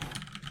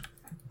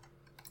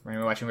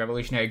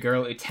Revolutionary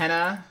Girl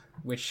Utena,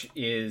 which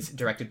is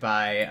directed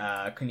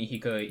by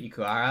Kunihiko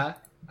Ikuhara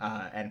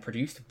and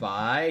produced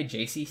by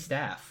JC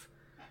Staff.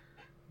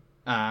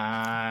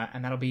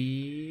 And that'll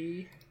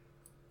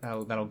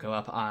go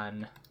up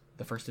on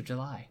the 1st of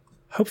July.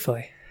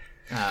 Hopefully.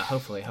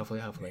 Hopefully.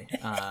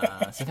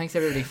 So thanks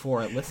everybody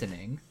for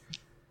listening.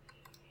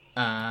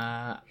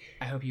 I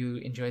hope you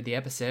enjoyed the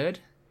episode,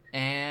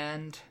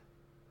 and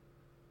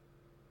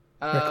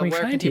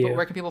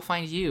where can people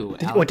find you?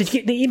 Did you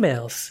get the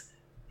emails?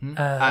 We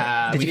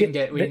didn't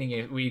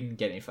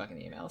get any fucking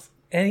emails.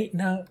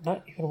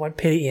 not even one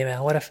pity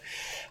email. What a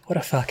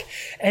fuck.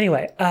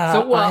 Anyway,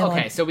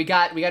 so we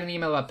got an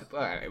email up.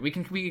 We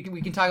can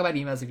talk about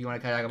emails if you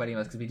want to talk about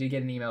emails, because we did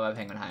get an email about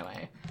Penguin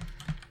Highway.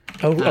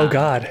 Oh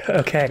God.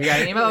 Okay. We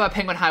got an email about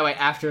Penguin Highway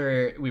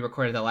after we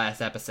recorded the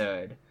last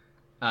episode.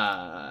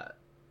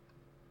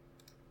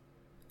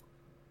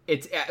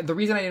 It's the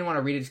reason I didn't want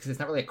to read it is because it's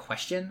not really a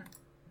question.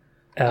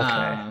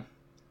 Okay.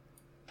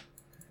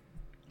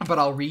 But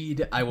I'll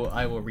read. I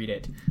will read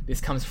it. This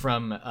comes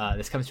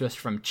to us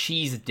from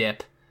Cheese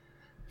Dip.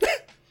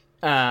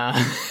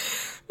 Okay.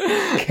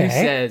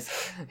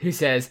 Who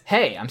says,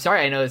 "Hey, I'm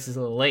sorry I know this is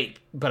a little late,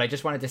 but I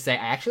just wanted to say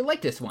I actually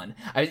like this one.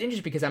 I was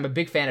interested because I'm a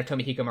big fan of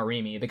Tomihiko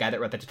Morimi, the guy that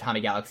wrote the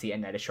Tatami Galaxy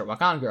and Night of Short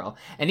Walk On Girl.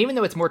 And even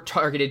though it's more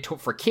targeted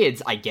for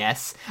kids, I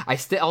guess, I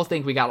still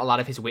think we got a lot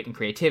of his wit and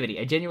creativity.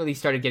 I genuinely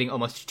started getting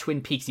almost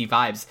Twin Peaksy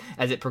vibes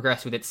as it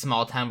progressed with its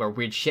small town where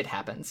weird shit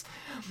happens.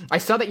 I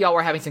saw that y'all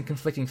were having some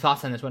conflicting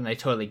thoughts on this one, and I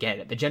totally get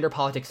it. The gender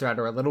politics throughout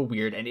are a little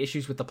weird, and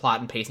issues with the plot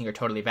and pacing are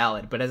totally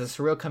valid, but as a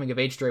surreal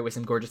coming-of-age story with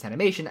some gorgeous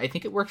animation, I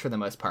think it works for the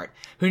most part.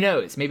 Who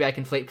knows? Maybe I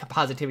conflate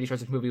positivity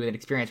towards this movie with an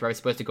experience where I was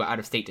supposed to go out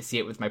of state to see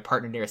it with my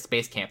partner near a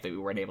space camp that we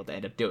weren't able to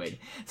end up doing.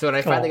 So when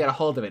I finally got a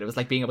hold of it, it was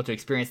like being able to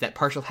experience that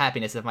partial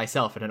happiness of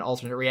myself in an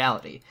alternate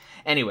reality.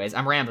 Anyways,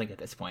 I'm rambling at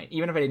this point.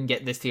 Even if I didn't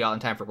get this to y'all in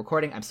time for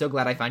recording, I'm so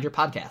glad I found your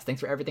podcast.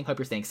 Thanks for everything. Hope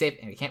you're staying safe,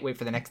 and I can't wait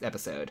for the next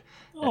episode."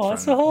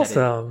 That's so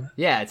wholesome.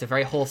 It's a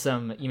very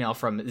wholesome email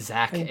from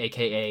Zach,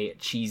 aka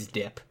Cheese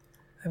Dip.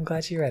 I'm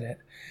glad you read it.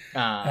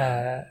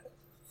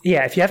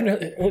 Yeah, if you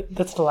haven't,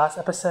 that's the last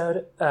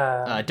episode.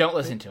 Don't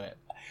listen to it.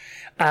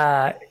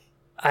 That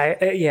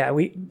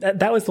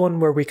was the one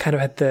where we kind of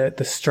had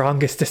the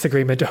strongest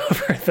disagreement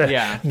over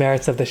the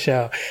merits of the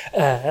show.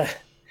 Don't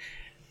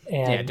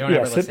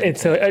ever listen. And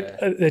so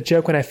the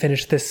joke when I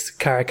finished this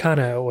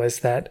Karakana was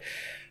that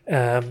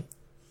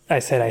I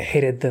said I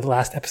hated the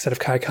last episode of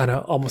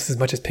Karakana almost as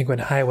much as Penguin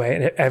Highway,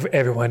 and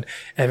everyone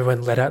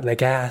let out the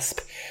gasp.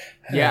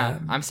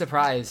 I'm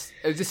surprised,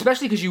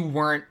 especially because you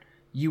weren't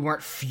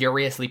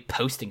furiously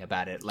posting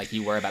about it like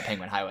you were about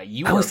Penguin Highway.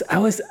 I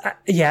was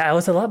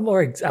a lot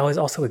more. I was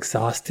also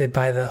exhausted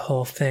by the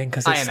whole thing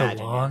because it's so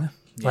long.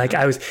 Yeah. Like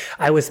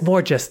I was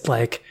more just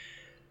like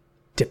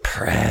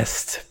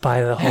depressed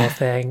by the whole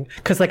thing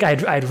because like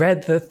I'd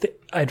read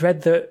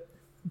the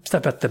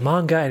stuff about the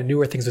manga and I knew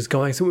where things was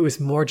going, so it was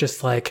more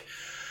just like,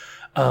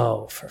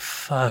 oh, for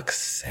fuck's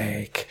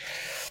sake,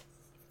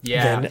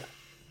 than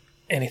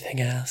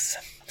anything else.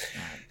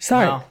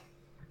 Sorry. Well,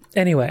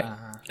 anyway.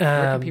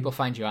 Where can people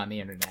find you on the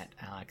internet,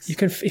 Alex? You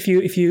can,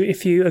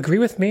 if you agree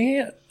with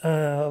me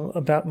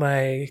about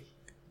my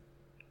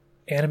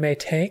anime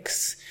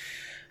takes,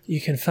 you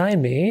can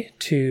find me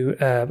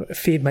to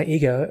feed my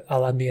ego, a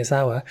la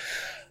Miyazawa,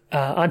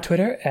 on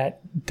Twitter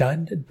at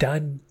done,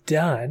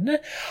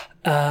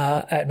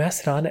 at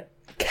Mastodon,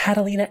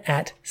 Catalina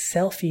at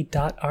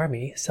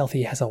selfie.army.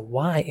 Selfie has a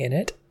Y in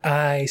it.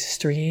 I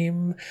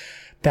stream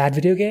bad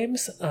video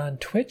games on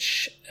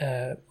Twitch.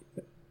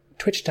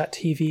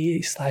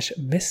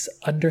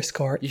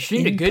 Twitch.tv/miss_input. You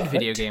streamed a good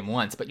video game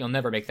once, but you'll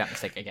never make that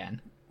mistake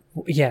again.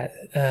 Yeah.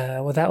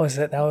 Well, that was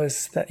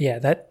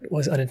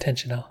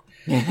unintentional.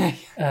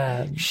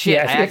 Shit,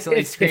 I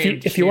accidentally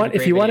screamed. If you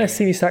want to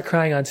see me start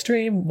crying on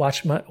stream,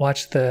 watch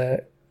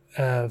the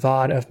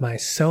VOD of my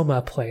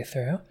Soma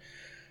playthrough.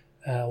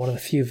 One of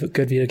the few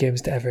good video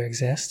games to ever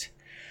exist.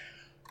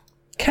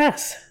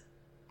 Cass,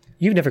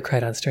 you've never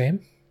cried on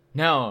stream.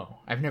 No,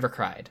 I've never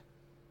cried.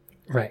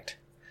 Right.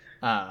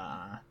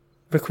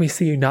 Where can we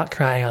see you not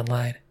crying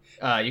online?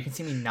 You can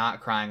see me not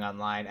crying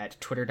online at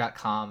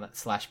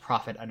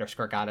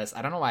twitter.com/prophet_goddess.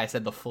 I don't know why I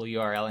said the full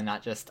URL and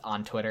not just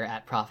on Twitter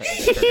at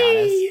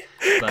prophet_goddess.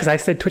 Because I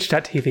said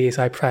twitch.tv,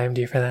 so I primed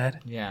you for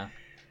that. Yeah.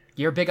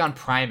 You're big on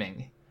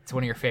priming. It's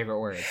one of your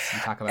favorite words. You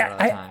talk about it all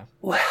the time.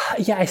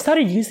 I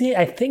started using it,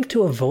 I think,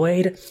 to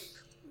avoid...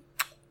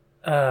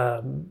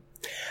 I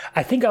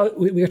think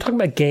we were talking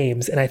about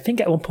games, and I think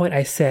at one point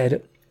I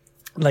said...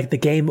 like the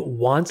game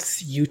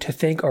wants you to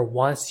think or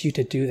wants you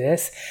to do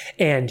this,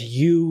 and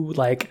you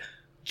like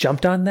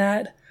jumped on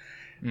that.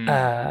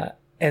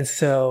 And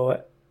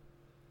so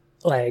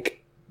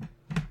like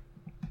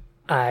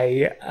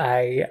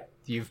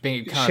you've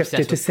been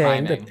shifted to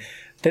saying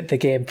that the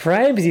game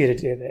primes you to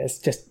do this,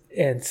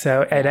 and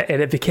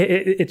it became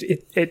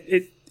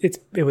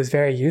it was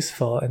very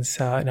useful, and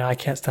so now I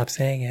can't stop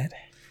saying it.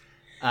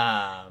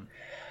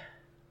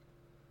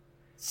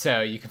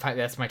 So you can find,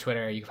 that's my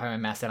Twitter. You can find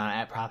my Mastodon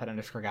at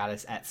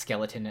prophet_goddess at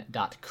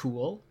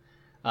skeleton.cool.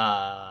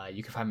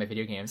 You can find my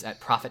video games at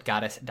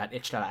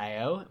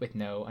prophetgoddess.itch.io with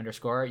no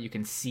underscore. You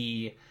can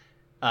see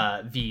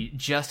the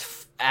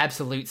just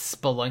absolute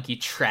spelunky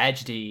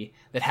tragedy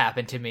that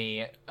happened to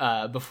me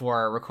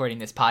before recording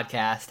this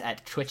podcast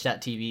at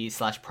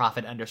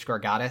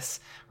twitch.tv/prophet_goddess,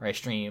 where I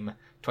stream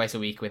twice a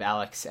week with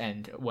Alex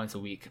and once a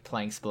week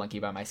playing Spelunky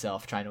by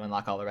myself, trying to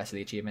unlock all the rest of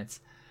the achievements.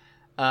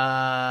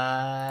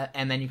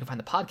 And then you can find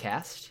the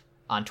podcast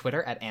on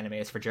Twitter at Anime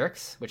is for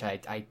Jerks, which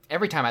I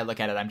every time I look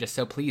at it, I'm just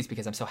so pleased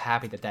because I'm so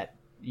happy that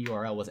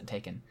URL wasn't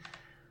taken.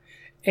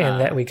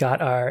 And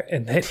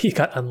that he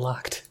got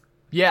unlocked.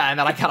 Yeah, and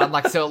then I got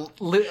unlocked. So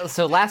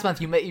last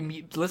month,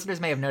 listeners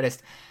may have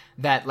noticed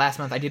that last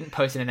month I didn't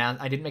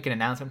make an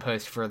announcement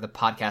post for the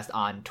podcast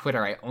on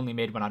Twitter. I only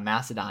made one on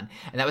Mastodon,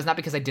 and that was not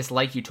because I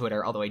dislike you,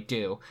 Twitter, although I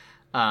do.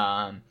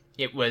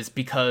 It was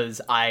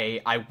because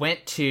I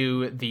went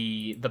to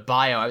the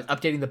bio. I was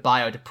updating the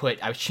bio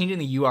I was changing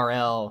the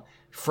URL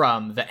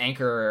from the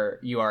Anchor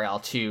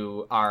URL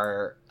to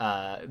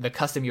the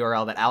custom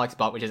URL that Alex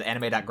bought, which is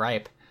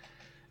anime.gripe.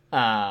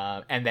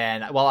 And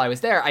then while I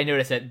was there, I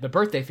noticed that the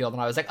birthday field,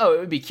 and I was like, oh, it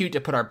would be cute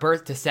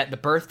to set the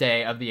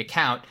birthday of the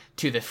account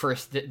to the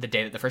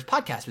day that the first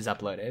podcast was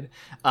uploaded.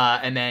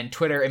 And then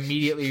Twitter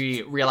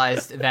immediately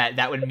realized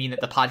that would mean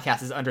that the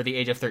podcast is under the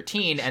age of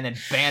 13 and then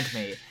banned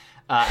me.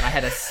 And I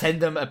had to send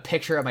them a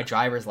picture of my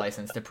driver's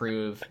license to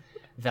prove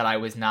that I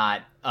was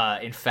not,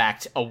 in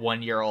fact, a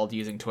 1-year-old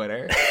using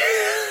Twitter.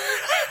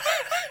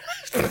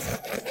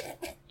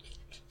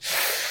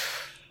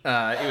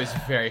 It was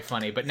very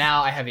funny, but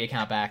now I have the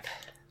account back,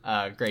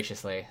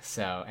 graciously.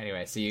 So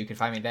anyway, so you can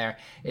find me there.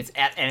 It's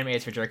at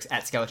Animators for Jerks,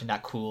 at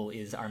skeleton.cool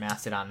is our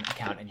Mastodon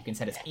account, and you can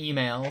send us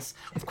emails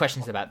with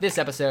questions about this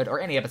episode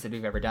or any episode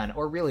we've ever done,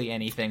 or really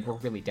anything. We're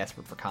really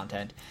desperate for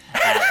content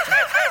at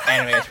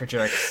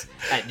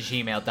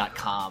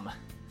animatorsforjerks@gmail.com.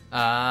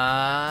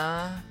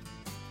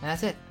 And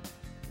that's it.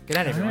 Good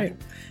night, everyone. All right.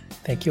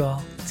 Thank you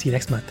all. See you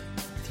next month.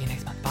 See you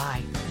next month.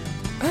 Bye.